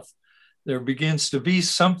enough, there begins to be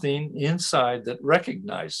something inside that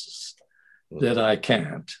recognizes that I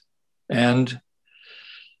can't. And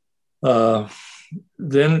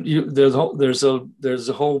then there's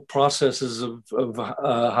a whole processes of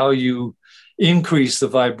how you increase the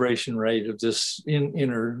vibration rate of this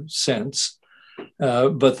inner sense.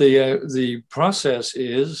 But the process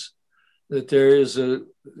is that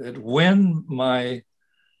that when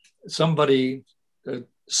somebody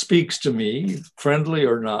speaks to me, friendly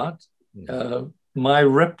or not, my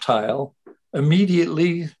reptile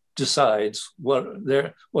immediately decides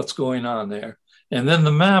what's going on there. And then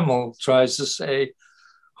the mammal tries to say,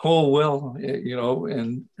 oh, well,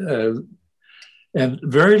 and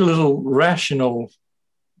very little rational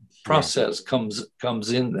process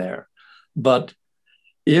comes in there. But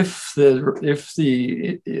if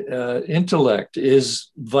the intellect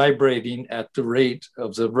is vibrating at the rate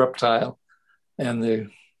of the reptile and the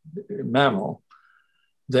mammal,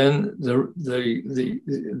 then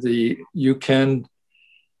you can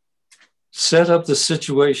set up the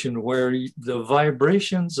situation where the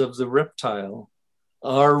vibrations of the reptile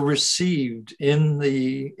are received in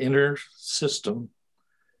the inner system,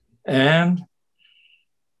 and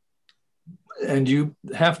you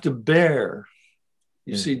have to bear.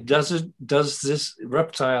 You see, does this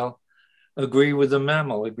reptile agree with the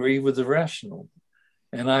mammal, agree with the rational?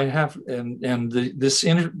 And this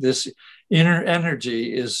inner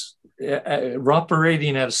energy is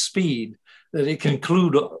operating at a speed that it can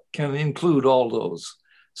include all those.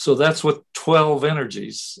 So that's what 12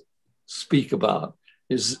 energies speak about,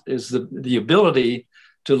 is the ability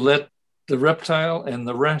to let the reptile and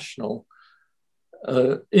the rational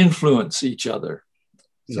influence each other.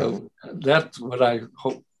 So that's what I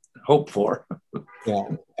hope for.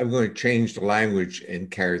 Well, I'm going to change the language and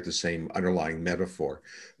carry the same underlying metaphor.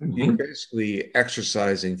 You're basically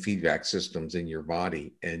exercising feedback systems in your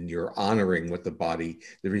body, and you're honoring what the body,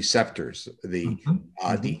 the receptors, the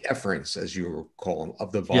efferents, as you call them,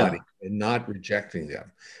 of the body, and not rejecting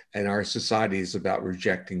them. And our society is about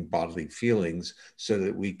rejecting bodily feelings so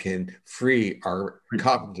that we can free our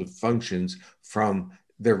cognitive functions from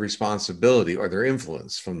their responsibility or their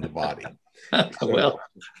influence from the body. The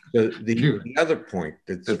other point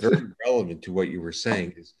that's very relevant to what you were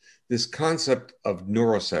saying is this concept of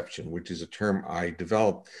neuroception, which is a term I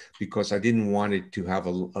developed because I didn't want it to have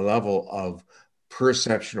a level of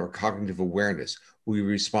perception or cognitive awareness. We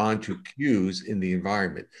respond to cues in the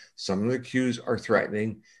environment. Some of the cues are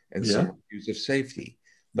threatening and some are cues of safety.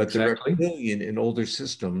 But the reptilian and older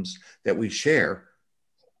systems that we share,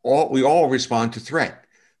 we all respond to threat.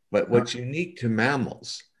 But what's unique to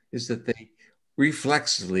mammals is that they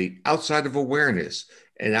reflexively, outside of awareness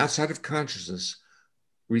and outside of consciousness,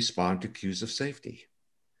 respond to cues of safety.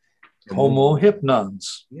 Homo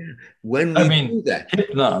hypnons. Yeah. When we do that,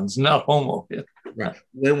 hypnons, not homo. Right.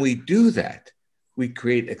 When we do that, we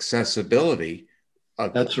create accessibility.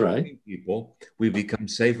 That's right. People, we become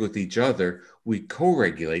safe with each other. We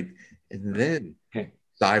co-regulate, and then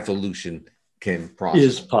evolution can process.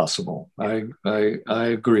 Is possible. I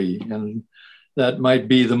agree, and that might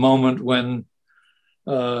be the moment when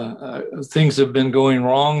things have been going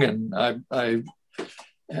wrong, and I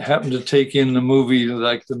happen to take in the movie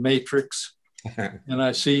like The Matrix, and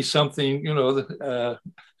I see something, and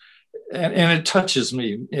it touches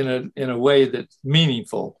me in a way that's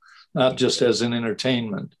meaningful, not just as an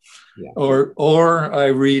entertainment. Yeah. Or I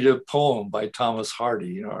read a poem by Thomas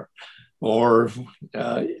Hardy, or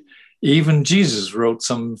even Jesus wrote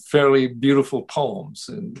some fairly beautiful poems,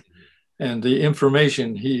 and the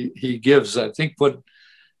information he gives, I think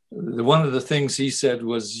one of the things he said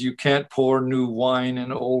was, you can't pour new wine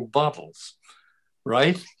in old bottles,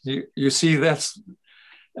 right? You see, that's,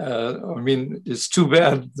 it's too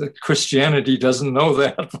bad that Christianity doesn't know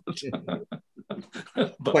that.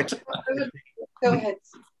 but go ahead.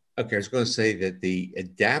 Okay, I was going to say that the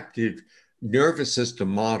adaptive nervous system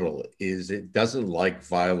model it doesn't like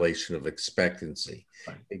violation of expectancy.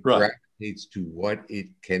 It gravitates to what it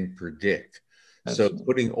can predict. So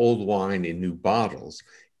putting old wine in new bottles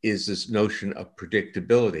is this notion of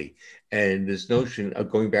predictability, and this notion of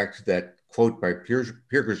going back to that quote by Porges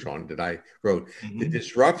that I wrote, the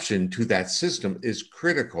disruption to that system is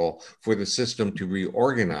critical for the system to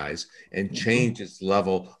reorganize and change its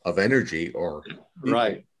level of energy or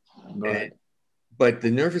but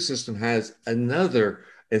the nervous system has another,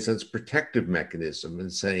 in a sense, protective mechanism in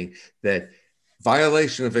saying that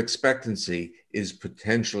violation of expectancy is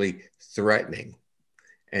potentially threatening.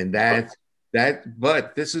 And that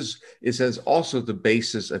But it says also the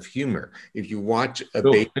basis of humor. If you watch a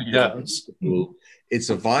baby, yes. It's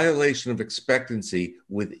a violation of expectancy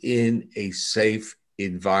within a safe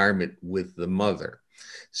environment with the mother.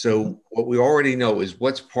 So what we already know is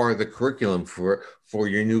what's part of the curriculum for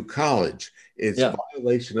your new college. It's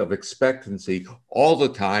violation of expectancy all the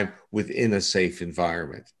time within a safe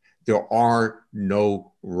environment. There are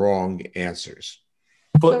no wrong answers.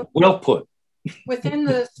 Well put. Within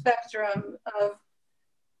the spectrum of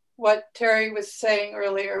what Terry was saying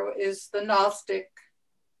earlier is the Gnostic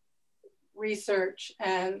research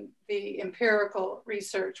and the empirical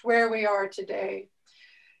research, where we are today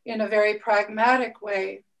in a very pragmatic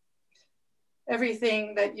way.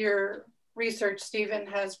 Everything that your research, Stephen,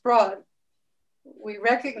 has brought, we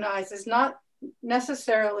recognize is not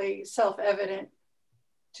necessarily self-evident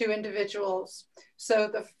to individuals.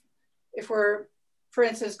 So if we're, for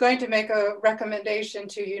instance, going to make a recommendation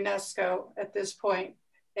to UNESCO at this point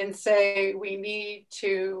and say we need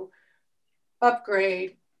to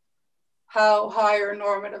upgrade how higher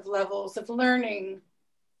normative levels of learning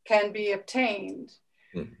can be obtained.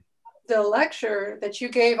 Mm-hmm. The lecture that you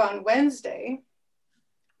gave on Wednesday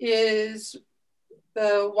is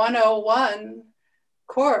the 101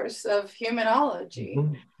 course of Humanology.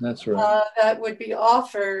 Mm-hmm. That's right. That would be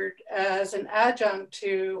offered as an adjunct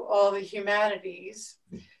to all the humanities,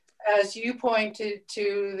 as you pointed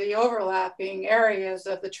to the overlapping areas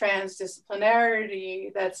of the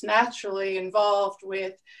transdisciplinarity that's naturally involved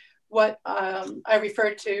with what I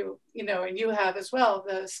referred to, and you have as well,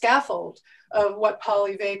 the scaffold of what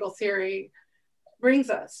polyvagal theory brings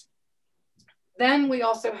us. Then we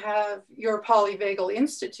also have your Polyvagal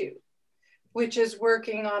Institute, which is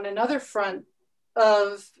working on another front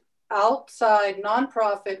of outside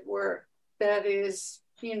nonprofit work that is,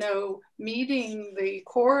 meeting the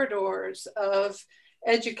corridors of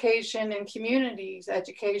education in communities,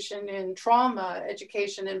 education in trauma,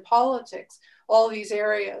 education in politics, all these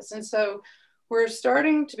areas. And so we're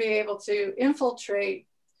starting to be able to infiltrate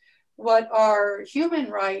what are human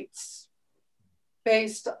rights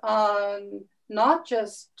based on not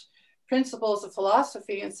just principles of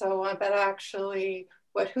philosophy and so on, but actually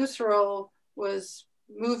what Husserl was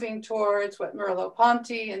moving towards, what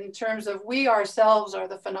Merleau-Ponty, in terms of we ourselves are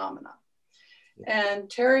the phenomena. And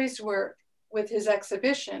Terry's work with his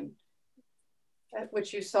exhibition,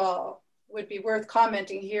 which you saw, would be worth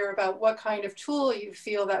commenting here about what kind of tool you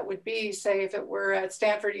feel that would be, say if it were at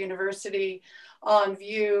Stanford University on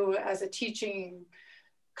view as a teaching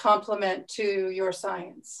complement to your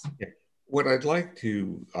science. Yeah. What I'd like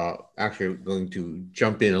to, actually I'm going to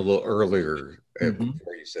jump in a little earlier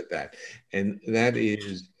before you said that, and that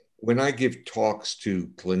is when I give talks to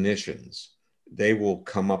clinicians, they will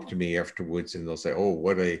come up to me afterwards and they'll say, oh,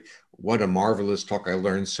 what a marvelous talk. I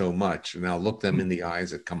learned so much. And I'll look them in the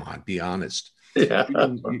eyes and come on, be honest. Yeah.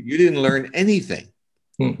 You didn't learn anything.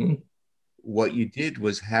 Mm-hmm. What you did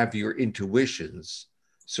was have your intuitions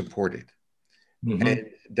supported. Mm-hmm. And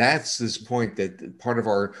that's this point that part of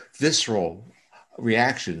our visceral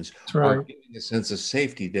reactions are giving a sense of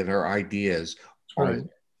safety that our ideas are.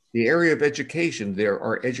 The area of education, there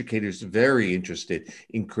are educators very interested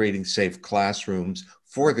in creating safe classrooms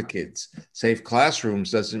for the kids. Safe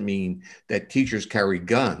classrooms doesn't mean that teachers carry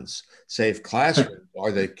guns. Safe classrooms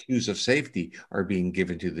are the cues of safety are being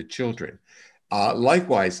given to the children.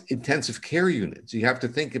 Likewise, intensive care units. You have to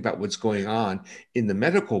think about what's going on in the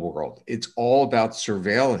medical world. It's all about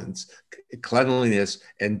surveillance, cleanliness,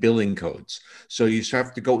 and billing codes. So you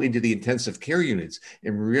have to go into the intensive care units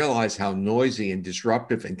and realize how noisy and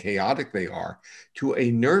disruptive and chaotic they are to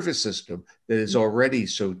a nervous system that is already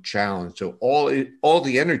so challenged. So all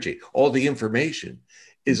the energy, all the information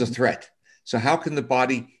is a threat. So how can the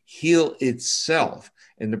body heal itself?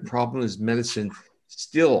 And the problem is medicine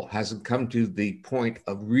still hasn't come to the point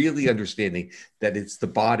of really understanding that it's the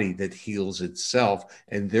body that heals itself,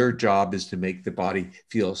 and their job is to make the body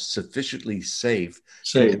feel sufficiently safe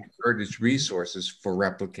to convert its resources for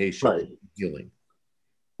replication and healing.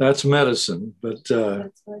 That's medicine, but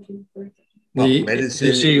medicine,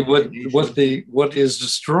 you see what is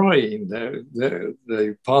destroying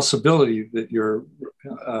the possibility that you're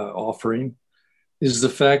offering is the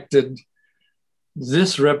fact that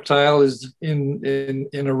this reptile is in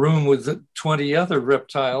a room with 20 other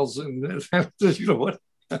reptiles, and you know what?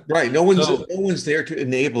 Right. No one's there to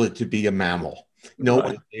enable it to be a mammal. No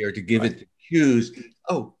one's there to give it the cues.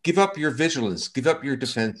 Oh, give up your vigilance, give up your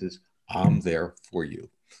defenses. I'm there for you.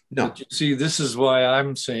 No. But you see, this is why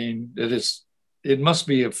I'm saying that it must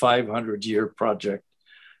be a 500-year project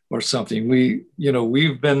or something.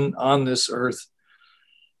 We've been on this earth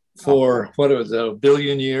for what was it, a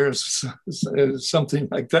billion years, something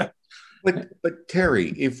like that. But Terry,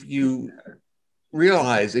 if you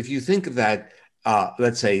realize, if you think of that,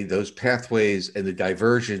 let's say those pathways and the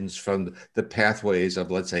diversions from the pathways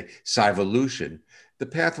of, let's say, Cyvolution, the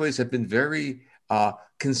pathways have been very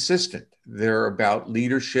consistent. They're about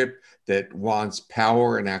leadership that wants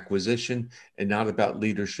power and acquisition, and not about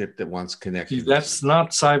leadership that wants connection. That's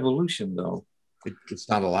not Cyvolution, though. It's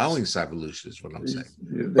not allowing Cyvolution, is what I'm saying.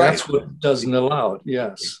 That's right. What doesn't allow it.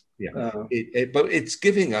 Yes. Yeah. But it's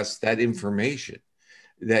giving us that information.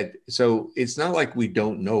 So it's not like we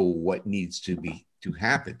don't know what needs to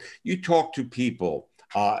happen. You talk to people,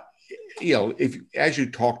 if as you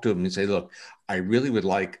talk to them and say, look, I really would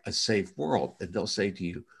like a safe world, and they'll say to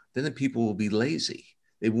you, then the people will be lazy.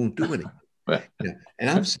 They won't do anything. And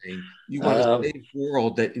I'm saying you want a safe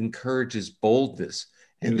world that encourages boldness.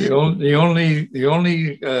 And the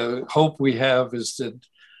only hope we have is that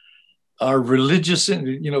our religious,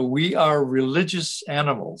 we are religious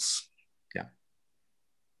animals.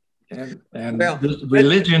 And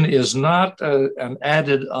religion is not an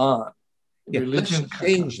added on. Religion let's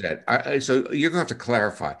change that. So you're going to have to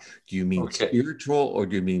clarify. Do you mean spiritual or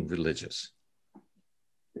do you mean religious?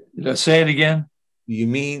 Say it again. Do you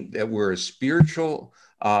mean that we're a spiritual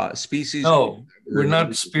species? No, we're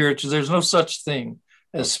not spiritual. There's no such thing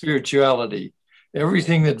as spirituality.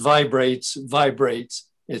 Everything that vibrates.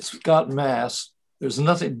 It's got mass. There's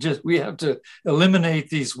nothing. Just we have to eliminate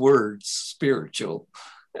these words, spiritual.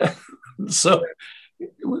 So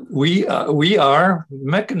we are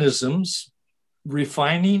mechanisms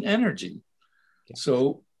refining energy.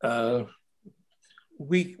 So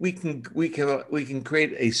we can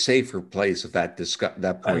create a safer place of that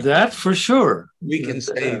point. That for sure. We can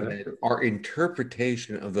say that our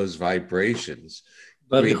interpretation of those vibrations.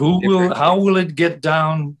 But how will it get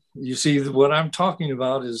down? You see, what I'm talking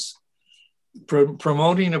about is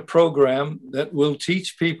promoting a program that will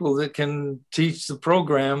teach people that can teach the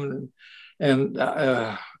program. And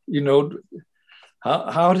how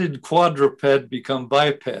did quadruped become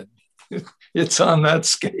biped? It's on that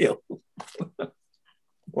scale.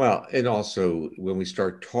 Well, and also when we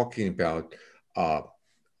start talking about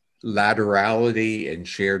laterality and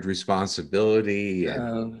shared responsibility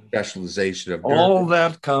and specialization of all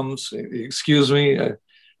that comes, excuse me,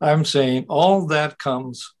 I'm saying all that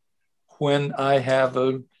comes when I have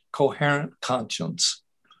a coherent conscience.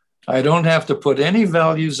 I don't have to put any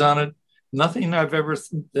values on it. Nothing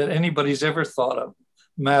that anybody's ever thought of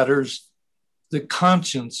matters. The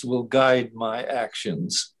conscience will guide my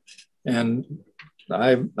actions. And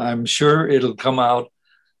I'm sure it'll come out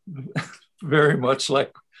very much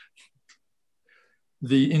like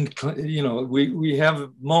we have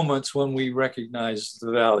moments when we recognize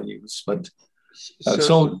the values, but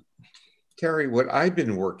so Terry, what I've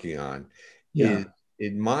been working on is,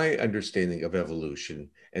 in my understanding of evolution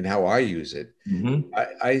and how I use it,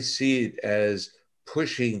 I see it as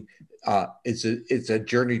pushing. It's a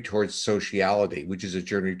journey towards sociality, which is a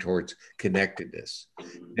journey towards connectedness.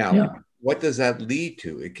 Now, what does that lead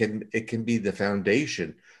to? It can be the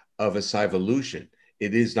foundation of a Cyvolution.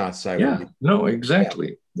 It is not Cyvolution. Yeah, no,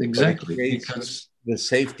 exactly. Because the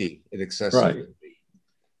safety and accessibility. Right.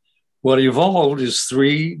 What evolved is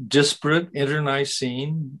 3 disparate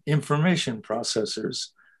internecine information processors.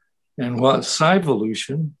 And what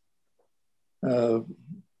Cyvolution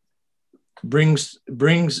brings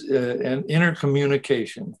an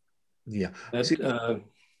intercommunication. Yeah. That,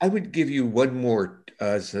 I would give you one more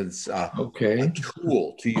a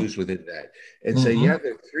tool to use within that, and say, there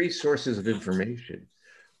are 3 sources of information,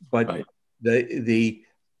 but the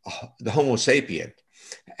Homo sapien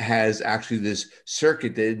has actually this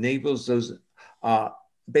circuit that enables those,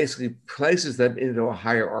 basically places them into a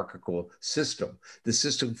hierarchical system. The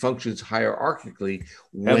system functions hierarchically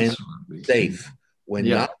when safe. When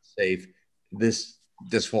not safe, this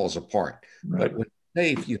falls apart. But when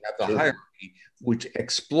safe, you have the hierarchy, which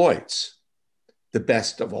exploits the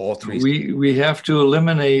best of all 3. We have to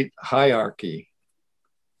eliminate hierarchy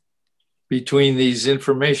between these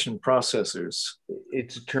information processors.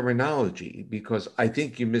 It's a terminology, because I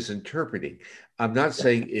think you're misinterpreting. I'm not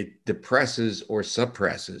saying it depresses or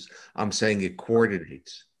suppresses. I'm saying it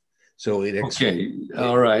coordinates. So it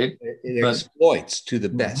exploits to the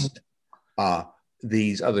best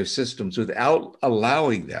these other systems without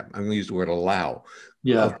allowing them. I'm going to use the word allow.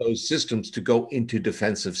 Of those systems to go into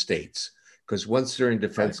defensive states. Because once they're in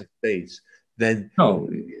defensive states, then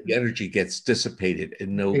the energy gets dissipated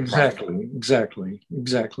and Exactly.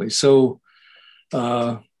 So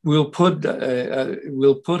we'll put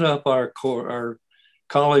up our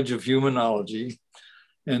College of Humanology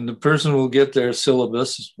and the person will get their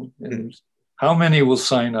syllabus, and how many will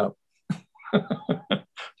sign up?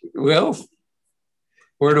 Well,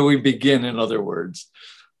 where do we begin, in other words?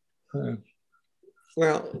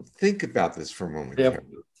 Well, think about this for a moment. Yep.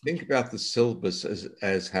 Think about the syllabus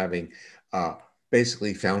as having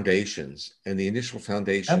basically foundations, and the initial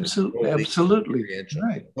foundation Absolutely, is absolutely.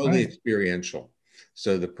 totally experiential.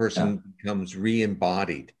 So the person becomes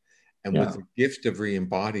re-embodied, and with the gift of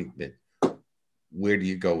re-embodiment, where do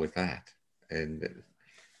you go with that? And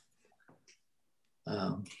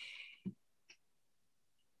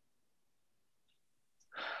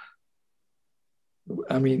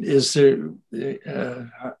I mean, is there?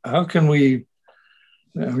 How can we?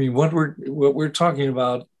 I mean, what we're talking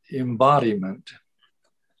about, embodiment,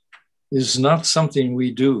 is not something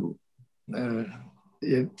we do.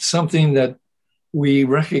 It's something that we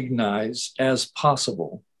recognize as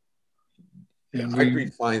possible. And I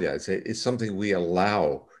refine that. It's something we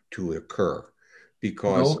allow to occur,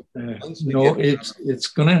 because it's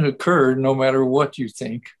going to occur no matter what you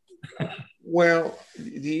think. Well,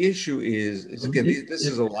 the issue is again, this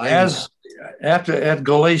is a line as at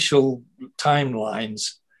glacial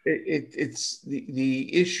timelines. It's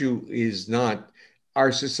the issue is not,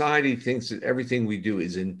 our society thinks that everything we do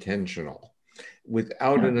is intentional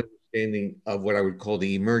without an understanding of what I would call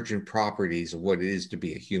the emergent properties of what it is to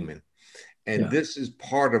be a human. And this is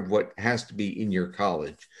part of what has to be in your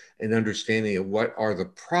college, an understanding of what are the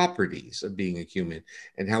properties of being a human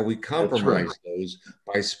and how we compromise those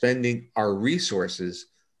by spending our resources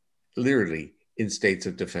literally in states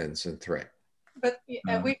of defense and threat. But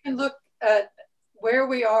we can look at where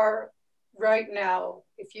we are right now.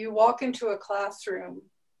 If you walk into a classroom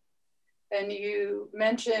and you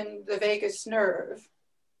mention the vagus nerve,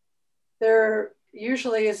 there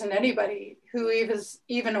usually isn't anybody who is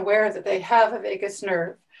even aware that they have a vagus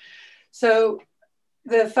nerve. So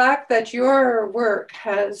the fact that your work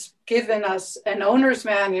has given us an owner's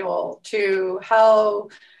manual to how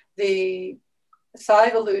the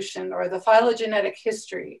evolution or the phylogenetic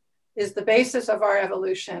history is the basis of our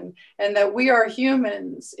evolution, and that we are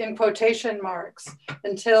humans in quotation marks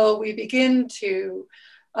until we begin to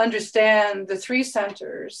understand the three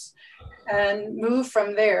centers and move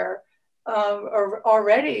from there,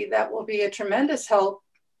 already that will be a tremendous help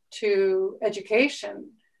to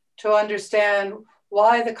education to understand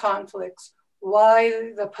why the conflicts,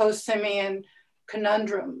 why the post-Simian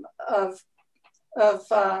conundrum of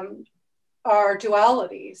our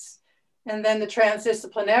dualities. And then the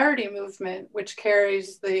transdisciplinarity movement, which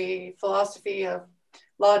carries the philosophy of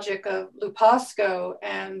logic of Lupasco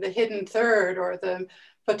and the hidden third, or the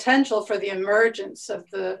potential for the emergence of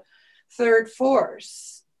the third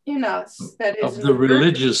force in us, that is of the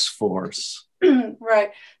religious force.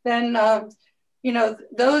 Right. Then,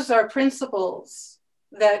 those are principles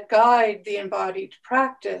that guide the embodied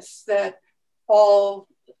practice that all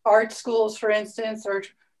art schools, for instance, are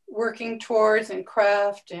working towards in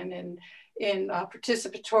craft and in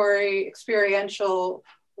participatory experiential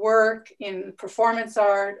work in performance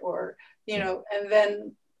art, or, and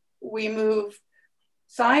then we move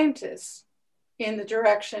scientists in the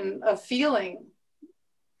direction of feeling,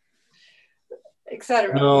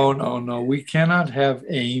 etc. No. We cannot have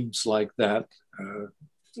aims like that.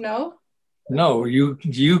 No,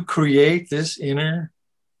 you create this inner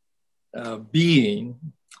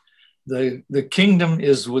being. The kingdom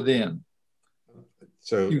is within.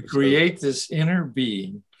 So you create this inner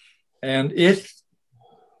being, and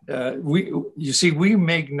we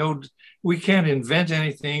can't invent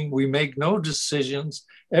anything. We make no decisions.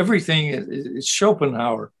 Everything is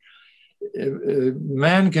Schopenhauer.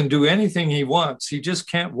 Man can do anything he wants. He just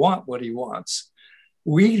can't want what he wants.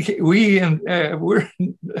 We're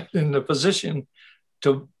in the position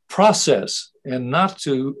to process and not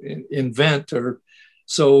to invent, or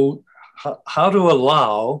so. How to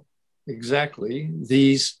allow exactly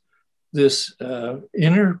this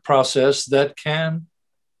inner process that can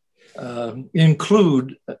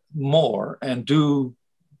include more and do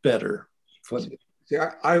better. But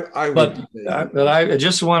I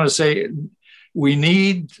just want to say, we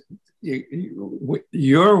need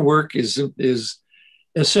your work is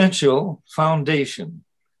essential foundation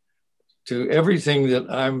to everything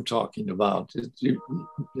that I'm talking about.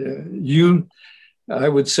 I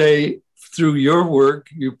would say, through your work,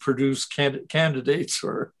 you produce candidates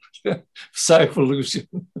for Psyvolution.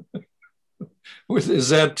 Is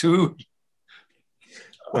that too?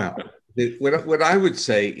 Well, what I would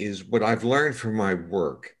say is, what I've learned from my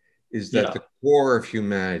work is that the core of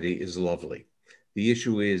humanity is lovely. The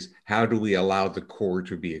issue is, how do we allow the core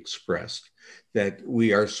to be expressed? That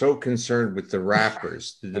we are so concerned with the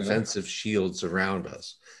wrappers, the defensive shields around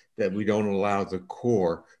us, that we don't allow the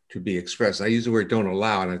core to be expressed. I use the word don't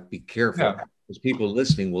allow, and I have to be careful. Yeah. Because people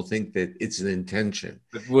listening will think that it's an intention.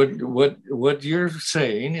 But what you're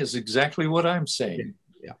saying is exactly what I'm saying.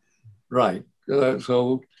 Yeah. Right.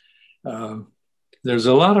 So there's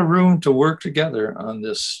a lot of room to work together on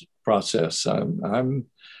this process. I'm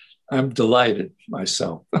delighted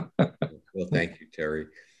myself. Well, thank you, Terry.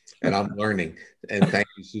 And I'm learning. And thank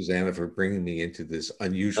you, Susannah, for bringing me into this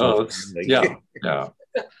unusual family. Yeah, yeah.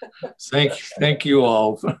 Thank you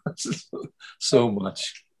all so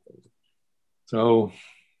much. So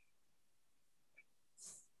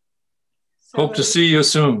hope to see you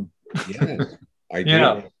soon. Yes, I do.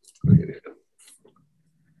 Yeah.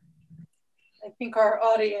 I think our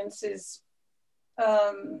audience is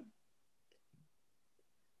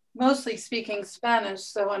mostly speaking Spanish,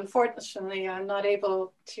 so unfortunately I'm not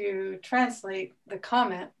able to translate the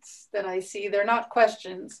comments that I see. They're not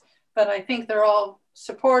questions, but I think they're all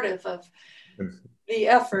supportive of the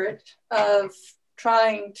effort of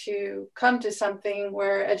trying to come to something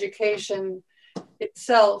where education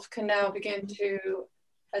itself can now begin to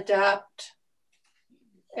adapt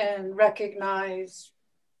and recognize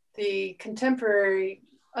the contemporary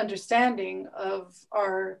understanding of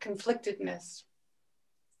our conflictedness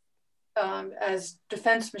as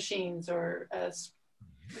defense machines, or as,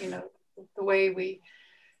 the way we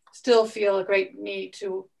still feel a great need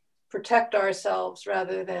to protect ourselves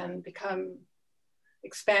rather than become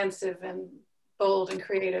expansive and bold and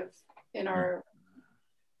creative in our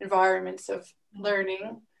environments of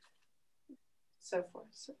learning, so forth.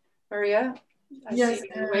 So, Maria, I see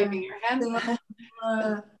you waving your hand.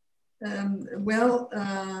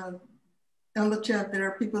 On the chat, there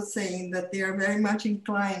are people saying that they are very much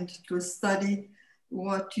inclined to study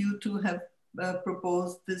what you two have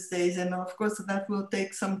proposed these days. And of course, that will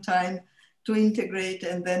take some time to integrate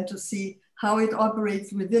and then to see how it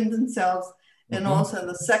operates within themselves. And also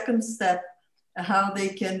the second step, how they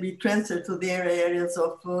can be transferred to their areas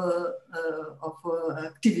of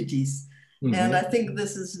activities. And I think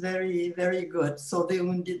this is very, very good. So they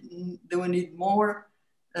will need more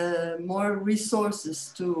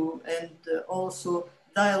resources and also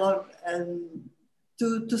dialogue and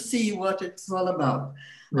to see what it's all about.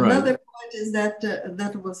 Right. Another point is that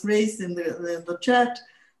that was raised in the chat.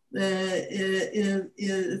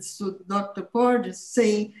 It's to Dr. Porges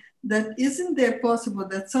saying that isn't there possible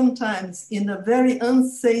that sometimes in a very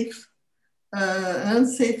unsafe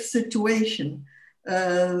situation,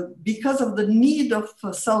 because of the need of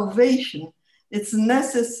salvation, it's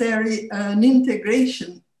necessary an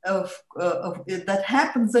integration of that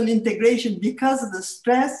happens, an integration because of the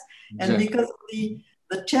stress and because of the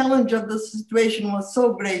challenge of the situation was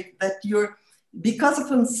so great that because of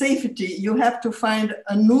unsafety, you have to find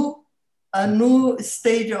a new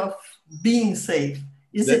stage of being safe.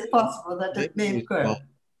 Is it possible that it may occur? Well,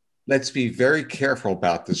 let's be very careful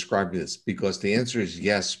about describing this, because the answer is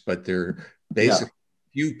yes, but there are basically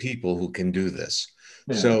few people who can do this.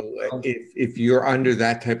 Yeah. So if you're under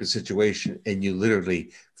that type of situation and you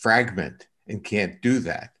literally fragment and can't do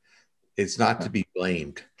that, it's not to be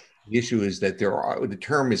blamed. The issue is that the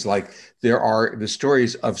term is like, there are the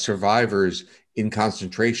stories of survivors in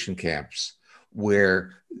concentration camps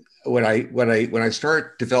where when I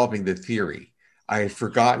started developing the theory, I had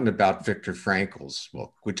forgotten about Viktor Frankl's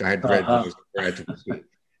book, which I had read when I was a graduate student.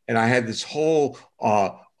 And I had this whole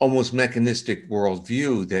almost mechanistic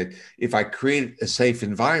worldview that if I created a safe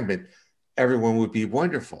environment, everyone would be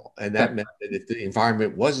wonderful. And that meant that if the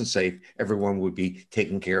environment wasn't safe, everyone would be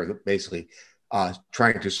taken care of, basically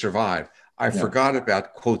trying to survive. I forgot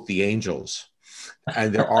about, quote, the angels.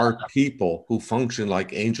 And there are people who function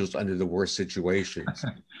like angels under the worst situations.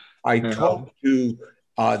 I talked to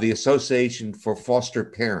the Association for Foster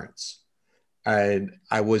Parents, and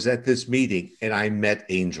I was at this meeting and I met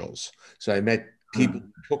angels. So I met people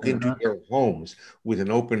who took into their homes with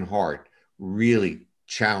an open heart, really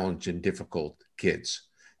challenged and difficult kids.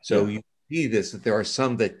 So you see this, that there are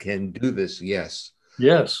some that can do this, yes.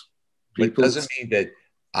 Yes. But it doesn't mean that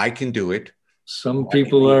I can do it. Some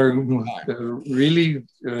people are really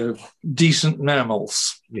decent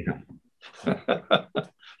mammals. Yeah.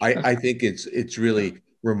 I think it's really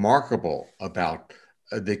remarkable about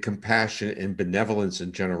the compassion and benevolence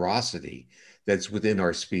and generosity that's within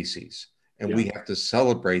our species. And we have to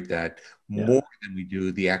celebrate that more than we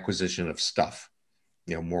do the acquisition of stuff.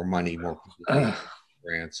 More money, more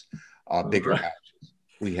grants, bigger houses.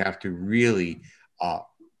 We have to really,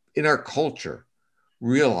 in our culture,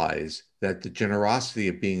 realize that the generosity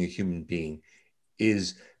of being a human being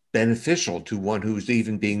is beneficial to one who's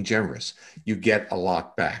even being generous. You get a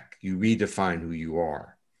lot back. You redefine who you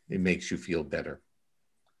are. It makes you feel better.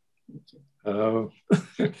 On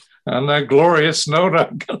that glorious note,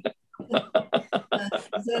 I'm gonna...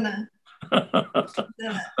 Susannah,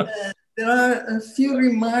 there are a few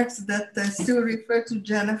remarks that still refer to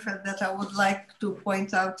Jennifer that I would like to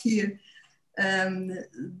point out here.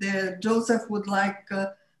 Joseph would like,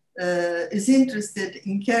 is interested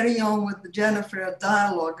in carrying on with Jennifer a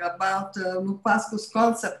dialogue about Lupasco's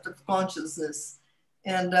concept of consciousness.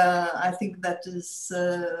 And I think that is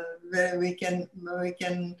we can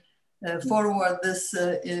forward this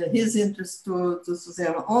his interest to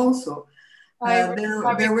Susannah also. There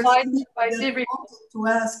were to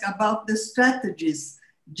ask about the strategies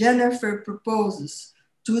Jennifer proposes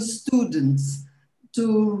to students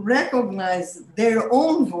to recognize their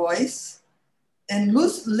own voice and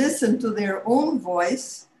listen to their own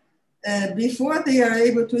voice before they are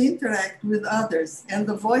able to interact with others and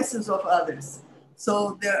the voices of others.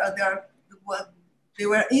 So they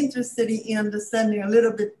were interested in understanding a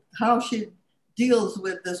little bit how she deals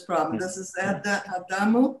with this problem. This is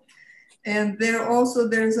Adamo. And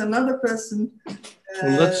there's another person.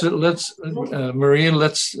 Well, Maria,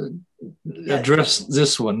 let's address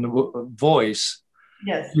this one, voice.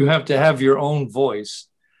 Yes. You have to have your own voice,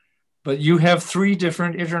 but you have 3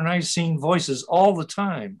 different internecine voices all the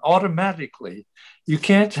time, automatically. You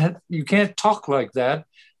can't talk like that.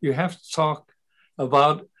 You have to talk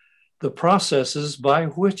about the processes by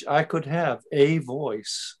which I could have a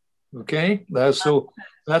voice. Okay, so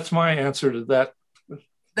that's my answer to that.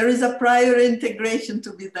 There is a prior integration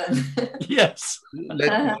to be done. Yes.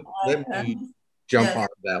 Let me jump on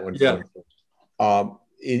that one. Yeah.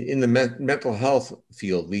 In the mental health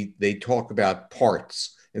field, they talk about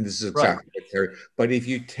parts, and this is exactly right. But if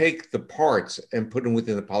you take the parts and put them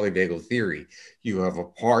within the polyvagal theory, you have a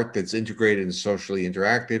part that's integrated and socially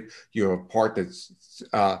interactive. You have a part that's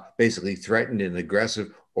basically threatened and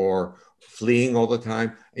aggressive or fleeing all the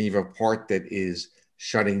time, and you have a part that is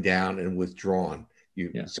shutting down and withdrawn.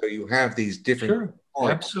 So you have these different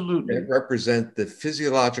parts that represent the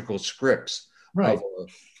physiological scripts of our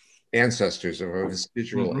ancestors, of our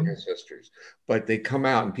vestigial ancestors. But they come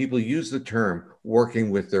out and people use the term working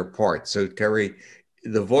with their parts. So Terry,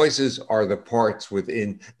 the voices are the parts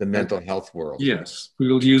within the mental health world. Yes,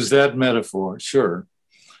 we'll use that metaphor, sure.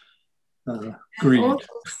 Agreed. Also,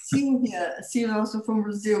 Sylvia also from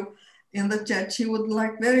Brazil in the chat, she would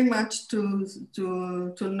like very much to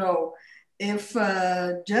know if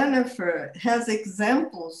Jennifer has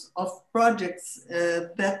examples of projects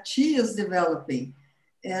that she is developing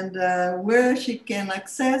and where she can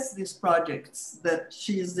access these projects that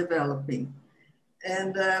she is developing.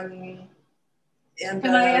 And can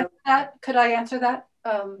I answer that? Could I answer that?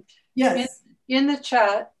 Yes. In the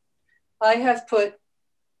chat, I have put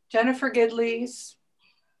Jennifer Gidley's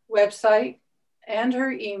website and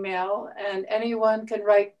her email, and anyone can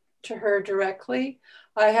write to her directly.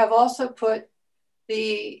 I have also put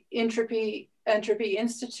the Entropy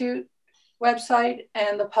Institute website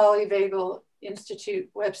and the Polyvagal Institute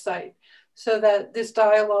website so that this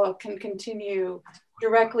dialogue can continue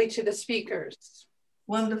directly to the speakers.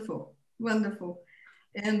 Wonderful, wonderful.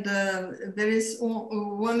 And there is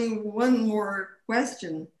one more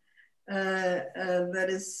question that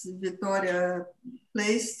is Victoria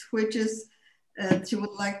placed, which is she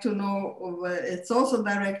would like to know, it's also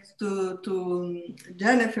direct to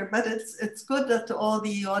Jennifer, but it's good that all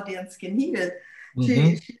the audience can hear it.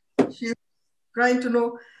 She's trying to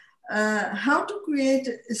know how to create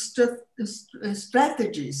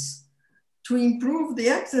strategies to improve the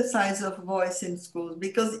exercise of voice in schools,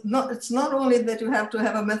 because it's not only that you have to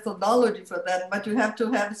have a methodology for that, but you have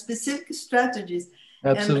to have specific strategies.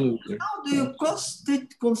 Absolutely. And how do you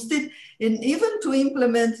constitute, and even to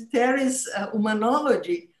implement Terry's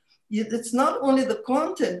Humanology, it's not only the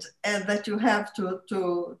content that you have to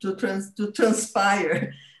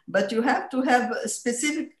transpire, but you have to have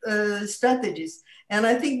specific strategies. And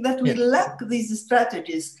I think that we lack these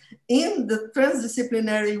strategies in the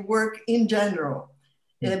transdisciplinary work in general,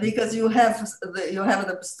 because you have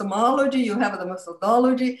the epistemology, you have the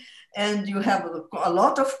methodology, and you have a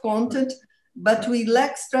lot of content, but we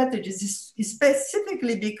lack strategies,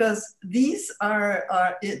 specifically because these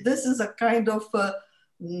this is a kind of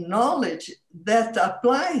knowledge that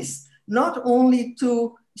applies not only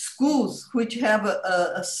to schools, which have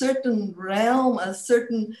a certain realm, a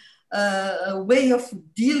certain way of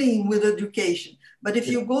dealing with education. But if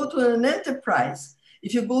you go to an enterprise,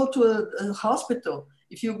 if you go to a hospital,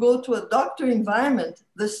 if you go to a doctor environment,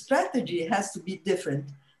 the strategy has to be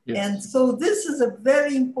different. Yes. And so this is a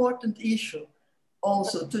very important issue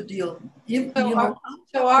also to deal.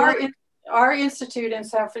 So our institute in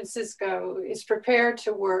San Francisco is prepared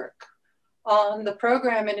to work on the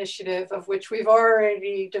program initiative, of which we've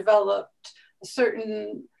already developed a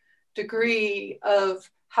certain degree of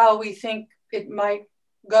how we think it might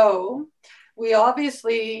go. We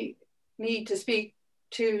obviously need to speak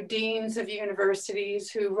to deans of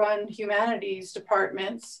universities who run humanities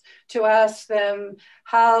departments to ask them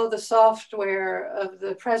how the software of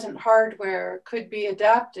the present hardware could be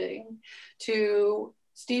adapting to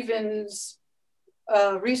Stephen's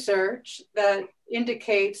research that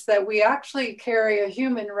indicates that we actually carry a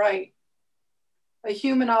human right, a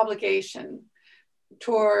human obligation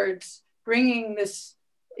towards bringing this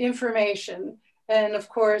information. And of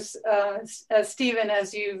course, as Stephen,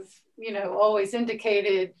 as you've always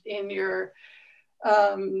indicated in your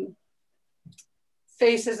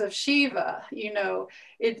Faces of Shiva,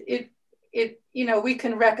 we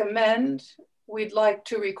can recommend, we'd like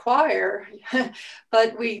to require,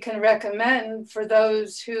 but we can recommend for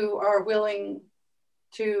those who are willing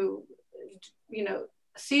to,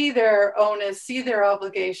 see their onus, see their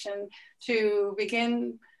obligation to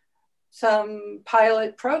begin some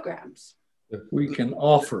pilot programs. We can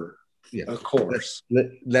offer a course.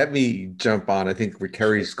 Let me jump on. I think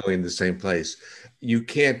Terry's going the same place. You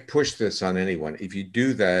can't push this on anyone. If you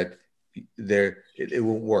do that, it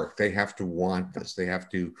won't work. They have to want this. They have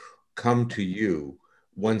to come to you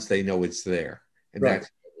once they know it's there, and that's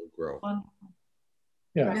how it will grow.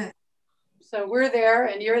 Yeah. Right. So we're there,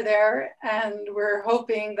 and you're there, and we're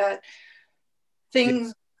hoping that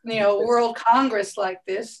things, World Congress like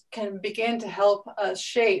this can begin to help us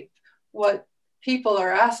shape what people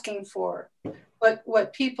are asking for, but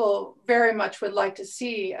what people very much would like to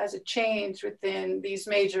see as a change within these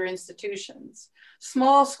major institutions.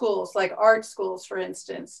 Small schools, like art schools, for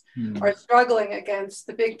instance, are struggling against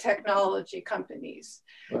the big technology companies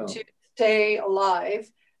to stay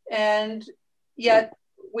alive. And yet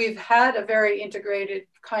we've had a very integrated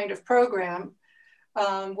kind of program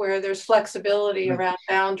where there's flexibility around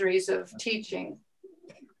boundaries of teaching.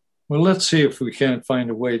 Well, let's see if we can't find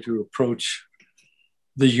a way to approach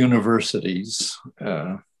the universities.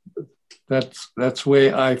 That's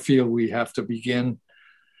way I feel we have to begin.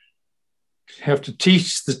 Have to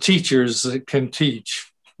teach the teachers that can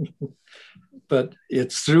teach, but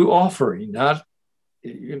it's through offering, not,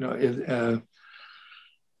 how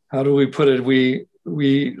do we put it? We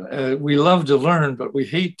love to learn, but we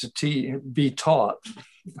hate to be taught.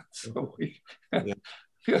 So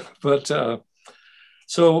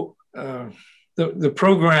the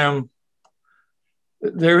program,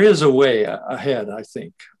 there is a way ahead, I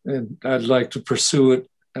think, and I'd like to pursue it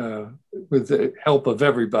with the help of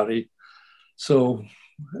everybody. So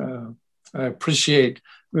I appreciate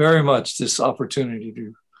very much this opportunity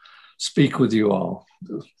to speak with you all.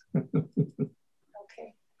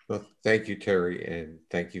 Okay. Well, thank you, Terry, and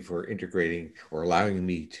thank you for integrating or allowing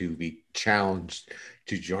me to be challenged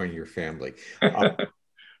to join your family.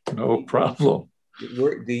 No problem.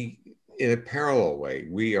 In a parallel way,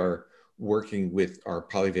 we are working with our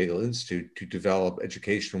Polyvagal Institute to develop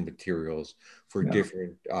educational materials for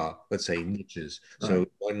different, let's say, niches. Right. So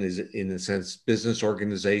one is, in a sense, business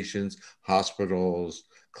organizations, hospitals,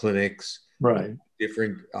 clinics, right?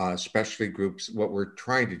 Different specialty groups. What we're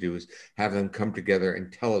trying to do is have them come together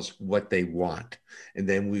and tell us what they want, and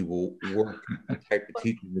then we will work the type of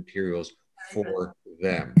teaching materials for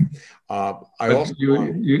them.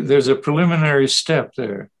 There's a preliminary step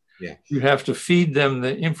there. Yeah. You have to feed them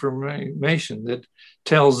the information that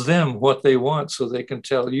tells them what they want so they can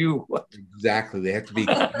tell you what. Exactly. They have to be,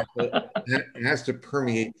 it has to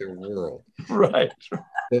permeate their world. Right.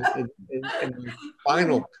 And the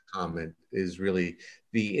final comment is really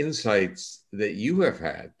the insights that you have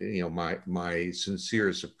had, my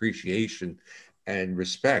sincerest appreciation and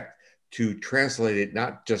respect to translate it,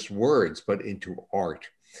 not just words, but into art,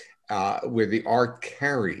 where the art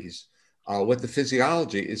carries what the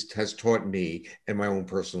physiology has taught me and my own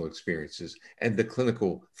personal experiences and the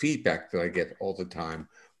clinical feedback that I get all the time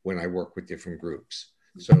when I work with different groups.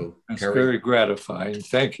 So that's very gratifying.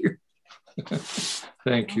 Thank you.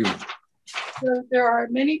 Thank you. So there are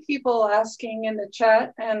many people asking in the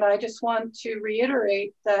chat, and I just want to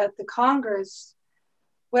reiterate that the Congress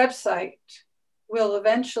website will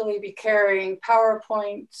eventually be carrying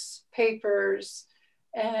PowerPoints, papers,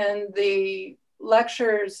 and the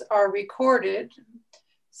lectures are recorded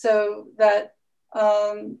so that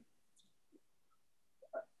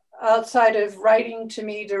outside of writing to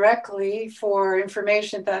me directly for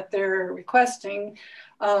information that they're requesting,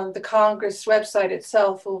 the Congress website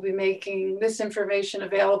itself will be making this information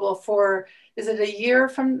available for, is it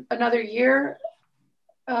another year?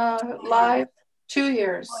 Live, 2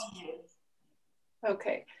 years.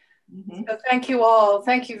 Okay. So thank you all.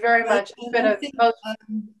 Thank you very much. It's been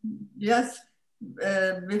yes.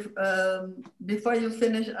 Before you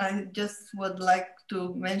finish, I just would like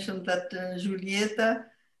to mention that Julieta,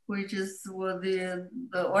 which is the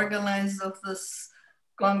organizer of this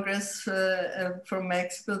Congress from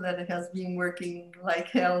Mexico, that has been working like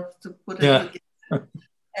hell to put it together.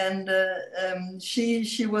 And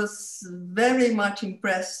she was very much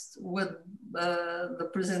impressed with the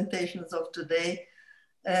presentations of today.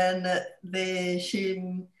 And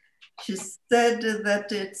she said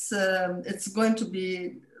that it's going to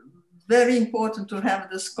be very important to have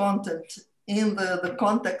this content in the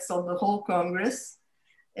context of the whole Congress,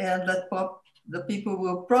 and that the people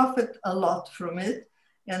will profit a lot from it.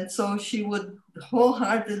 And so she would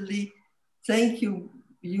wholeheartedly thank you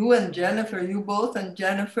and Jennifer, you both and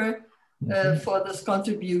Jennifer, for this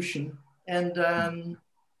contribution. And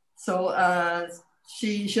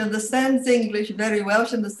she understands English very well,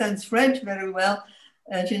 she understands French very well,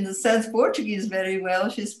 and she understands Portuguese very well,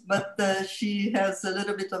 but she has a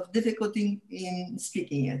little bit of difficulty in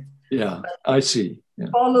speaking it. Yeah, I see. Yeah.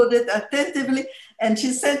 Followed it attentively, and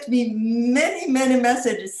she sent me many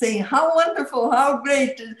messages saying how wonderful, how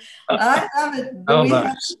great, I love it. But we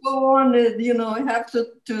have to go on, you know, we have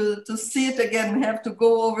to see it again, we have to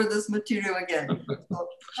go over this material again. So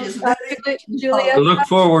she's very Julieta, I look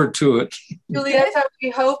forward to it. Julieta, we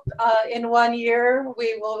hope in 1 year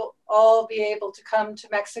we will all be able to come to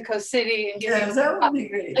Mexico City and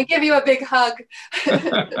give you a big hug.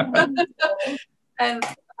 And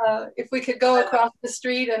if we could go across the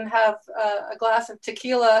street and have a glass of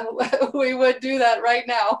tequila, we would do that right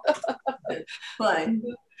now. Fine.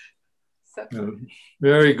 So.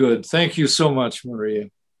 Very good. Thank you so much, Maria.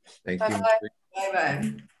 Thank you.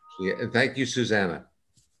 Bye-bye. Yeah, and thank you, Susannah.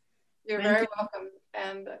 You're very welcome.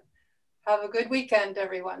 And have a good weekend,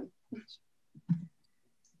 everyone.